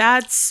 Like,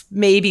 that's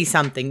maybe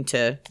something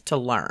to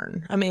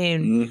learn. I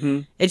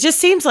mean, It just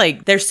seems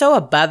like they're so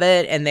above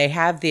it and they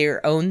have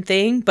their own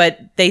thing, but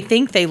they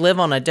think they live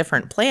on a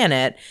different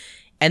planet.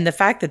 And the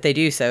fact that they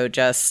do so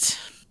just,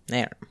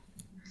 terrible.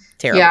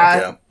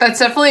 Yeah, that's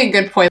definitely a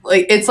good point.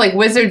 Like, it's like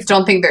wizards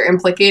don't think they're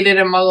implicated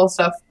in muggle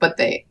stuff, but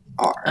they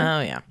are.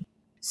 Oh, yeah.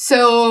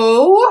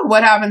 So,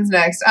 what happens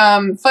next?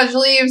 Fudge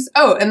leaves.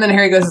 Oh, and then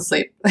Harry goes to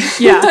sleep.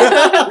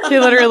 Yeah. He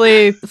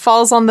literally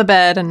falls on the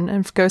bed and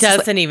goes to sleep.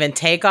 Doesn't even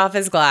take off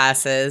his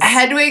glasses.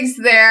 Hedwig's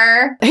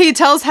there. He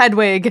tells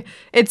Hedwig,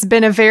 it's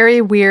been a very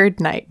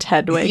weird night,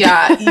 Hedwig.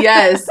 Yeah,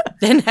 yes.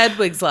 Then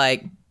Hedwig's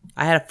like,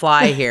 I had a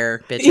fly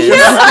here, bitches.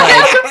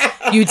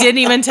 Like, you didn't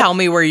even tell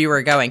me where you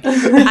were going.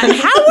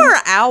 How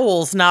are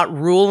owls not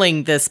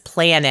ruling this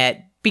planet?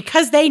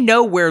 Because they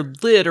know where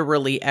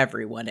literally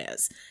everyone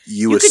is.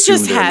 You could assume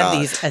just they're have not.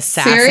 these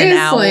assassin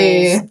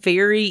Seriously? owls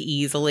very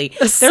easily.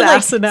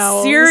 Assassin They're like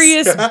owls.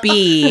 Sirius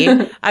B.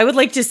 I would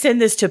like to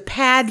send this to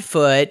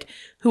Padfoot,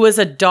 who is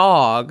a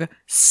dog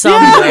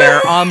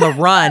somewhere on the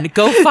run.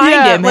 Go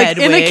find him, like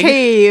Hedwig. in a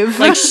cave.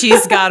 Like,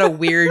 she's got a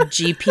weird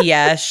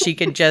GPS. She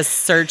can just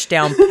search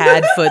down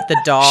Padfoot the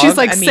dog. She's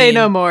like, say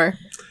no more.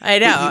 I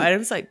know. And I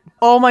was like,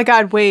 Oh my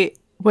god, wait.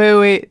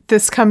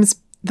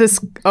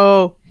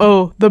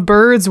 The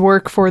birds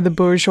work for the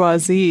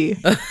bourgeoisie.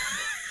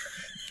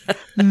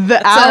 The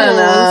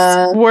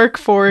owls work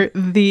for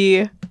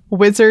the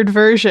wizard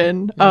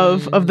version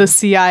of the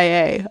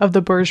CIA, of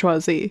the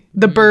bourgeoisie.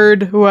 The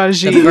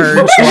birdouagie. the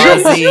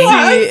bourgeoisie.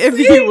 if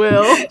you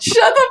will.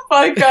 Shut the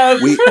fuck up.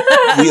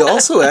 We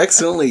also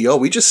accidentally,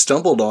 we just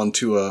stumbled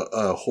onto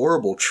a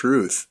horrible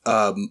truth.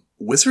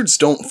 Wizards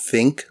don't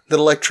think that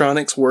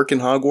electronics work in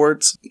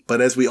Hogwarts,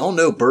 but as we all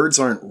know, birds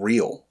aren't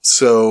real.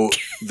 So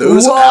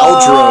those owl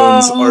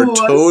drones are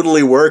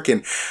totally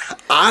working.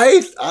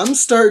 I'm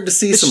starting to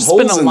see some just been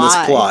holes a in this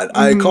lie. plot.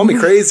 Call me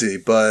crazy,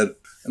 but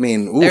I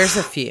mean, oof. There's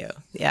a few.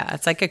 Yeah,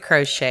 it's like a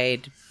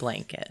crocheted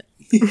blanket.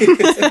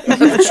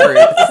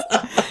 Truth.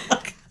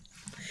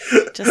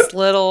 Just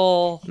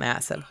little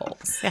massive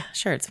holes. Yeah,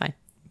 sure, it's fine.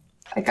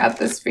 I got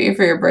this for you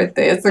for your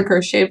birthday. It's the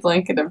crochet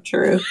blanket of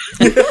truth.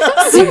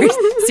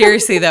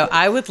 Seriously, though,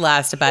 I would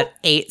last about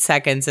 8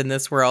 seconds in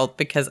this world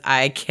because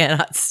I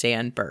cannot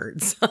stand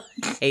birds.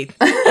 hate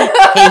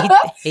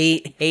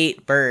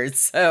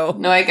birds. So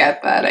No, I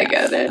get that. I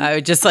get it. I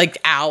would just like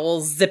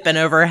owls zipping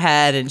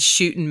overhead and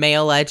shooting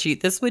mail at you.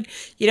 This would,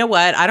 you know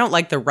what? I don't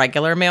like the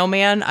regular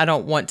mailman. I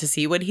don't want to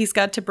see what he's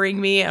got to bring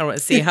me. I don't want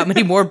to see how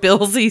many more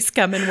bills he's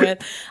coming with.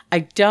 I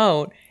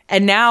don't.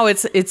 And now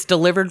it's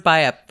delivered by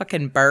a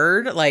fucking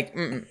bird. Like,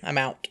 I'm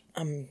out.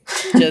 I'm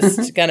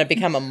just gonna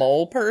become a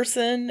mole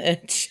person.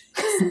 And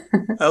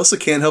I also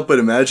can't help but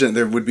imagine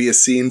there would be a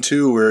scene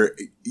too where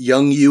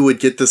young you would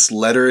get this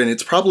letter, and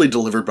it's probably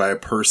delivered by a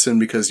person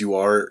because you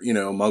are,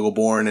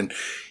 Muggle-born, and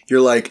you're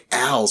like,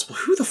 owls. Well,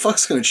 who the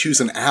fuck's going to choose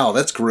an owl?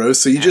 That's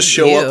gross. So you just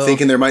show up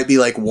thinking there might be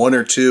like one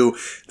or two.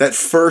 That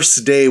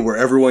first day where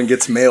everyone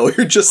gets mail,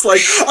 you're just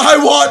like,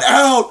 I want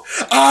out.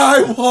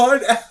 I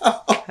want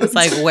out. It's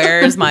like,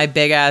 where's my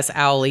big ass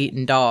owl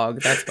eating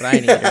dog? That's what I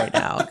need right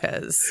now.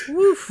 Because,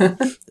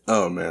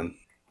 oh man.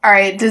 All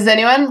right. Does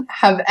anyone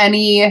have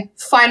any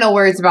final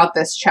words about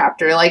this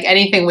chapter? Like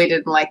anything we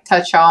didn't like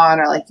touch on,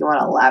 or like you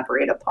want to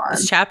elaborate upon?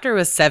 This chapter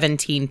was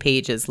 17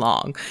 pages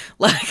long.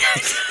 Like,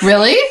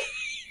 really?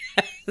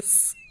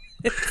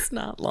 It's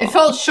not long. It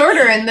felt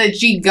shorter in the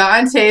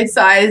Gigante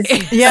size.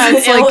 Yeah,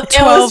 it's like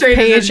 12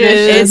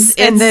 pages.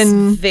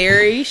 It's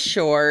very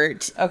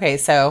short. Okay,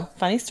 so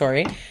funny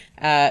story.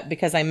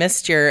 Because I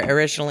missed your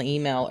original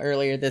email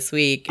earlier this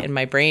week and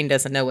my brain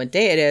doesn't know what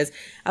day it is.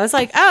 I was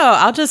like, oh,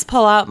 I'll just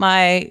pull out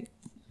my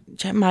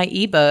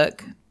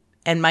ebook,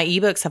 and my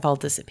ebooks have all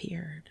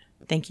disappeared.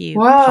 Thank you,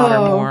 Whoa.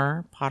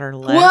 Pottermore,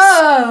 Potterless.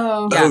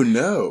 Whoa! Yeah. Oh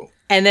no.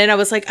 And then I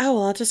was like, oh,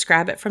 well, I'll just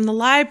grab it from the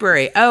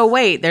library. Oh,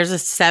 wait, there's a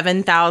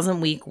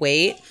 7,000 week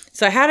wait.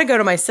 So I had to go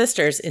to my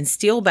sister's and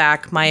steal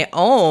back my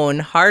own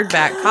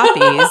hardback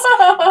copies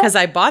because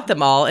I bought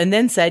them all and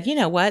then said, you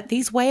know what?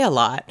 These weigh a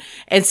lot.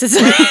 And so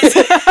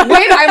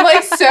Wait, I'm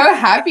like so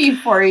happy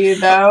for you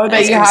though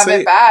that you have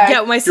it back.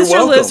 yeah, my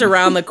sister lives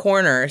around the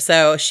corner,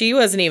 so she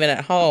wasn't even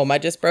at home. I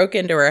just broke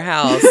into her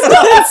house.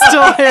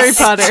 Stole Harry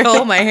Potter.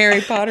 Stole my Harry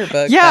Potter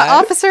book. Yeah,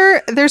 back.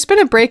 officer, there's been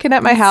a break-in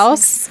at my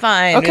house. It's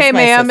fine. Okay, It's my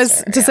ma'am,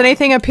 sister, does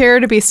anything appear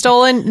to be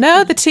stolen?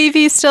 No, the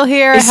TV's still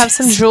here. I have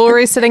some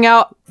jewelry sitting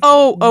out.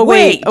 Oh,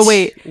 wait.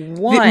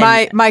 One.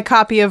 My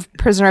copy of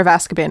Prisoner of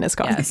Azkaban is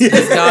gone. Yes,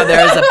 because God,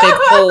 there is a big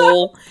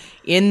hole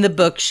in the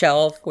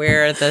bookshelf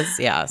where this,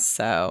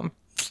 so.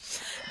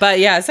 But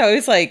yeah, so it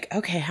was like,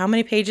 okay, how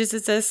many pages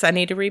is this? I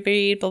need to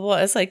reread, blah, blah.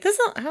 It's like,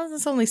 how is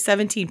this only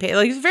 17 pages?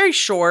 Like, it's very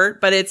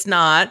short, but it's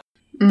not.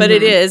 But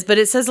it is. But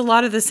it says a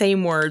lot of the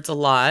same words a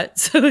lot.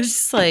 So it's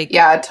just like.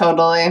 Yeah,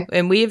 totally.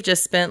 And we have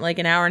just spent like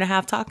an hour and a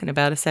half talking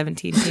about a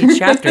 17-page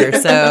chapter.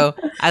 So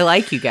I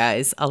like you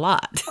guys a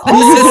lot. This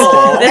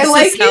I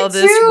like is how you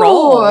this too.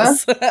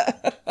 rolls.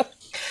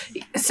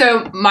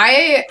 So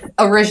my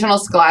original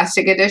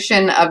Scholastic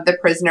edition of The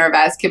Prisoner of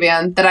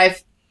Azkaban that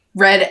I've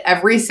read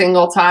every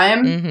single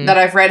time that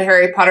I've read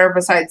Harry Potter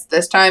besides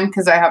this time,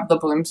 because I have the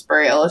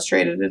Bloomsbury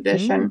Illustrated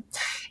edition.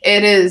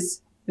 It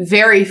is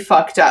very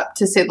fucked up,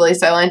 to say the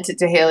least. I lent it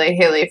to Haley.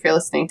 Haley, if you're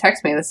listening,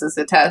 text me. This is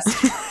a test.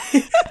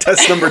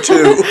 Test number 2.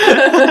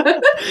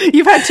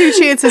 You've had 2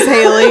 chances,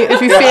 Haley.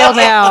 If you fail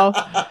now.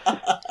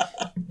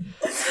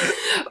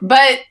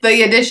 But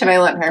the edition I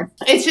lent her,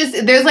 it's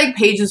just, there's like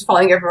pages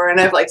falling everywhere, and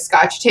I've like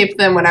scotch taped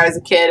them when I was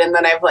a kid, and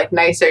then I've like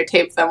nicer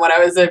taped them when I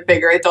was a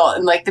bigger adult,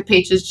 and like the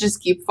pages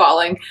just keep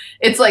falling.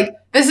 It's like,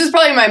 this is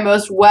probably my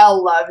most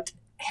well-loved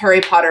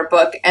Harry Potter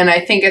book, and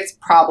I think it's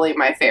probably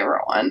my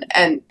favorite one.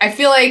 And I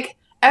feel like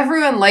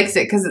everyone likes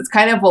it because it's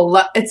kind of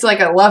it's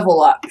like a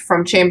level up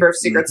from Chamber of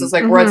Secrets. It's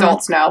like, we're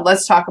adults now.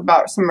 Let's talk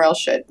about some real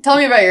shit. Tell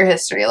me about your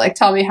history. Like,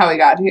 tell me how we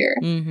got here.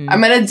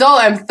 I'm an adult.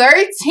 I'm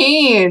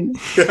 13.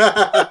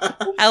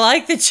 I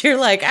like that you're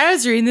like, I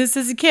was reading this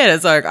as a kid.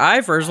 It's like, I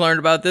first learned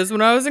about this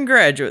when I was in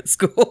graduate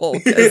school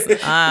because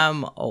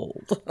I'm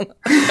old.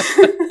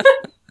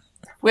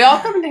 We all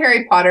come to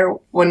Harry Potter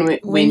when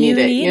we need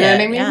it. You know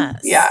what I mean?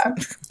 Yes. Yeah.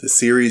 The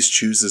series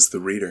chooses the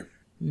reader.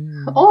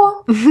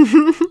 Oh.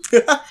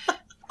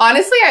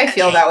 Honestly, I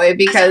feel that way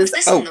because...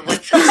 Oh.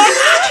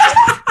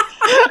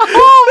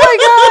 Oh my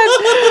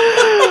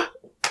god!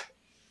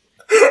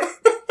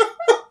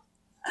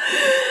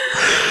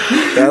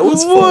 That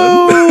was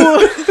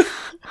fun.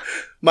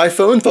 My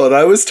phone thought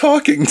I was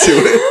talking to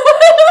it.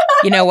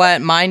 You know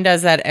what? Mine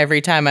does that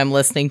every time I'm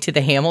listening to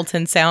the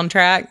Hamilton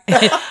soundtrack.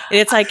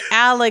 It's like,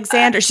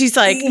 Alexander. She's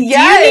like,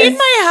 Yes. Do you need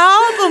my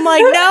help? I'm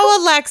like, no,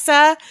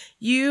 Alexa.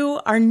 You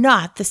are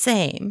not the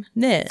same.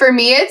 For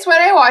me, it's when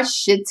I watch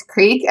Schitt's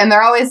Creek, and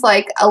they're always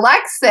like,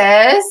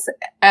 Alexis,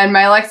 and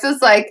my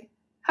Alexa's like,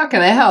 how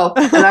can I help?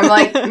 And I'm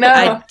like, no.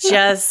 I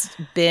just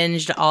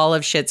binged all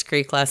of Schitt's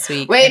Creek last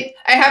week. Wait,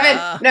 I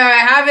haven't. No, I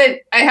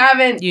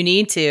haven't. You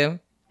need to.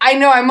 I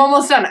know, I'm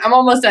almost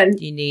done.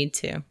 You need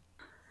to.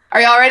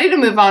 Are y'all ready to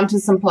move on to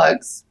some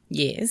plugs?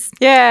 Yes.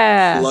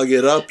 Yeah. Plug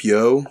it up,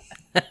 yo.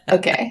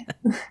 Okay.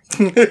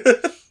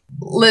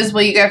 Liz,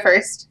 will you go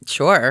first?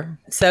 Sure.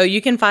 So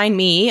you can find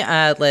me,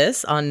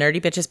 Liz, on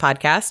Nerdy Bitches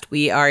Podcast.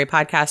 We are a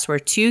podcast where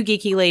 2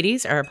 geeky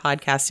ladies are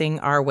podcasting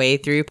our way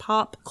through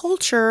pop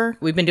culture.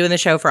 We've been doing the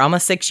show for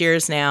almost 6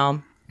 years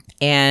now.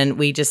 And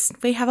we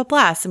have a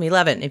blast and we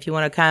love it. And if you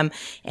want to come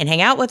and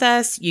hang out with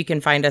us, you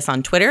can find us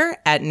on Twitter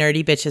at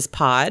Nerdy Bitches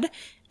Pod,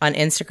 on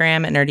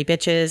Instagram at Nerdy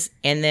Bitches,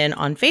 and then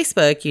on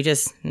Facebook, you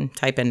just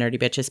type in Nerdy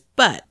Bitches.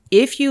 But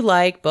if you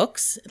like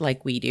books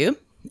like we do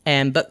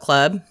and book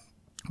club,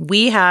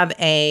 we have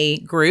a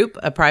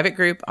private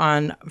group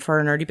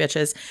for Nerdy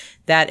Bitches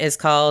that is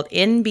called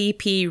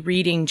NBP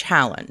Reading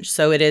Challenge.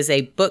 So it is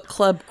a book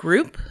club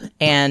group,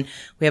 and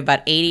we have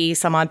about 80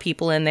 some odd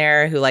people in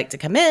there who like to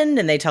come in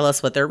and they tell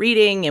us what they're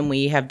reading. And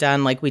we have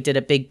done, like, we did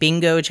a big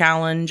bingo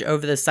challenge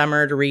over the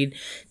summer to read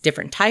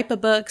different type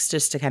of books,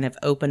 just to kind of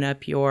open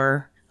up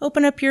your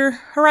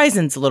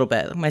horizons a little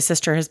bit. My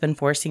sister has been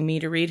forcing me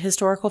to read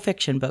historical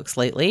fiction books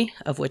lately,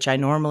 of which I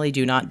normally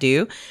do not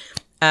do.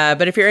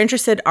 But if you're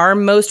interested, our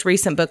most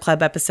recent book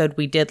club episode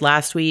we did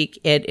last week,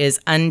 it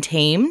is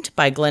Untamed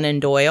by Glennon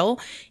Doyle.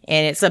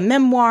 And it's a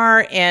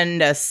memoir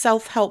and a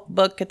self-help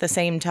book at the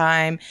same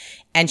time.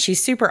 And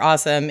she's super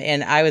awesome.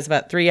 And I was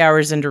about 3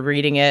 hours into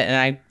reading it, and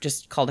I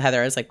just called Heather.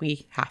 I was like,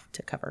 we have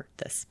to cover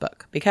this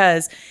book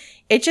because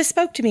it just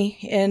spoke to me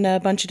in a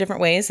bunch of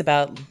different ways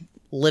about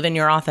living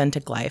your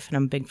authentic life. And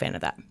I'm a big fan of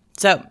that.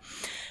 So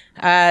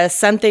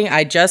something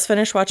I just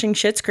finished watching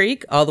Schitt's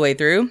Creek all the way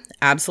through.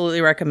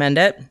 Absolutely recommend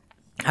it.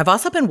 I've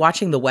also been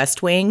watching The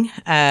West Wing.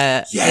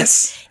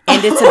 Yes.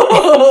 And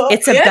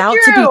it's about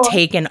to be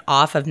taken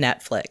off of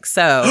Netflix.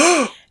 So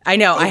I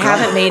know I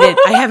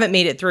haven't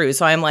made it through.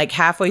 So I'm like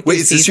halfway through. Wait,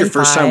 is this your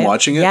first time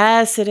watching it?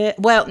 Yes, it is.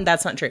 Well,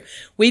 that's not true.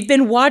 We've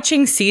been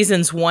watching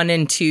seasons 1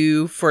 and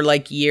 2 for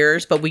like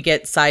years, but we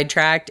get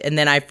sidetracked and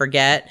then I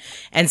forget.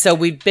 And so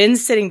we've been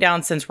sitting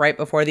down since right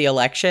before the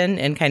election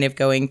and kind of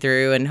going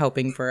through and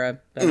hoping for a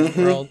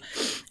better world.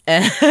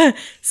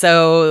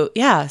 So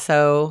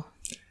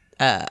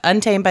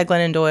Untamed by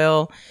Glennon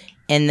Doyle,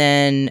 and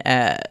then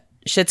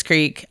Schitt's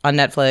Creek on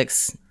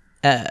Netflix.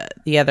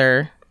 The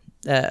other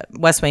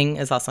West Wing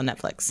is also on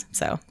Netflix.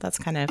 So that's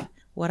kind of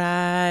what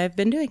I've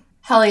been doing.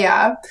 Hell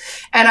yeah.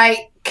 And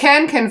I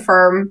can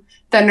confirm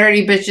that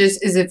Nerdy Bitches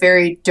is a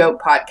very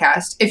dope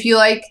podcast. If you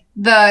like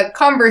the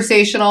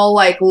conversational,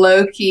 like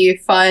low-key,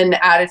 fun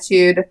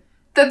attitude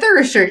that the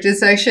restricted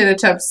section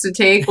attempts to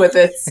take with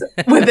its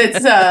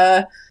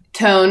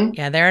tone.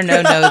 Yeah, there are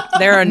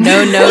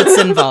no notes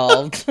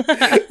involved.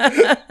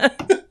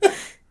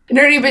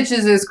 Nerdy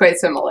Bitches is quite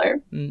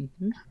similar.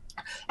 Mm-hmm.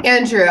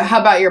 Andrew,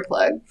 how about your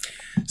plug?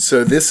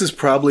 So this is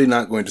probably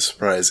not going to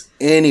surprise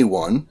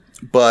anyone,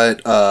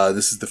 but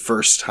this is the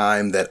first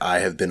time that I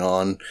have been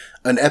on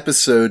an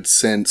episode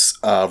since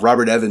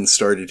Robert Evans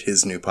started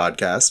his new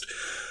podcast.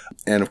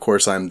 And of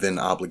course, I'm then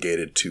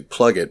obligated to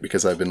plug it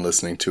because I've been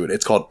listening to it.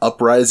 It's called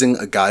Uprising,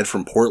 A Guide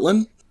from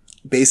Portland.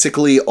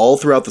 Basically, all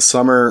throughout the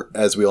summer,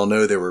 as we all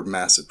know, there were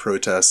massive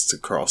protests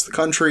across the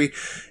country.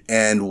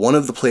 And one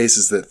of the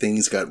places that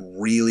things got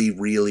really,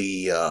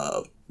 really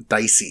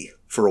dicey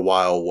for a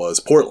while was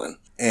Portland.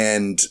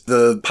 And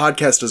the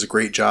podcast does a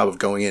great job of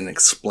going in and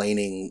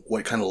explaining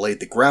what kind of laid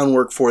the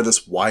groundwork for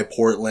this, why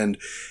Portland.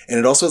 And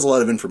it also has a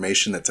lot of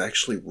information that's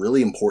actually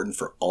really important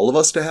for all of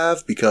us to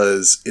have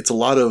because it's a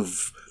lot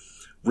of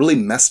really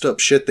messed up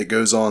shit that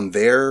goes on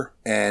there.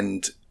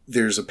 And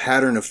there's a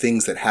pattern of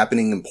things that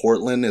happening in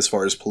Portland as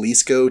far as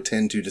police go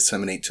tend to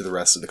disseminate to the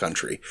rest of the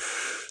country.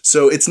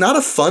 So it's not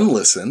a fun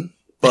listen,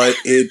 but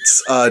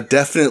it's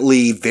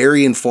definitely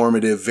very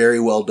informative, very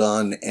well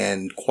done,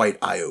 and quite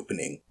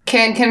eye-opening.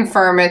 Can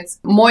confirm it's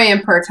muy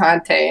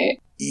importante.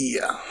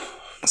 Yeah.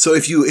 So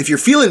if you're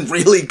feeling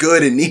really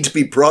good and need to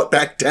be brought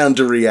back down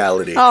to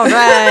reality, all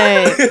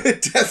right,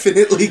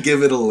 definitely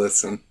give it a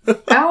listen.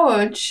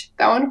 Ouch,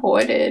 that one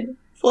hoarded.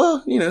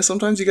 Well,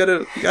 sometimes you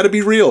gotta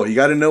be real. You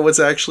gotta know what's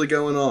actually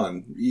going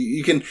on.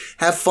 You can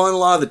have fun a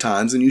lot of the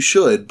times, and you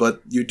should,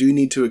 but you do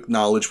need to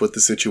acknowledge what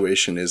the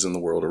situation is in the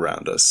world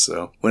around us.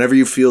 So whenever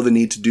you feel the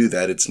need to do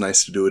that, it's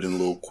nice to do it in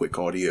little quick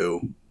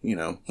audio,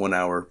 1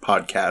 hour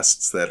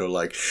podcasts that are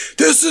like,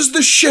 this is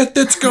the shit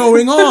that's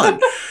going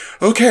on.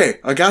 Okay,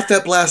 I got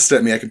that blasted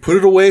at me. I can put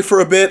it away for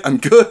a bit. I'm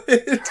good.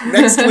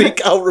 Next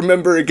week, I'll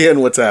remember again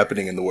what's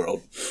happening in the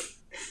world.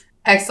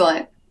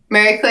 Excellent.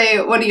 Mary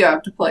Clay, what do you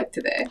have to plug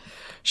today?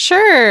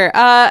 Sure.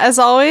 As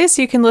always,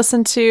 you can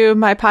listen to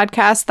my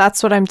podcast,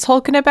 That's What I'm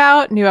Talking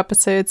About. New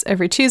episodes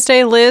every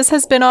Tuesday. Liz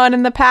has been on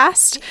in the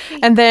past.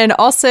 And then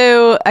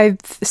also,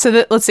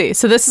 let's see.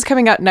 So this is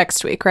coming out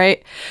next week,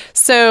 right?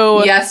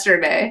 So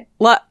yesterday.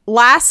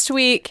 Last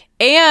week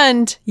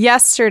and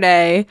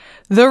yesterday,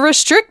 the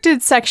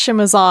restricted section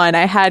was on.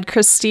 I had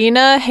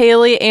Christina,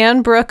 Haley,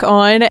 and Brooke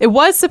on. It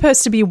was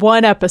supposed to be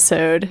one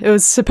episode. It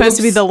was supposed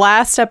to be the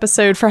last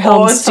episode for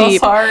Helm's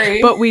Deep.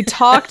 Sorry. But we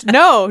talked,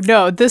 no,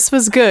 this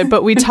was good.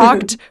 But we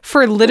talked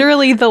for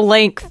literally the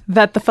length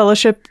that The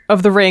Fellowship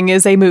of the Ring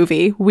is a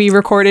movie. We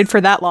recorded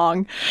for that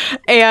long.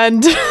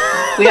 And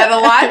we had a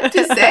lot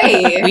to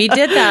say. We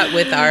did that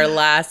with our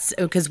last,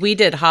 because we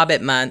did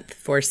Hobbit month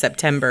for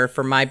September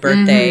for my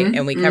birthday,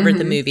 and we covered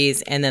the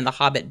movies and then the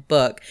Hobbit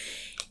book.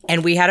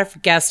 And we had a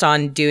guest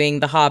on doing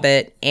the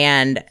Hobbit,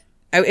 and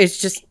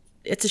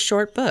it's a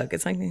short book.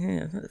 It's like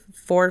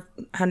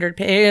 400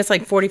 pages. It's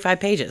like 45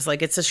 pages.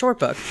 Like, it's a short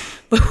book.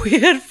 But we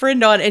had a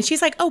friend on, and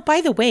she's like, oh,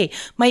 by the way,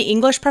 my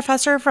English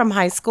professor from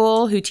high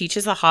school who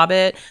teaches the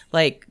Hobbit,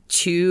 like,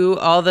 to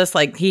all this,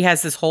 like, he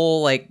has this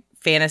whole, like,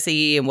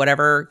 fantasy and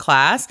whatever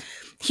class.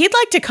 he'd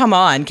like to come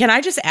on. Can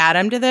I just add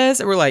him to this?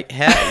 And we're like,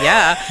 heck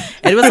yeah.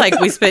 And it was like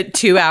we spent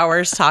 2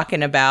 hours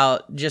talking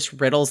about just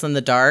riddles in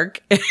the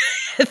dark.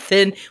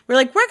 Then we're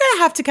like, we're going to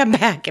have to come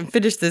back and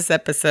finish this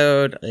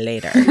episode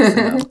later.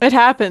 So, it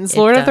happens.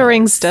 Lord of the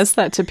Rings does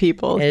that to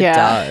people. It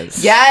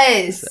does.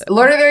 Yes.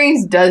 Lord of the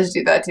Rings does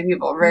do that to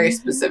people very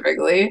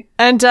specifically.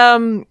 And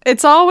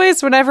it's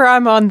always whenever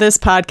I'm on this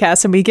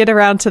podcast and we get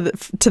around to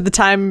the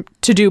time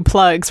to do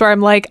plugs where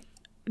I'm like,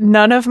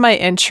 none of my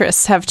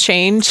interests have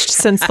changed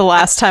since the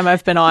last time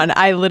I've been on.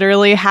 I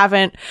literally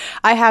haven't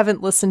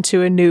listened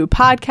to a new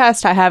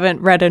podcast. I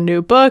haven't read a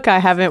new book. I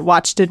haven't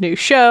watched a new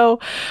show.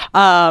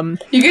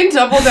 You can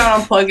double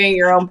down on plugging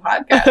your own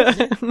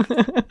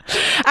podcast.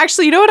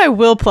 Actually, you know what I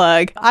will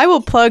plug? I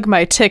will plug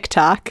my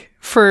TikTok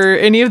for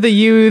any of the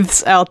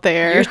youths out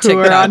there Your who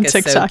are on is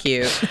TikTok. so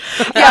cute.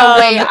 Yeah,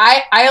 wait,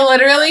 I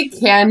literally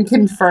can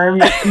confirm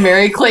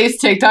Mary Clay's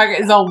TikTok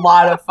is a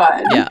lot of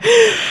fun. Yeah.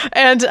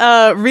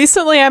 And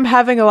recently I'm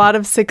having a lot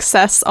of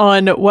success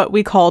on what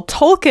we call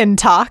Tolkien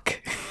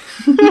Talk,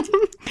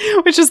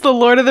 which is the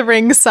Lord of the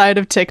Rings side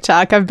of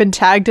TikTok. I've been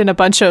tagged in a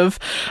bunch of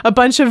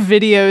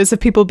videos of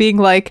people being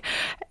like,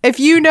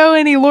 if you know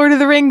any Lord of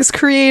the Rings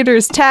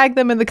creators, tag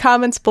them in the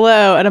comments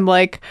below. And I'm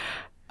like,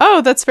 oh,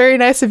 that's very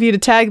nice of you to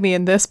tag me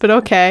in this, but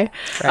okay.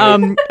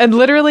 Right. And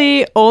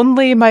literally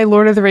only my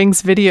Lord of the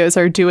Rings videos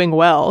are doing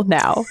well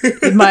now.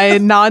 My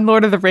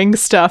non-Lord of the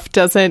Rings stuff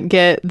doesn't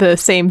get the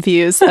same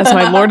views as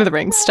my Lord of the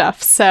Rings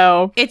stuff.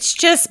 So It's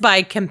just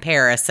by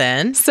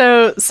comparison.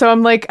 so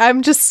I'm like,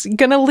 I'm just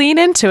going to lean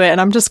into it and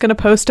I'm just going to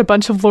post a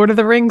bunch of Lord of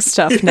the Rings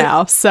stuff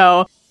now.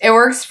 So It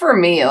works for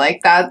me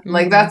like that.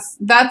 Like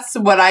that's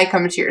what I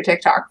come to your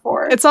TikTok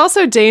for. it's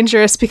also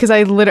dangerous because I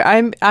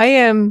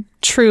am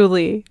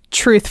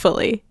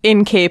truthfully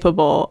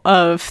incapable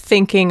of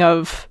thinking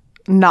of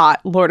not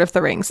Lord of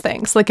the Rings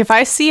things. Like if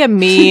I see a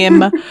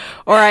meme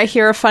or I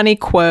hear a funny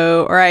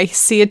quote or I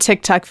see a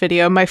TikTok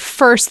video, my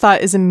first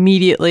thought is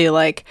immediately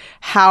like,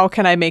 how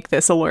can I make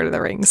this a Lord of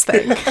the Rings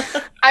thing?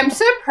 I'm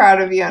so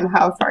proud of you on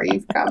how far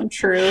you've come,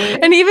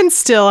 truly. And even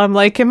still, I'm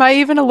like, am I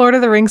even a Lord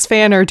of the Rings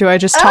fan or do I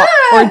just talk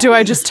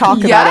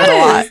about it a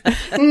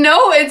lot?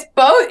 No, it's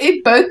both.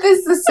 It both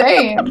is the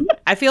same.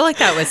 I feel like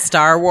that with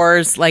Star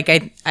Wars. Like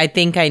I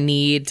think I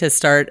need to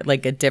start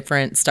like a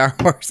different Star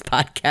Wars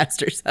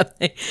podcast or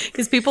something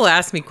because people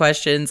ask me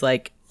questions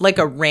like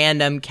a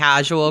random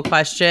casual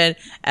question,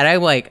 and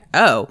I'm like,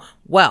 oh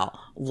well.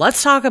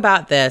 Let's talk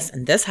about this,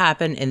 and this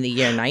happened in the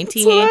year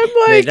 19, So I'm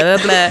like- blah,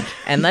 blah, blah,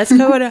 and let's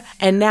go to,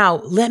 and now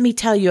let me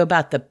tell you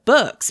about the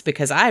books,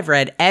 because I've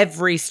read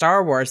every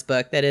Star Wars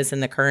book that is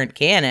in the current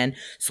canon,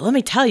 so let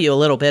me tell you a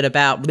little bit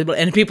about, blah, blah,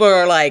 and people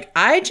are like,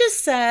 I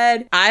just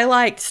said I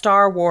liked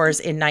Star Wars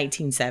in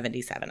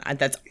 1977.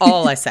 That's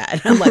all I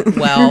said. I'm like,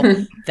 well,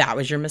 that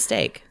was your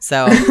mistake.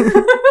 So,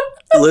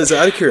 Liz,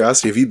 out of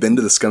curiosity, have you been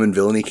to the Scum and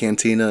Villainy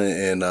Cantina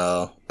in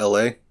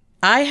L.A.?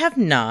 I have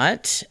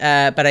not,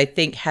 but I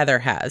think Heather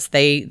has.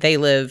 They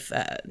live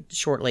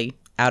shortly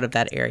out of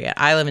that area.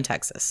 I live in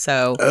Texas,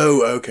 so.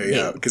 Oh, okay,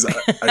 yeah. Because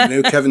I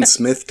know Kevin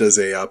Smith does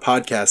a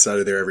podcast out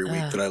of there every week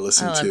that I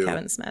listen I love to.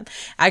 Kevin Smith.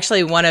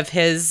 Actually, one of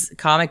his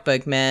comic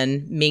book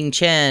men, Ming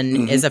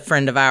Chen, is a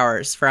friend of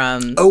ours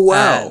from. Oh,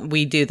 wow.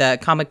 We do the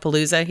Comic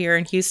Palooza here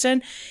in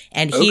Houston,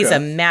 and he's Okay. a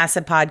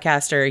massive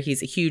podcaster.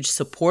 He's a huge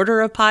supporter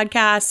of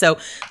podcasts. So,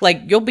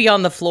 like, you'll be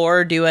on the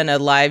floor doing a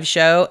live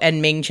show,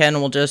 and Ming Chen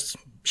will just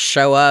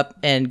show up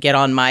and get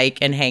on mic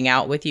and hang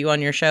out with you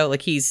on your show.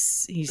 Like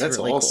he's That's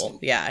really awesome. cool.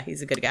 Yeah,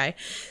 he's a good guy.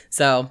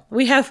 So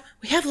we have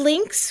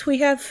links. We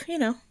have,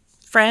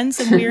 friends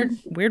in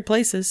weird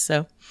places.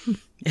 So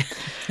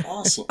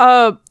Awesome.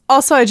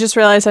 Also, I just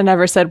realized I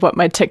never said what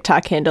my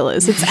TikTok handle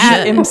is. It's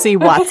at MC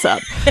What's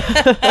Up. And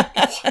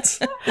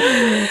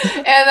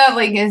that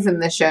link is in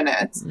the show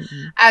notes.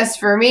 As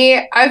for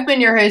me, I've been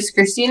your host,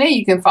 Christina.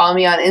 You can follow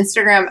me on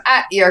Instagram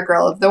at Your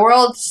Girl of the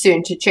World.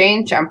 Soon to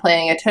change. I'm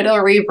planning a total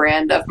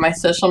rebrand of my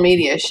social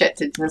media shit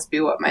to just be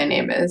what my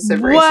name is. So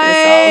brace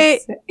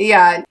yourselves.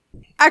 Yeah.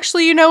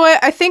 Actually, you know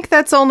what? I think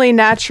that's only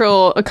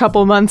natural a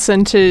couple months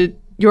into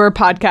your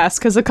podcast,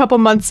 because a couple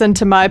months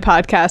into my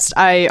podcast,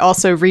 I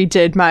also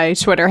redid my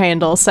Twitter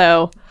handle,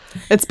 so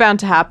it's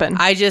bound to happen.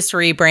 I just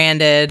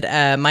rebranded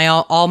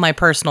all my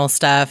personal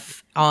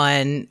stuff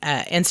on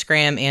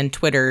Instagram and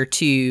Twitter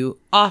to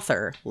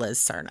author Liz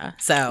Serna.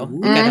 So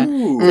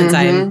since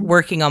I'm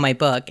working on my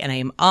book and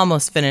I'm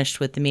almost finished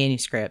with the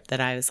manuscript,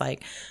 that I was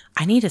like,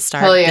 I need to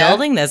start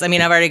building this. I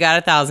mean, I've already got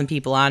 1,000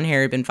 people on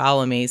here who've been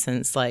following me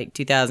since like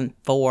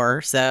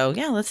 2004. So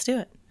yeah, let's do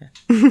it.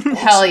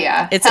 Hell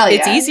yeah. It's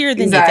yeah. easier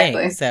than you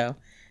think. So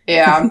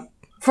yeah,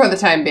 for the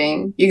time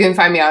being. You can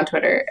find me on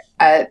Twitter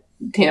at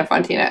Tina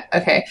Fontina.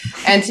 Okay.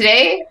 And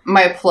today,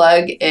 my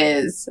plug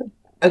is,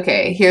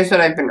 okay, here's what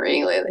I've been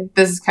reading lately.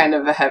 This is kind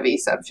of a heavy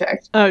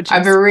subject. Oh, geez.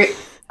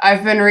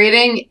 I've been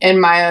reading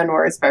In My Own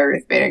Words by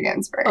Ruth Bader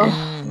Ginsburg.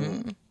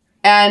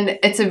 And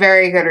it's a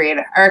very good read.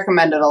 I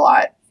recommend it a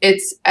lot.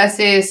 It's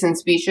essays and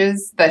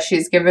speeches that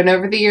she's given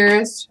over the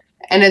years.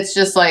 And it's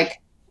just like,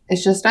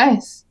 it's just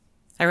nice.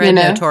 I read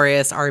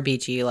Notorious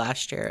RBG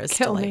last year. It was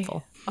Kill me.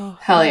 delightful.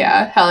 Hell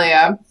yeah. Hell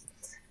yeah.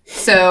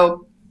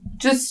 So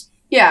just,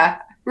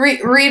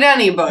 read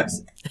any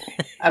books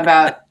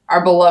about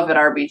our beloved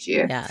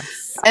RBG.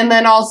 Yes. And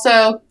then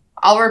also,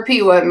 I'll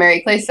repeat what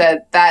Mary Clay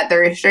said, that the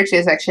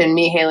restricted section,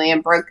 me, Haley,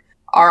 and Brooke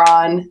are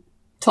on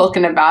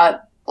talking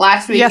about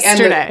last week.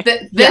 Yesterday.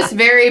 And this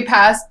very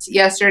past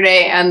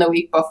yesterday and the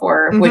week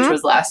before, which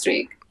was last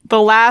week.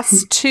 The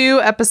last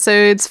 2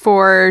 episodes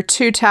for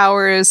Two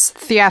Towers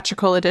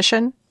theatrical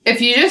edition.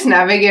 If you just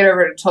navigate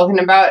over to Talking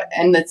About,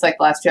 and it's like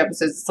last 2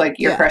 episodes, it's like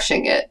you're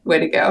crushing it. Way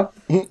to go.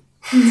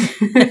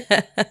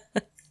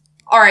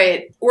 All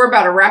right, we're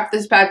about to wrap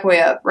this bad boy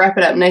up. Wrap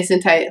it up nice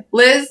and tight.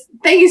 Liz,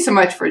 thank you so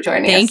much for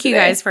joining us. Thank you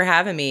guys for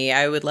having me.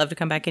 I would love to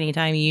come back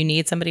anytime you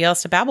need somebody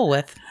else to babble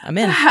with. I'm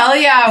in. Hell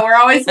yeah. We're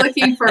always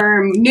looking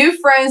for new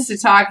friends to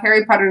talk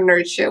Harry Potter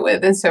nerd shit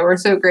with. And so we're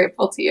so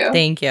grateful to you.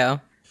 Thank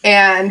you.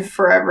 And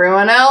for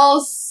everyone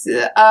else,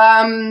 get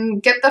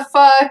the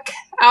fuck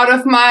out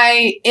of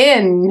my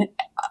inn.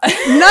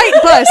 Night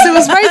bus. It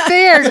was right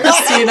there,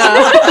 Christina.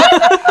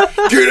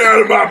 Get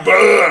out of my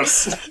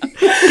bus!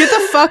 Get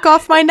the fuck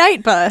off my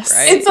night bus.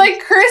 Right. It's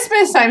like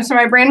Christmas time, so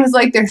my brain was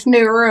like, there's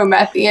no room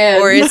at the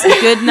end. Or it's a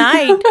good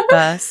night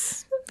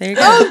bus. There you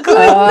go. Oh, good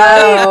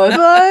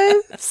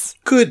night bus.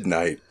 Good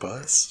night,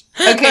 bus.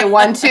 Okay,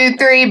 1, 2,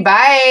 3,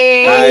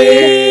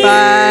 bye.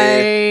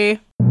 Bye.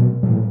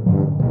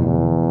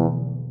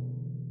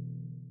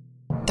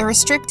 The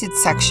Restricted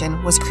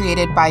section was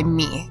created by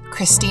me,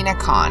 Christina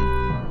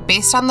Kahn,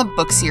 based on the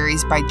book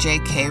series by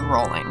J.K.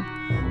 Rowling.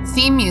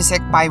 Theme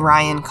music by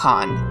Ryan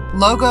Kahn.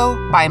 Logo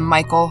by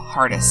Michael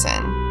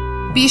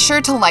Hardison. Be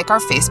sure to like our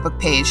Facebook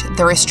page,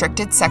 The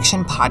Restricted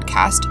Section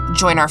Podcast,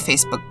 join our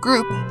Facebook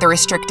group, The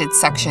Restricted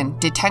Section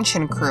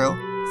Detention Crew,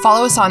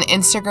 follow us on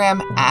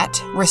Instagram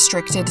at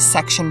Restricted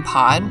Section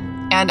Pod,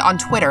 and on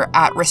Twitter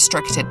at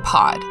Restricted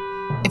Pod.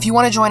 If you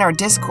want to join our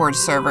Discord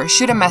server,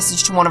 shoot a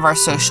message to one of our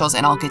socials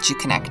and I'll get you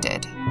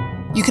connected.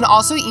 You can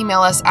also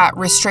email us at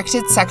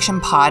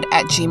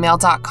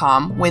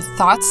restrictedsectionpod@gmail.com with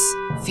thoughts,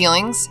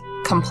 feelings,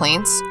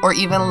 complaints, or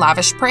even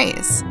lavish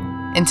praise.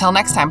 Until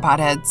next time,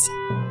 Podheads.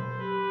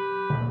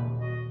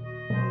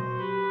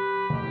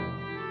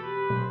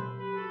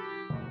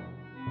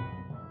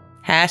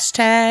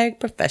 Hashtag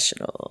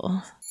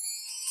professional.